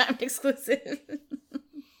it's a timed exclusive.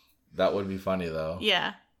 That would be funny though.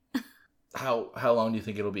 Yeah. How long do you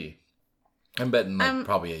think it'll be? I'm betting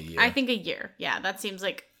probably a year. I think a year. Yeah, that seems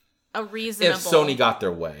like a reasonable. If Sony got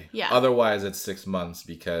their way. Yeah. Otherwise, it's 6 months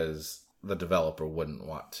because the developer wouldn't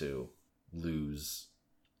want to lose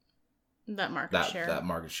that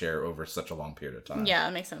market share over such a long period of time. Yeah,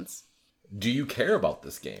 that makes sense. Do you care about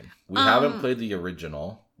this game? We haven't played the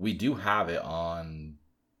original. We do have it on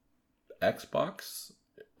Xbox.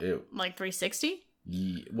 Like 360?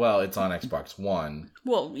 Well, it's on Xbox One.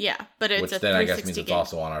 Well, yeah, but it's which a 360 then I guess means game. it's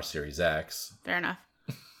also on our Series X. Fair enough.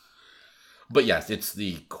 But yes, it's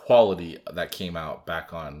the quality that came out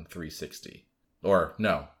back on 360. Or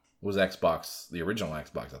no, it was Xbox, the original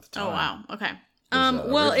Xbox at the time. Oh wow, okay.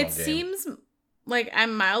 Well, it seems like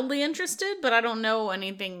I'm mildly interested, but I don't know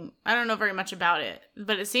very much about it.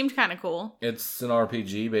 But it seemed kind of cool. It's an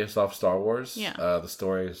RPG based off Star Wars. Yeah. The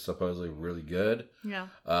story is supposedly really good. Yeah.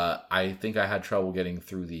 I think I had trouble getting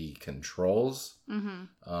through the controls.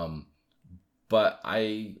 Mm-hmm. But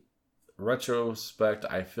retrospect,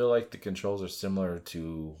 I feel like the controls are similar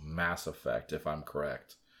to Mass Effect, if I'm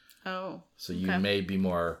correct. Oh. So you may be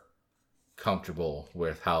more comfortable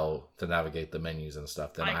with how to navigate the menus and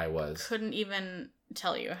stuff than I was. Couldn't even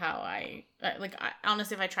tell you how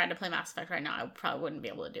honestly, if I tried to play Mass Effect right now, I probably wouldn't be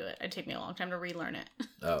able to do it. It'd take me a long time to relearn it.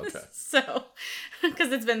 Oh, okay. So,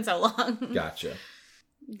 because it's been so long. Gotcha.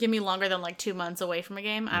 Give me longer than like 2 months away from a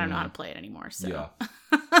game, I don't know how to play it anymore. So yeah.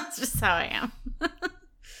 That's just how I am.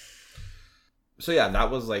 So yeah, that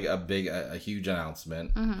was like a huge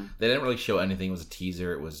announcement. Mm-hmm. They didn't really show anything. It was a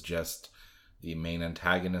teaser. It was just the main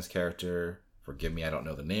antagonist character. Forgive me, I don't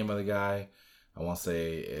know the name of the guy. I want to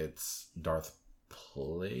say it's Darth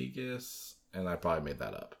Plagueis, and I probably made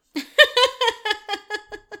that up.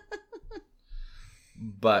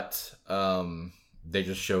 But they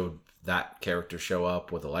just showed that character show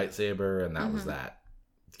up with a lightsaber, and that was that.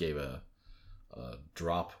 It gave a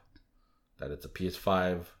drop that it's a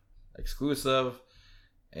PS5 exclusive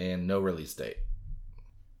and no release date.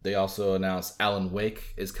 They also announced Alan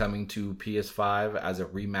Wake is coming to PS5 as a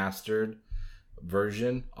remastered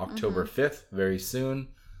version October 5th, very soon,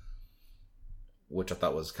 which I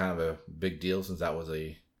thought was kind of a big deal since that was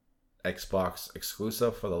a Xbox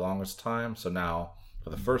exclusive for the longest time. So now, for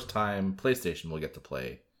the first time, PlayStation will get to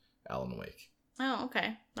play Alan Wake. Oh,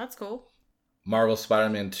 okay. That's cool. Marvel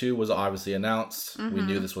Spider-Man 2 was obviously announced. We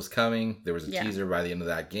knew this was coming. There was a teaser by the end of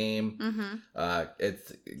that game.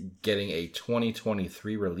 It's getting a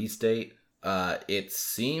 2023 release date. It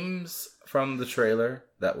seems from the trailer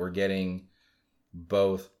that we're getting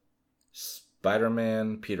both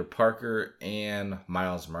Spider-Man, Peter Parker, and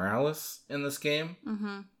Miles Morales in this game.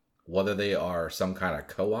 Mm-hmm. Whether they are some kind of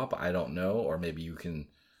co-op, I don't know. Or maybe you can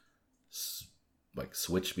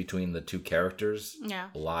switch between the two characters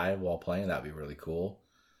live while playing. That'd be really cool.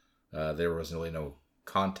 There was really no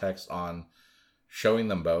context on showing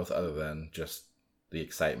them both other than just the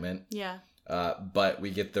excitement. Yeah. But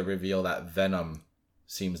we get the reveal that Venom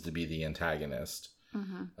seems to be the antagonist.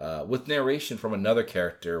 Mm-hmm. With narration from another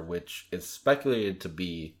character, which is speculated to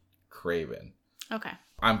be Kraven. Okay.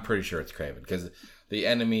 I'm pretty sure it's Kraven, because the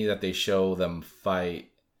enemy that they show them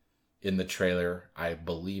fight in the trailer, I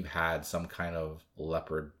believe, had some kind of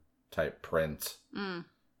leopard type print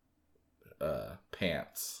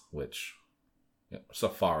pants, which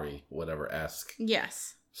safari whatever-esque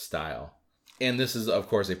style. And this is, of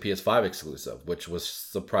course, a PS5 exclusive, which was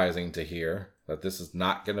surprising to hear that this is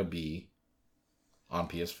not going to be on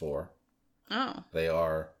PS4. Oh. They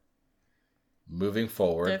are moving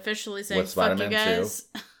forward. They're officially saying, fuck you guys.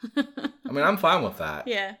 2. I mean, I'm fine with that.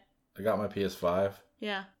 Yeah. I got my PS5.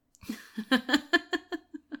 Yeah.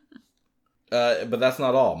 But that's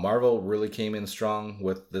not all. Marvel really came in strong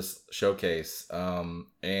with this showcase,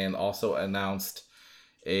 and also announced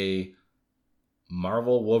a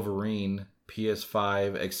Marvel Wolverine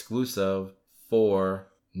PS5 exclusive for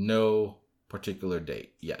no particular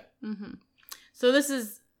date yet. Mm-hmm. So this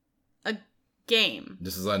is a game.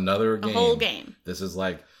 This is another game. A whole game. This is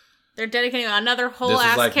like... They're dedicating another whole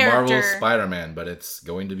ass character. This is like Marvel's Spider-Man, but it's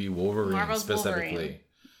going to be Wolverine Marvel's specifically. Wolverine.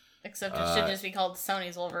 Except it should just be called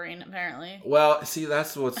Sony's Wolverine, apparently. Well, see,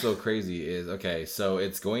 that's what's so crazy is, okay, so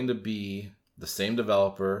it's going to be the same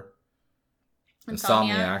developer.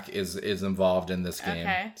 Insomniac is involved in this game.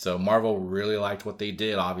 Okay. So Marvel really liked what they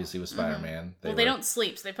did, obviously, with Spider-Man. Mm-hmm. They don't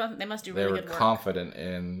sleep, so they must do really good work. They were confident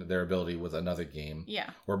in their ability with another game. Yeah.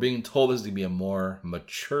 We're being told this to be a more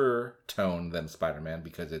mature tone than Spider-Man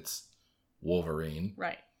because it's Wolverine.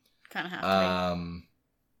 Right. Kind of have to be.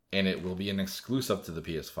 And it will be an exclusive to the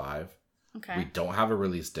PS5. Okay. We don't have a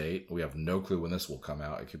release date. We have no clue when this will come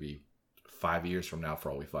out. It could be 5 years from now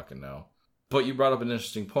for all we fucking know. But you brought up an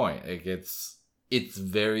interesting point. It's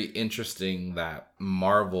very interesting that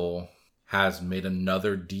Marvel has made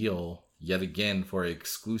another deal yet again for an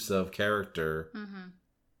exclusive character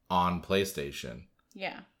on PlayStation.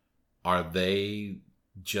 Yeah. Are they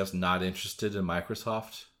just not interested in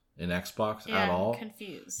Microsoft and Xbox at all? I'm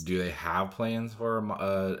confused. Do they have plans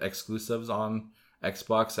for exclusives on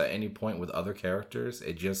Xbox at any point with other characters?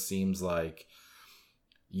 It just seems like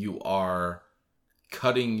you are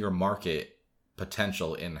cutting your market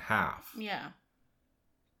potential in half. Yeah.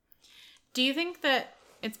 Do you think that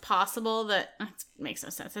it's possible that... It makes no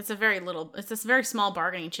sense. It's a very small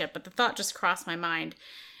bargaining chip, but the thought just crossed my mind.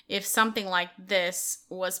 If something like this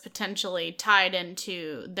was potentially tied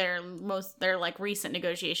into their recent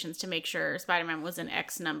negotiations to make sure Spider-Man was in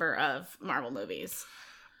X number of Marvel movies.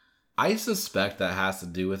 I suspect that has to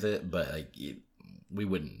do with it, but we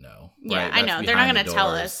wouldn't know. Yeah, right? I know. They're not going to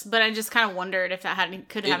tell us, but I just kind of wondered if that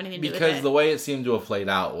could have anything to do with it. Because the way it seemed to have played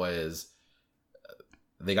out was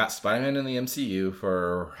they got Spider-Man in the MCU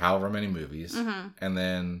for however many movies, and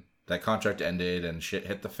then that contract ended and shit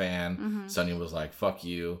hit the fan. Sony was like, fuck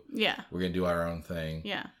you. Yeah. We're going to do our own thing.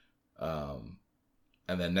 Yeah. And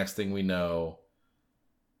then next thing we know,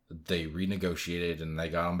 they renegotiated and they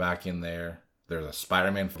got them back in there. There's a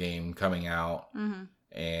Spider-Man game coming out.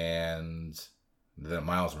 And the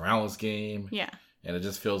Miles Morales game. Yeah. And it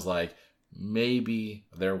just feels like maybe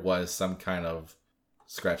there was some kind of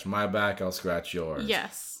scratch my back, I'll scratch yours.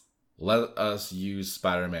 Yes. Let us use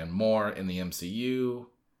Spider-Man more in the MCU.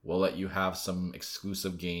 We'll let you have some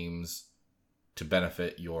exclusive games to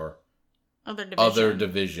benefit your other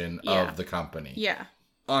division of the company. Yeah.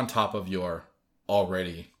 On top of your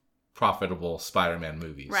already profitable Spider-Man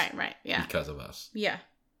movies. Right, yeah. Because of us. Yeah.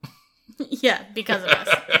 Yeah, because of us.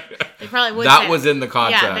 They probably would That was in the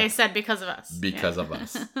contract. Yeah, they said because of us. Because of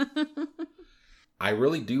us. I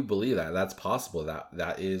really do believe that. That's possible.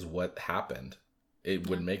 That is what happened. It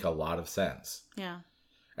would make a lot of sense. Yeah.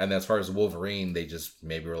 And as far as Wolverine, they just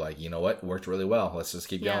maybe were like, you know what? Worked really well. Let's just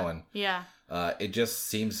keep going. Yeah. It just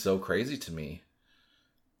seems so crazy to me.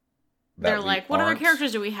 They're like, what other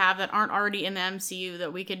characters do we have that aren't already in the MCU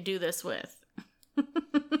that we could do this with?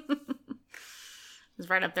 It's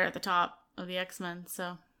right up there at the top of the X-Men,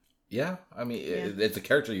 so. Yeah, I mean, it's a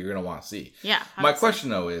character you're going to want to see. Yeah. My question,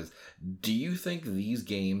 though, is, do you think these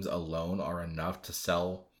games alone are enough to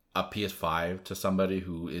sell a PS5 to somebody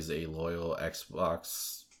who is a loyal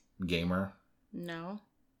Xbox gamer? No.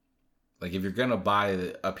 Like, if you're going to buy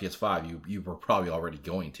a PS5, you were probably already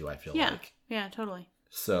going to, I feel like. Yeah, totally.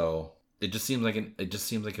 So, it just seems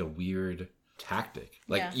like a weird tactic.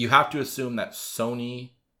 Like, you have to assume that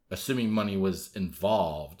Sony, assuming money was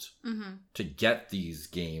involved to get these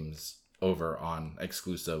games over on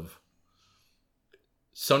exclusive,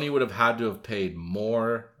 Sony would have had to have paid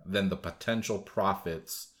more than the potential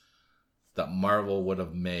profits that Marvel would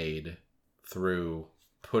have made through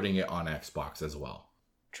putting it on Xbox as well.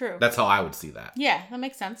 True. That's how I would see that. Yeah, that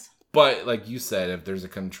makes sense. But like you said, if there's a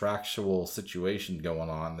contractual situation going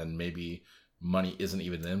on, then maybe money isn't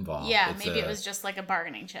even involved. Yeah, maybe it was just like a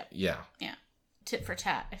bargaining chip. Yeah. Yeah. Tit for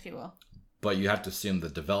tat, if you will. But you have to assume the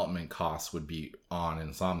development costs would be on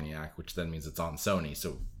Insomniac, which then means it's on Sony.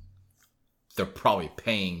 So they're probably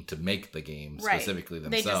paying to make the game specifically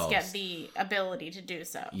themselves. They just get the ability to do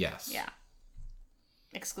so. Yes. Yeah.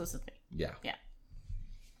 Exclusively. Yeah. Yeah.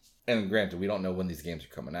 And granted, we don't know when these games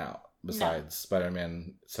are coming out. Besides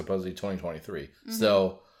Spider-Man, supposedly 2023.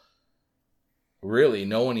 So really,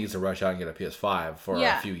 no one needs to rush out and get a PS5 for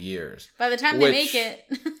a few years. By the time they make it,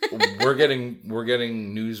 we're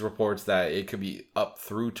getting news reports that it could be up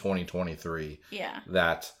through 2023. Yeah.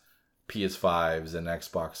 That PS5s and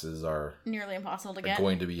Xboxes are nearly impossible to get.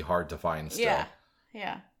 Going to be hard to find still. Yeah.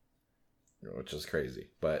 Yeah. Which is crazy,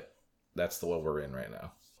 but that's the world we're in right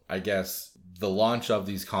now. I guess the launch of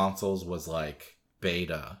these consoles was like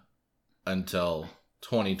beta until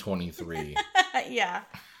 2023. Yeah.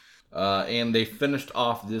 And they finished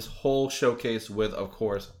off this whole showcase with, of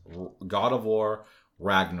course, God of War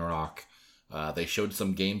Ragnarok. They showed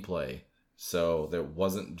some gameplay. So there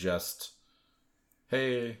wasn't just,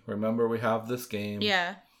 hey, remember we have this game.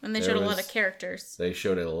 Yeah. And they showed a lot of characters. They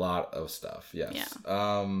showed a lot of stuff, yes.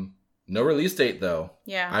 Yeah. No release date, though.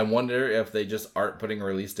 Yeah. I wonder if they just aren't putting a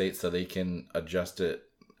release date so they can adjust it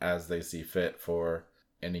as they see fit for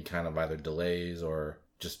any kind of either delays or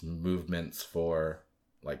just movements for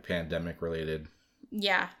like pandemic related.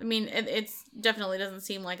 Yeah. I mean, it's definitely doesn't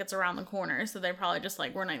seem like it's around the corner. So they're probably just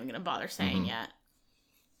like, we're not even going to bother saying yet.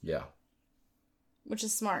 Yeah. Which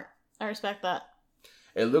is smart. I respect that.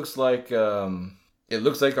 It looks like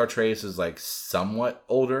Atreus is like somewhat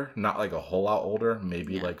older, not like a whole lot older,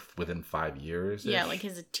 maybe like within 5 years. Yeah, like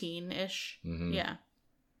he's a teen-ish. Yeah.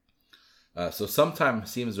 So some time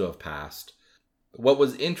seems to have passed. What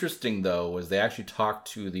was interesting, though, was they actually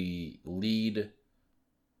talked to the lead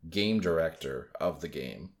game director of the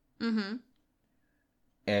game. Mm-hmm.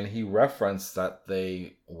 And he referenced that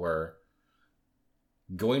they were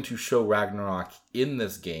going to show Ragnarok in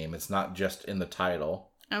this game. It's not just in the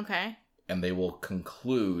title. Okay. And they will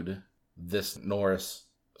conclude this Norse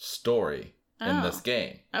story in this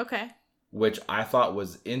game. Okay. Which I thought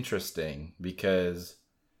was interesting because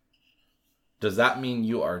does that mean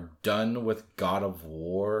you are done with God of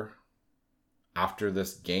War after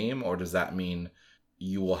this game? Or does that mean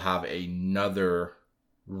you will have another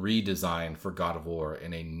redesign for God of War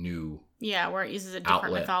in a new where it uses a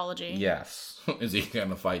different mythology. Yes. Is he going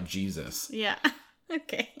to fight Jesus? Yeah.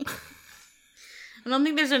 Okay. I don't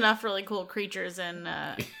think there's enough really cool creatures in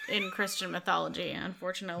Christian mythology,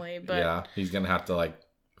 unfortunately. But yeah, he's going to have to like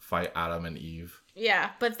fight Adam and Eve.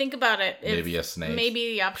 Yeah, but think about it. Maybe a snake.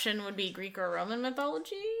 Maybe the option would be Greek or Roman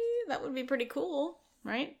mythology. That would be pretty cool,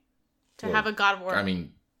 right? To have a God of War. I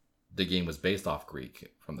mean, the game was based off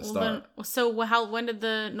Greek from the start. When did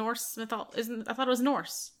the Norse mythology? I thought it was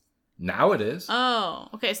Norse. Now it is. Oh,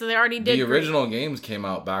 okay. So they already did. The original games came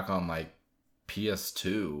out back on like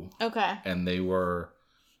PS2. Okay. And they were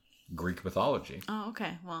Greek mythology. Oh,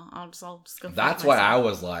 okay. Well, I'll just go. That's why I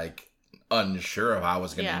was like unsure if I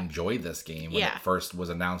was going to enjoy this game when it first was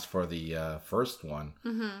announced for the first one,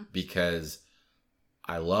 because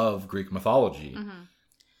I love Greek mythology,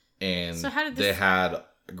 and so how did they had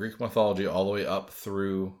Greek mythology all the way up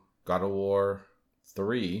through God of War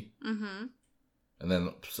 3, and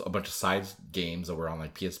then a bunch of side games that were on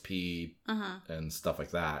like PSP and stuff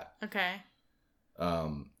like that. Okay.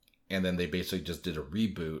 And then they basically just did a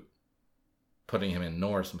reboot, putting him in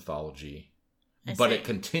Norse mythology. But it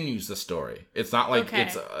continues the story. It's not like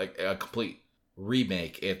it's a complete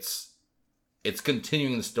remake. It's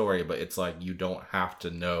continuing the story, but it's like you don't have to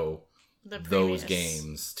know those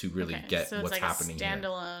games to really get what's happening here. It's like a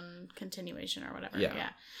standalone continuation or whatever. Yeah.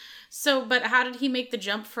 So, but how did he make the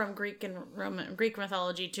jump from Greek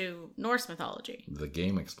mythology to Norse mythology? The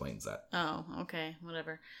game explains that. Oh, okay,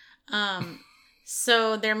 whatever.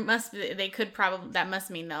 So that must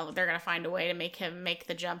mean though they're gonna find a way to make him make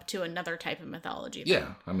the jump to another type of mythology. Then.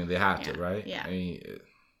 Yeah, I mean they have to, right? Yeah.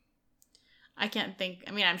 I can't think.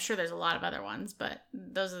 I mean, I'm sure there's a lot of other ones, but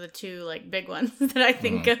those are the two like big ones that I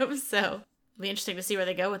think of. So it'll be interesting to see where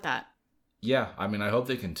they go with that. Yeah, I mean, I hope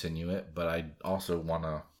they continue it, but I also want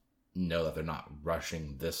to know that they're not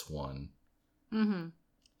rushing this one.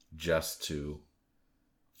 just to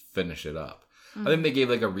finish it up. I think they gave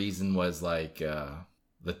like a reason was like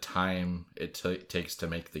the time it takes to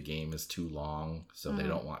make the game is too long, so they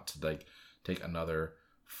don't want to like take another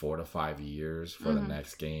 4 to 5 years for the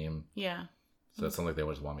next game. Yeah. So it sounds like they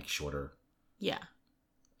just want to make shorter. Yeah.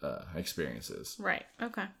 Experiences. Right.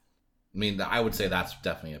 Okay. I mean, I would say that's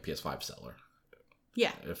definitely a PS5 seller.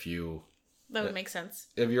 Yeah. That would make sense.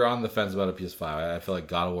 If you're on the fence about a PS5, I feel like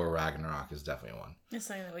God of War Ragnarok is definitely one. It's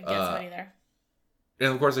something that would get somebody there.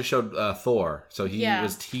 And of course, they showed Thor. So he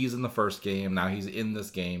was teased in the first game. Now he's in this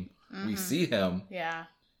game. We see him. Yeah.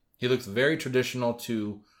 He looks very traditional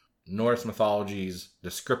to Norse mythology's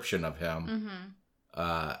description of him.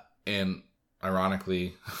 And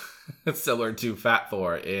ironically, it's similar to Fat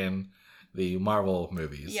Thor in the Marvel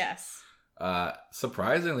movies. Yes.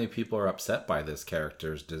 Surprisingly, people are upset by this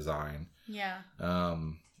character's design. Yeah.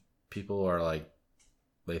 People are like,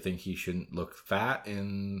 they think he shouldn't look fat,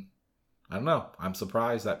 and I don't know. I'm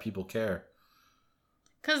surprised that people care.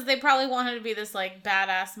 Because they probably want him to be this, like,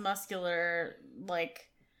 badass, muscular, like,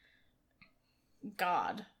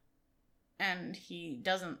 god. And he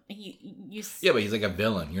doesn't, Yeah, but he's like a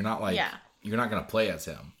villain. You're not like, you're not going to play as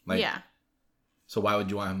him. Like, yeah. So why would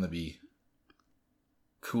you want him to be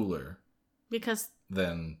cooler? Because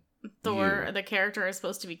than Thor, the character, is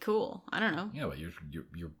supposed to be cool. I don't know. Yeah, but you're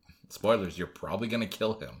spoilers, you're probably going to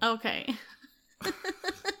kill him. Okay.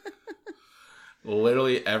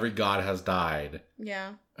 Literally every god has died.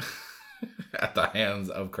 Yeah. At the hands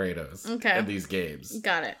of Kratos. Okay. In these games.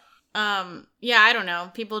 Got it. Yeah, I don't know.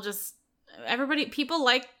 People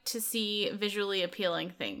like to see visually appealing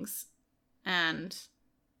things. And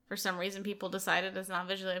for some reason people decided it's not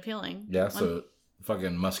visually appealing. Yeah, so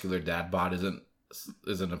fucking muscular dad bod isn't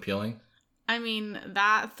appealing? I mean,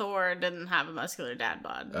 that Thor didn't have a muscular dad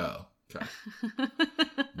bod. Oh, okay.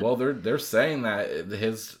 Well, they're saying that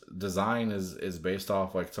his design is based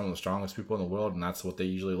off like some of the strongest people in the world, and that's what they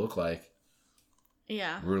usually look like.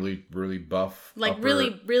 Yeah. Really, really buff. Like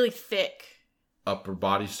really, really thick. Upper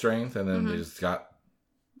body strength, and then they just got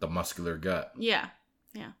the muscular gut. Yeah.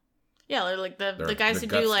 Yeah. Yeah, they're like the guys who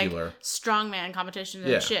do like strongman competitions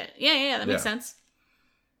and shit. Yeah, that makes sense.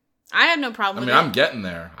 I have no problem with it. I'm getting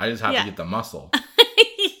there. I just have to get the muscle.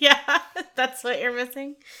 Yeah, that's what you're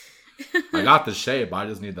missing. I got the shape. I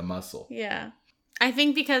just need the muscle. Yeah. I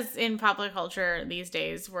think because in popular culture these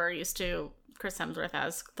days, we're used to Chris Hemsworth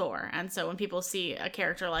as Thor. And so when people see a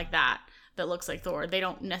character like that looks like Thor, they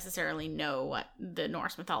don't necessarily know what the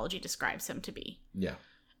Norse mythology describes him to be. Yeah.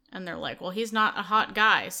 And they're like, well, he's not a hot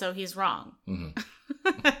guy, so he's wrong.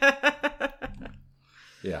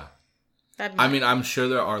 Yeah. I mean, I'm sure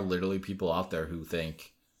there are literally people out there who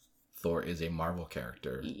think Thor is a Marvel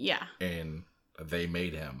character. Yeah. And they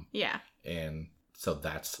made him. Yeah. And so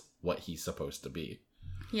that's what he's supposed to be.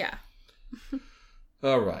 Yeah.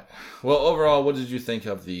 All right. Well, overall, what did you think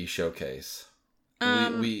of the showcase?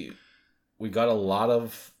 We got a lot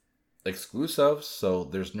of exclusives, so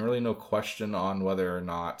there's really no question on whether or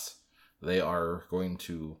not they are going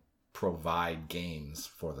to provide games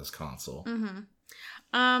for this console.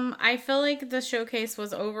 I feel like the showcase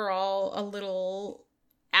was overall a little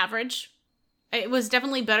average. It was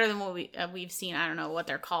definitely better than what we've seen. I don't know what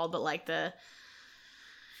they're called, but like the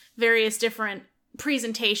various different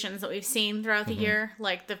presentations that we've seen throughout the year.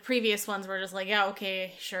 Like the previous ones were just like, yeah,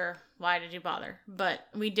 okay, sure. Why did you bother? But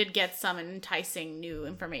we did get some enticing new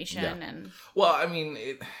information. Yeah. And well, I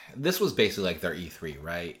mean, this was basically like their E3,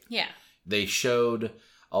 right? Yeah. They showed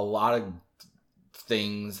a lot of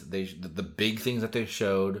things. The big things that they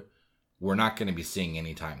showed, we're not going to be seeing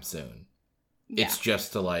anytime soon. Yeah. It's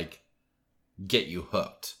just to like get you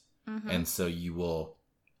hooked. And so you will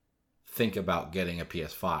think about getting a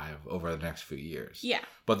PS5 over the next few years. Yeah.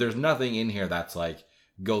 But there's nothing in here that's like,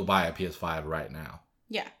 go buy a PS5 right now.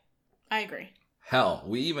 Yeah. I agree. Hell,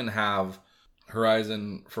 we even have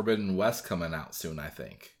Horizon Forbidden West coming out soon, I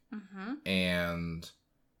think. And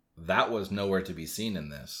that was nowhere to be seen in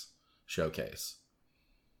this showcase.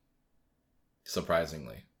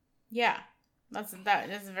 Surprisingly. Yeah. That's a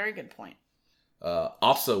very good point.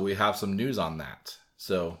 Also, we have some news on that.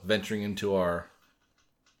 So, venturing into our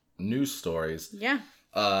news stories. Yeah.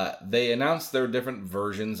 They announced there were different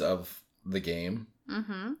versions of the game.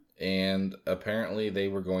 And apparently they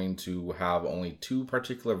were going to have only 2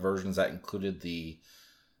 particular versions that included the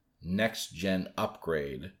next-gen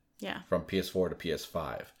upgrade from PS4 to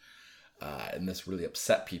PS5. And this really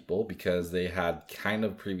upset people because they had kind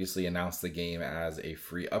of previously announced the game as a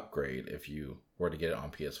free upgrade if you were to get it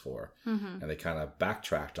on PS4. And they kind of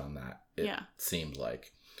backtracked on that, it seemed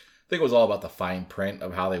like. I think it was all about the fine print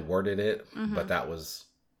of how they worded it, but that was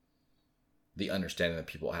the understanding that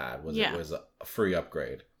people had was it was a free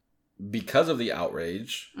upgrade. Because of the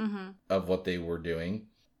outrage of what they were doing,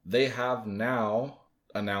 they have now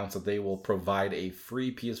announced that they will provide a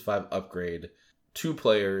free PS5 upgrade to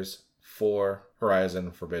players for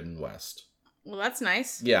Horizon Forbidden West. Well, that's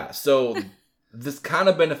nice. Yeah, so this kind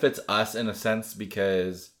of benefits us in a sense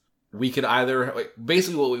because we could either...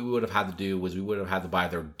 Basically, what we would have had to do was we would have had to buy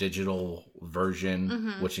their digital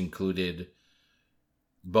version, which included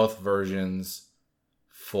both versions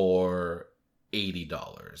for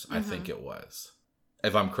 $80, I think it was.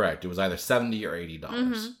 If I'm correct, it was either $70 or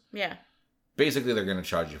 $80. Yeah. Basically, they're going to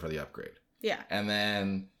charge you for the upgrade. Yeah. And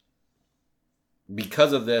then,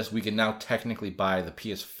 because of this, we can now technically buy the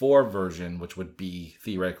PS4 version, which would be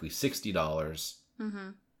theoretically $60.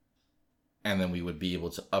 And then we would be able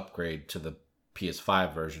to upgrade to the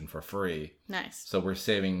PS5 version for free. Nice. So we're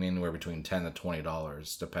saving anywhere between $10 to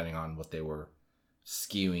 $20, depending on what they were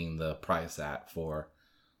skewing the price at for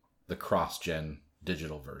the cross-gen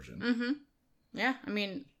digital version. Yeah, I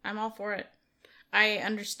mean, I'm all for it. I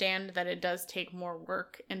understand that it does take more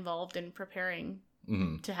work involved in preparing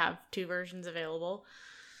to have two versions available.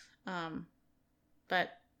 But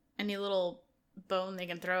any little bone they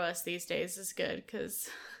can throw us these days is good, because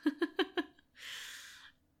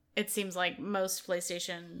it seems like most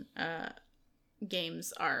PlayStation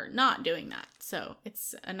games are not doing that. So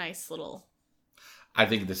it's a nice little... I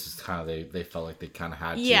think this is kind of they felt like they kind of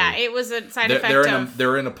had to. Yeah, it was a side effect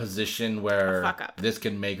they're in a position where fuck up. This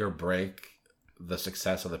can make or break the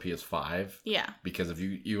success of the PS5. Yeah. Because if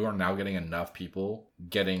you are now getting enough people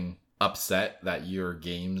getting upset that your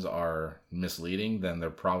games are misleading, then they're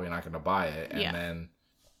probably not going to buy it. And then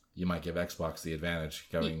you might give Xbox the advantage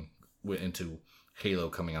going into Halo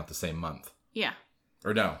coming out the same month. Yeah.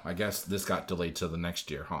 Or no, I guess this got delayed to the next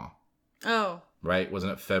year, huh? Oh. Right?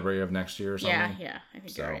 Wasn't it February of next year or something? Yeah, I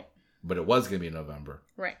think you're right. But it was going to be November.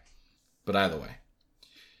 Right. But either way.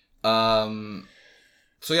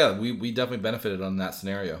 So yeah, we definitely benefited on that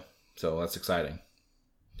scenario. So that's exciting.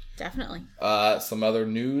 Definitely. Some other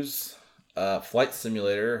news. Flight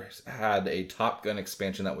Simulator had a Top Gun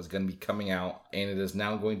expansion that was going to be coming out, and it is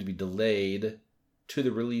now going to be delayed to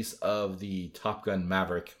the release of the Top Gun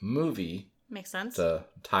Maverick movie. Makes sense. To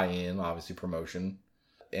tie in, obviously, promotion.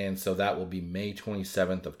 And so that will be May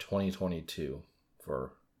 27th of 2022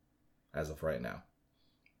 as of right now.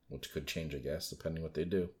 Which could change, I guess, depending what they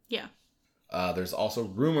do. Yeah. There's also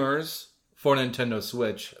rumors for Nintendo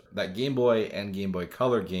Switch that Game Boy and Game Boy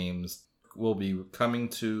Color games will be coming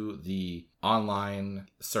to the online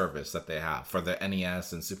service that they have for the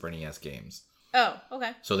NES and Super NES games. Oh,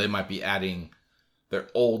 okay. So they might be adding their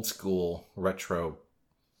old school retro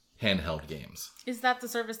handheld games. Is that the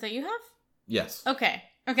service that you have? Yes. Okay.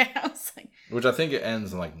 I was like... Which I think it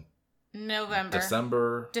ends in like...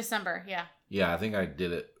 November. December, yeah. Yeah, I think I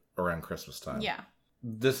did it around Christmas time. Yeah.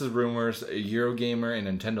 This is rumors. Eurogamer and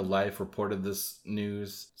Nintendo Life reported this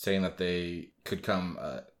news, saying that they could come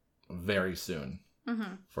very soon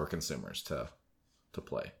for consumers to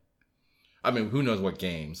play. I mean, who knows what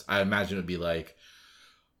games? I imagine it would be like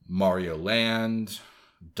Mario Land,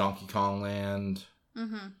 Donkey Kong Land,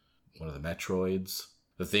 one of the Metroids.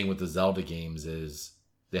 The thing with the Zelda games is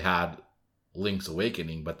they had Link's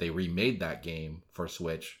Awakening, but they remade that game for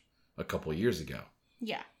Switch a couple years ago.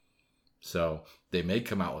 Yeah. So they may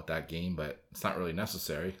come out with that game, but it's not really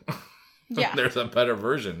necessary. Yeah. There's a better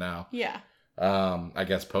version now. Yeah. I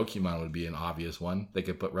guess Pokemon would be an obvious one. They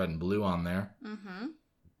could put Red and Blue on there.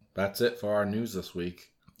 That's it for our news this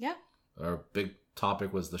week. Yeah. Our big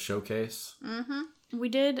topic was the showcase. We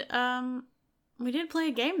did play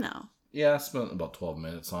a game though. Yeah, I spent about 12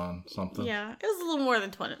 minutes on something. Yeah, it was a little more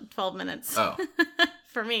than 12 minutes. Oh.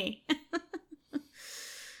 For me.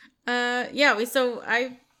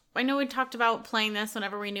 I know we talked about playing this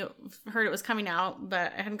whenever we heard it was coming out,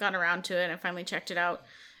 but I hadn't gotten around to it. I finally checked it out,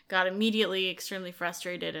 got immediately extremely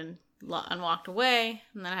frustrated and walked away,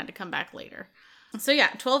 and then I had to come back later. So yeah,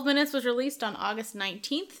 12 Minutes was released on August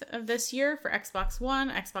 19th of this year for Xbox One,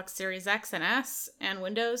 Xbox Series X and S, and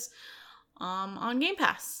Windows on Game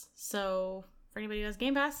Pass. So for anybody who has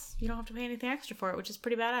Game Pass, you don't have to pay anything extra for it, which is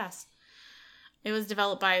pretty badass. It was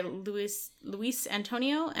developed by Luis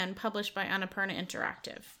Antonio and published by Annapurna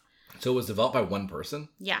Interactive. So it was developed by one person?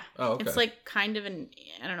 Yeah. Oh, okay. It's like kind of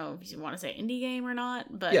I don't know if you want to say indie game or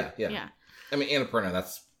not, but yeah. I mean, Annapurna,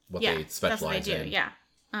 that's what they specialize in. That's what they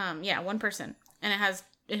do, yeah. One person. And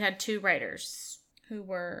it had two writers who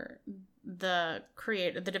were the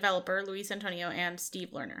developer, Luis Antonio, and Steve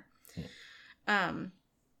Lerner.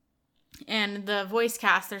 And the voice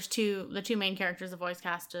cast, the two main characters of voice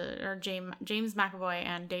cast are James McAvoy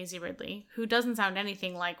and Daisy Ridley, who doesn't sound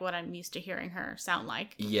anything like what I'm used to hearing her sound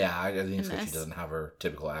like. Yeah, I think so. She doesn't have her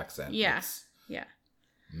typical accent. Yes. Yeah.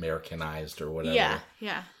 Americanized or whatever.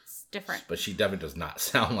 Yeah. It's different. But she definitely does not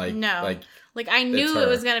sound like... No. Like I knew it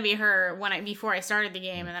was going to be her before I started the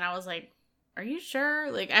game, and then I was like, are you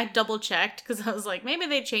sure? Like, I double checked, because I was like, maybe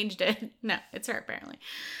they changed it. No, it's her, apparently.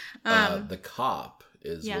 The cop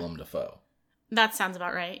is Willem Dafoe. That sounds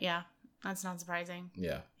about right. Yeah. That's not surprising.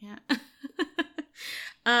 Yeah.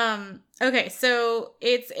 Okay, so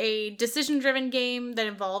it's a decision-driven game that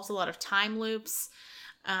involves a lot of time loops.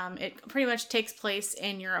 It pretty much takes place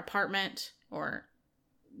in your apartment, or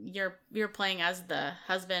you're playing as the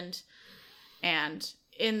husband, and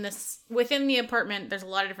within the apartment, there's a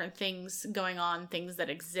lot of different things going on, things that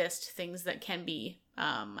exist, things that can be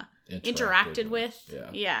interacted with.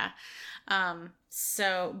 Yeah. And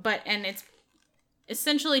it's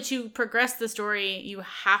essentially, to progress the story, you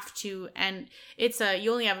have to, and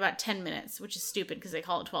you only have about 10 minutes, which is stupid because they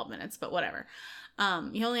call it 12 minutes, but whatever.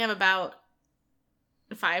 You only have about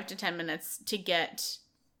 5 to 10 minutes to get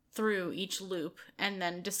through each loop and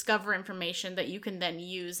then discover information that you can then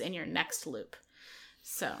use in your next loop.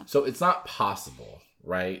 So it's not possible,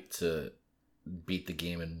 right, to beat the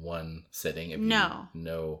game in one sitting?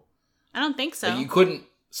 No. I don't think so. Like, you couldn't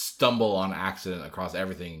stumble on accident across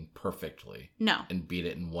everything perfectly. No. And beat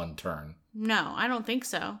it in one turn. No, I don't think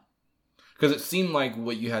so. Because it seemed like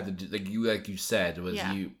what you had to do, like you said, was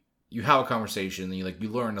you have a conversation, and you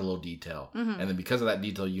learn a little detail. Mm-hmm. And then because of that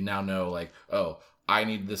detail, you now know, like, oh, I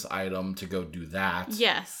need this item to go do that.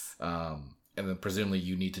 Yes. And then presumably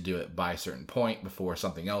you need to do it by a certain point before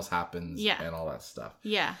something else happens. Yeah. And all that stuff.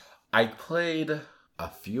 Yeah. I played a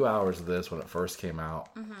few hours of this when it first came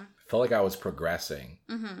out. Mm-hmm. Felt like I was progressing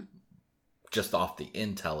just off the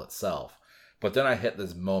intel itself. But then I hit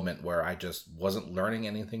this moment where I just wasn't learning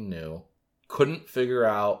anything new. Couldn't figure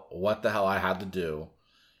out what the hell I had to do.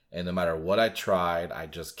 And no matter what I tried, I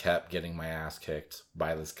just kept getting my ass kicked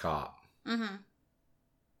by this cop. Mm-hmm.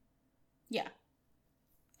 Yeah.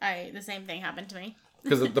 The same thing happened to me.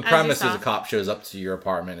 Because the premise is a cop shows up to your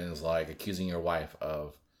apartment and is like accusing your wife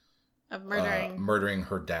of murdering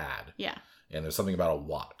her dad. Yeah. And there's something about a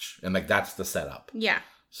watch. And that's the setup. Yeah.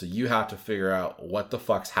 So you have to figure out what the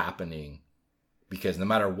fuck's happening. Because no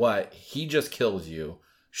matter what, he just kills you.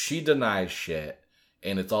 She denies shit.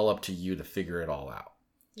 And it's all up to you to figure it all out.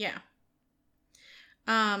 Yeah.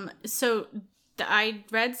 So I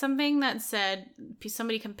read something that said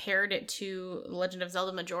somebody compared it to Legend of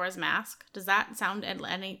Zelda Majora's Mask. Does that sound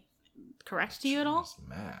any correct to you at all?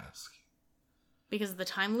 Mask. Because of the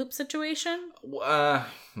time loop situation? I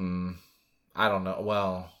don't know.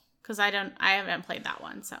 Well, because I haven't played that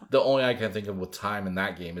one, so. The only I can think of with time in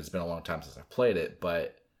that game, it's been a long time since I've played it,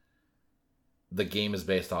 but the game is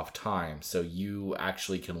based off time, so you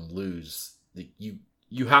actually can lose.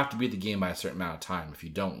 You have to beat the game by a certain amount of time. If you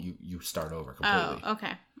don't, you start over completely. Oh,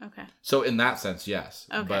 okay. So in that sense, yes.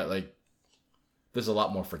 Okay. But this is a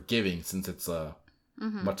lot more forgiving since it's a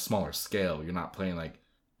much smaller scale. You're not playing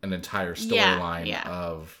an entire storyline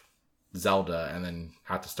of Zelda and then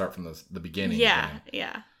have to start from the beginning. Yeah.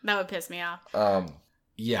 That would piss me off.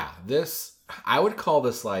 This, I would call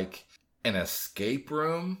this an escape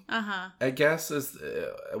room, I guess is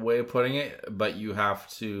a way of putting it, but you have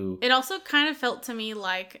to... It also kind of felt to me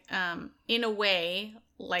in a way,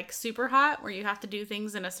 like Super Hot, where you have to do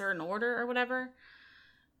things in a certain order or whatever.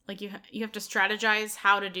 You have to strategize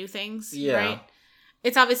how to do things, right?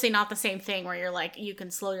 It's obviously not the same thing where you're you can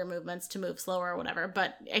slow your movements to move slower or whatever,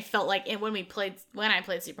 but I felt when I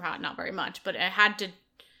played Super Hot, not very much, but you had to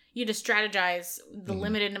strategize the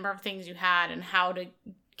limited number of things you had and how to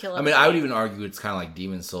kill everybody. I would even argue it's kind of like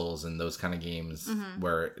Demon's Souls and those kind of games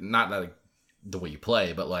where not the way you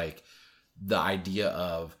play, but the idea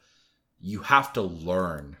of you have to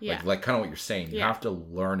learn, kind of what you're saying. You have to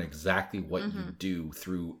learn exactly what you do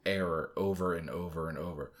through error over and over and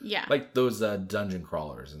over. Yeah. Like those dungeon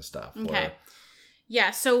crawlers and stuff. Okay.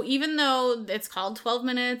 Yeah, so even though it's called 12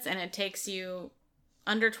 minutes and it takes you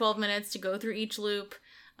under 12 minutes to go through each loop,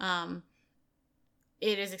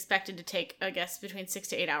 it is expected to take, I guess, between 6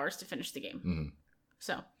 to 8 hours to finish the game. Mm-hmm.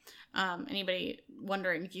 So, anybody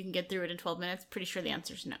wondering if you can get through it in 12 minutes, pretty sure the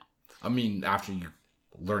answer is no. After you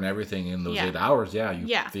learn everything in those 8 hours, you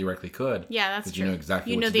theoretically could. Yeah, that's true. You know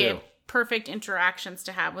exactly what to do. You know the perfect interactions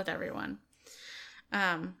to have with everyone.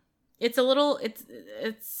 It's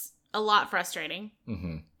a lot frustrating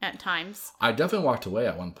at times. I definitely walked away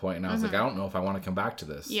at one point and I was I don't know if I want to come back to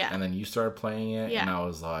this. Yeah. And then you started playing it and I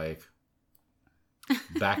was like...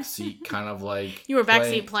 backseat kind of like... You were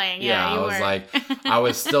backseat playing, yeah. I was like... I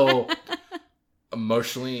was still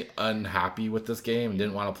emotionally unhappy with this game and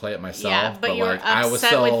didn't want to play it myself. Yeah, but you were like, upset I was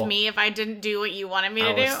still, with me if I didn't do what you wanted me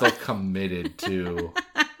to do. I was still committed to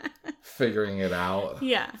figuring it out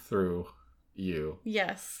through you.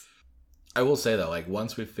 Yes. I will say, though, like,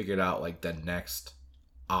 once we figured out, like, the next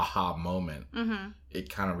aha moment, it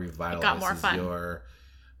kind of revitalizes your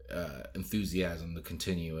enthusiasm to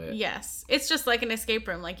continue it. Yes. It's just like an escape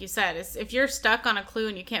room, like you said. If you're stuck on a clue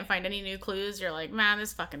and you can't find any new clues, you're like, man,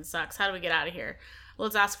 this fucking sucks. How do we get out of here?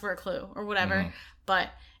 Let's ask for a clue or whatever. But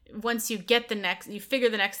once you get you figure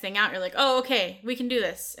the next thing out, you're like, oh, okay, we can do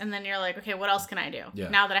this. And then you're like, okay, what else can I do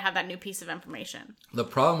now that I have that new piece of information? The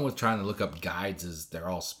problem with trying to look up guides is they're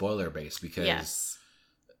all spoiler based because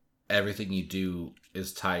everything you do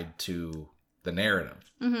is tied to the narrative.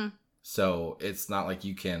 So it's not like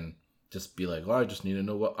you can just be like, oh, I just need to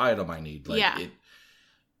know what item I need. Like,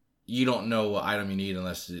 you don't know what item you need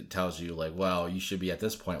unless it tells you, like, well, you should be at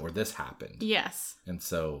this point where this happened. Yes. And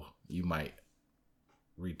so you might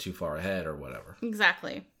read too far ahead or whatever.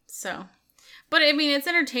 Exactly. So, but I mean, it's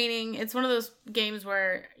entertaining. It's one of those games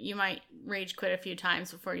where you might rage quit a few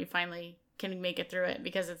times before you finally can make it through it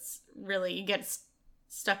because it's really, you get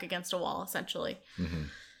stuck against a wall, essentially.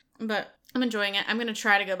 But I'm enjoying it. I'm going to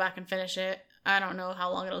try to go back and finish it. I don't know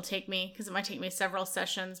how long it'll take me because it might take me several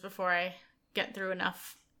sessions before I get through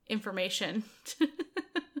enough information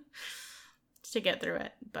to get through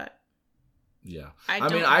it. But yeah, I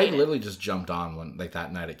mean, I literally just jumped on when, like,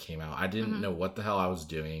 that night it came out. I didn't know what the hell I was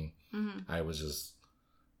doing. I was just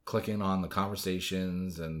clicking on the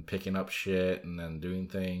conversations and picking up shit and then doing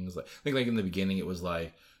things. Like, I think, like, in the beginning it was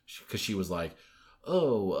like, because she was like,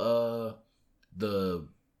 oh, the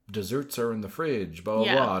desserts are in the fridge, blah, blah,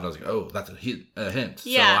 blah. And I was like, oh, that's a hint.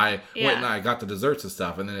 So I went and I got the desserts and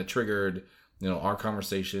stuff. And then it triggered, our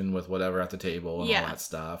conversation with whatever at the table and all that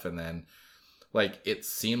stuff. And then, like, it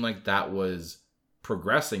seemed like that was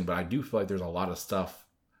progressing. But I do feel like there's a lot of stuff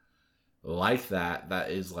like that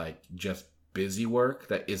is, like, just busy work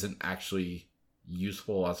that isn't actually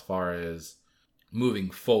useful as far as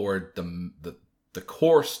moving forward the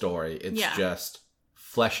core story. It's just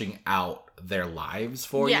fleshing out their lives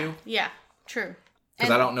for you. Yeah, true.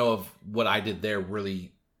 Because I don't know if what I did there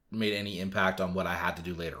really made any impact on what I had to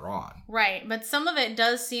do later on. Right, but some of it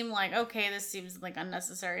does seem like, okay, this seems like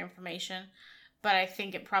unnecessary information. But I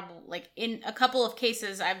think it probably, like, in a couple of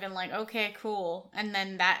cases, I've been like, okay, cool. And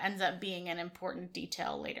then that ends up being an important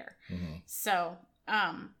detail later. So,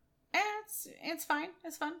 it's fine.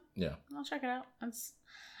 It's fun. Yeah. I'll check it out.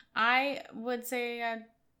 I would say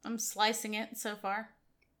I'm slicing it so far.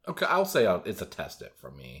 Okay, I'll say it's a test it for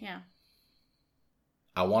me. Yeah.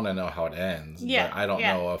 I want to know how it ends, but I don't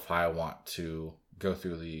know if I want to go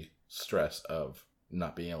through the stress of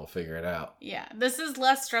not being able to figure it out. Yeah, this is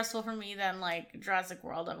less stressful for me than, like, Jurassic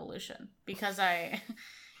World Evolution because I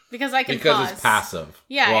can pause. It's passive.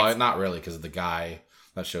 Yeah. Well, not really, because the guy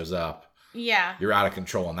that shows up. Yeah. You're out of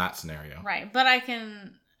control in that scenario. Right, but I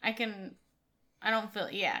don't feel,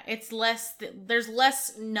 it's less, there's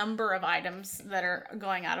less number of items that are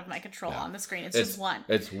going out of my control on the screen. It's just one.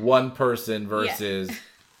 It's one person versus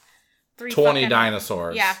 20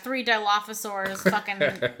 dinosaurs. Yeah, 3 Dilophosaurs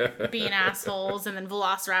fucking being assholes, and then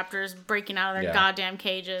Velociraptors breaking out of their goddamn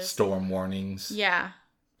cages. Storm warnings. Yeah,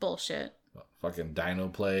 bullshit. Fucking dino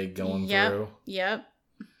plague going through. Yep.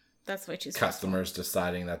 That's way too stressful. Customers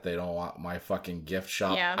deciding that they don't want my fucking gift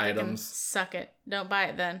shop items. Suck it. Don't buy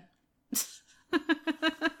it then.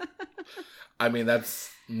 I mean,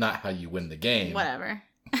 that's not how you win the game. Whatever.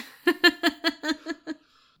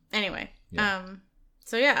 Anyway,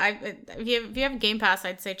 so yeah, if you have Game Pass,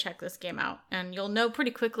 I'd say check this game out, and you'll know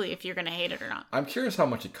pretty quickly if you're gonna hate it or not. I'm curious how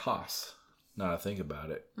much it costs. Now that I think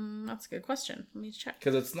about it, that's a good question. Let me check.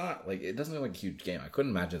 Because it's not like, it doesn't look like a huge game. I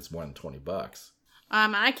couldn't imagine it's more than $20.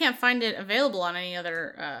 I can't find it available on any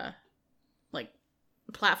other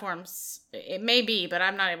platforms. It may be, but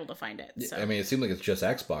I'm not able to find it. So. I mean, it seems like it's just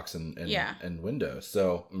Xbox and Windows.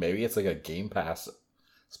 So maybe it's like a Game Pass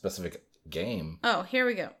specific game. Oh, here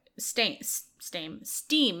we go. Steam.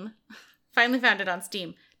 Finally found it on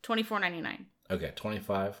Steam. $24.99. Okay,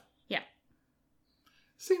 $25. Yeah.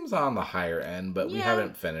 Seems on the higher end, but we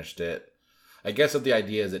haven't finished it. I guess what the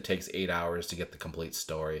idea is, it takes 8 hours to get the complete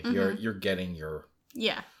story. You're getting your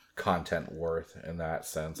content worth in that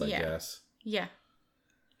sense, I guess. Yeah.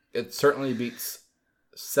 It certainly beats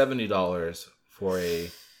 $70 for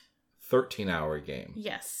a 13-hour game.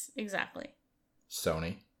 Yes, exactly.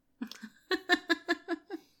 Sony.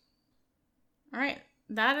 All right,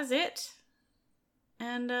 that is it.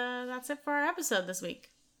 And that's it for our episode this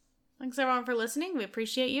week. Thanks everyone for listening. We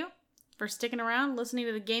appreciate you for sticking around, listening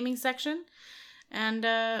to the gaming section.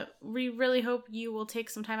 And we really hope you will take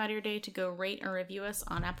some time out of your day to go rate or review us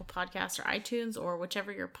on Apple Podcasts or iTunes or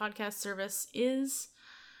whichever your podcast service is.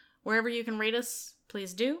 Wherever you can rate us,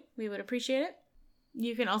 please do. We would appreciate it.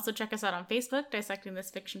 You can also check us out on Facebook, Dissecting This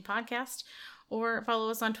Fiction Podcast, or follow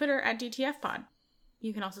us on Twitter at DTFpod.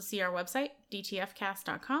 You can also see our website,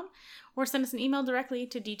 dtfcast.com, or send us an email directly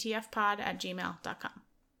to dtfpod@gmail.com.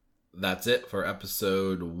 That's it for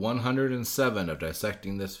episode 107 of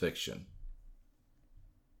Dissecting This Fiction.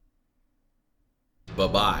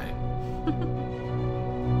 Bye-bye.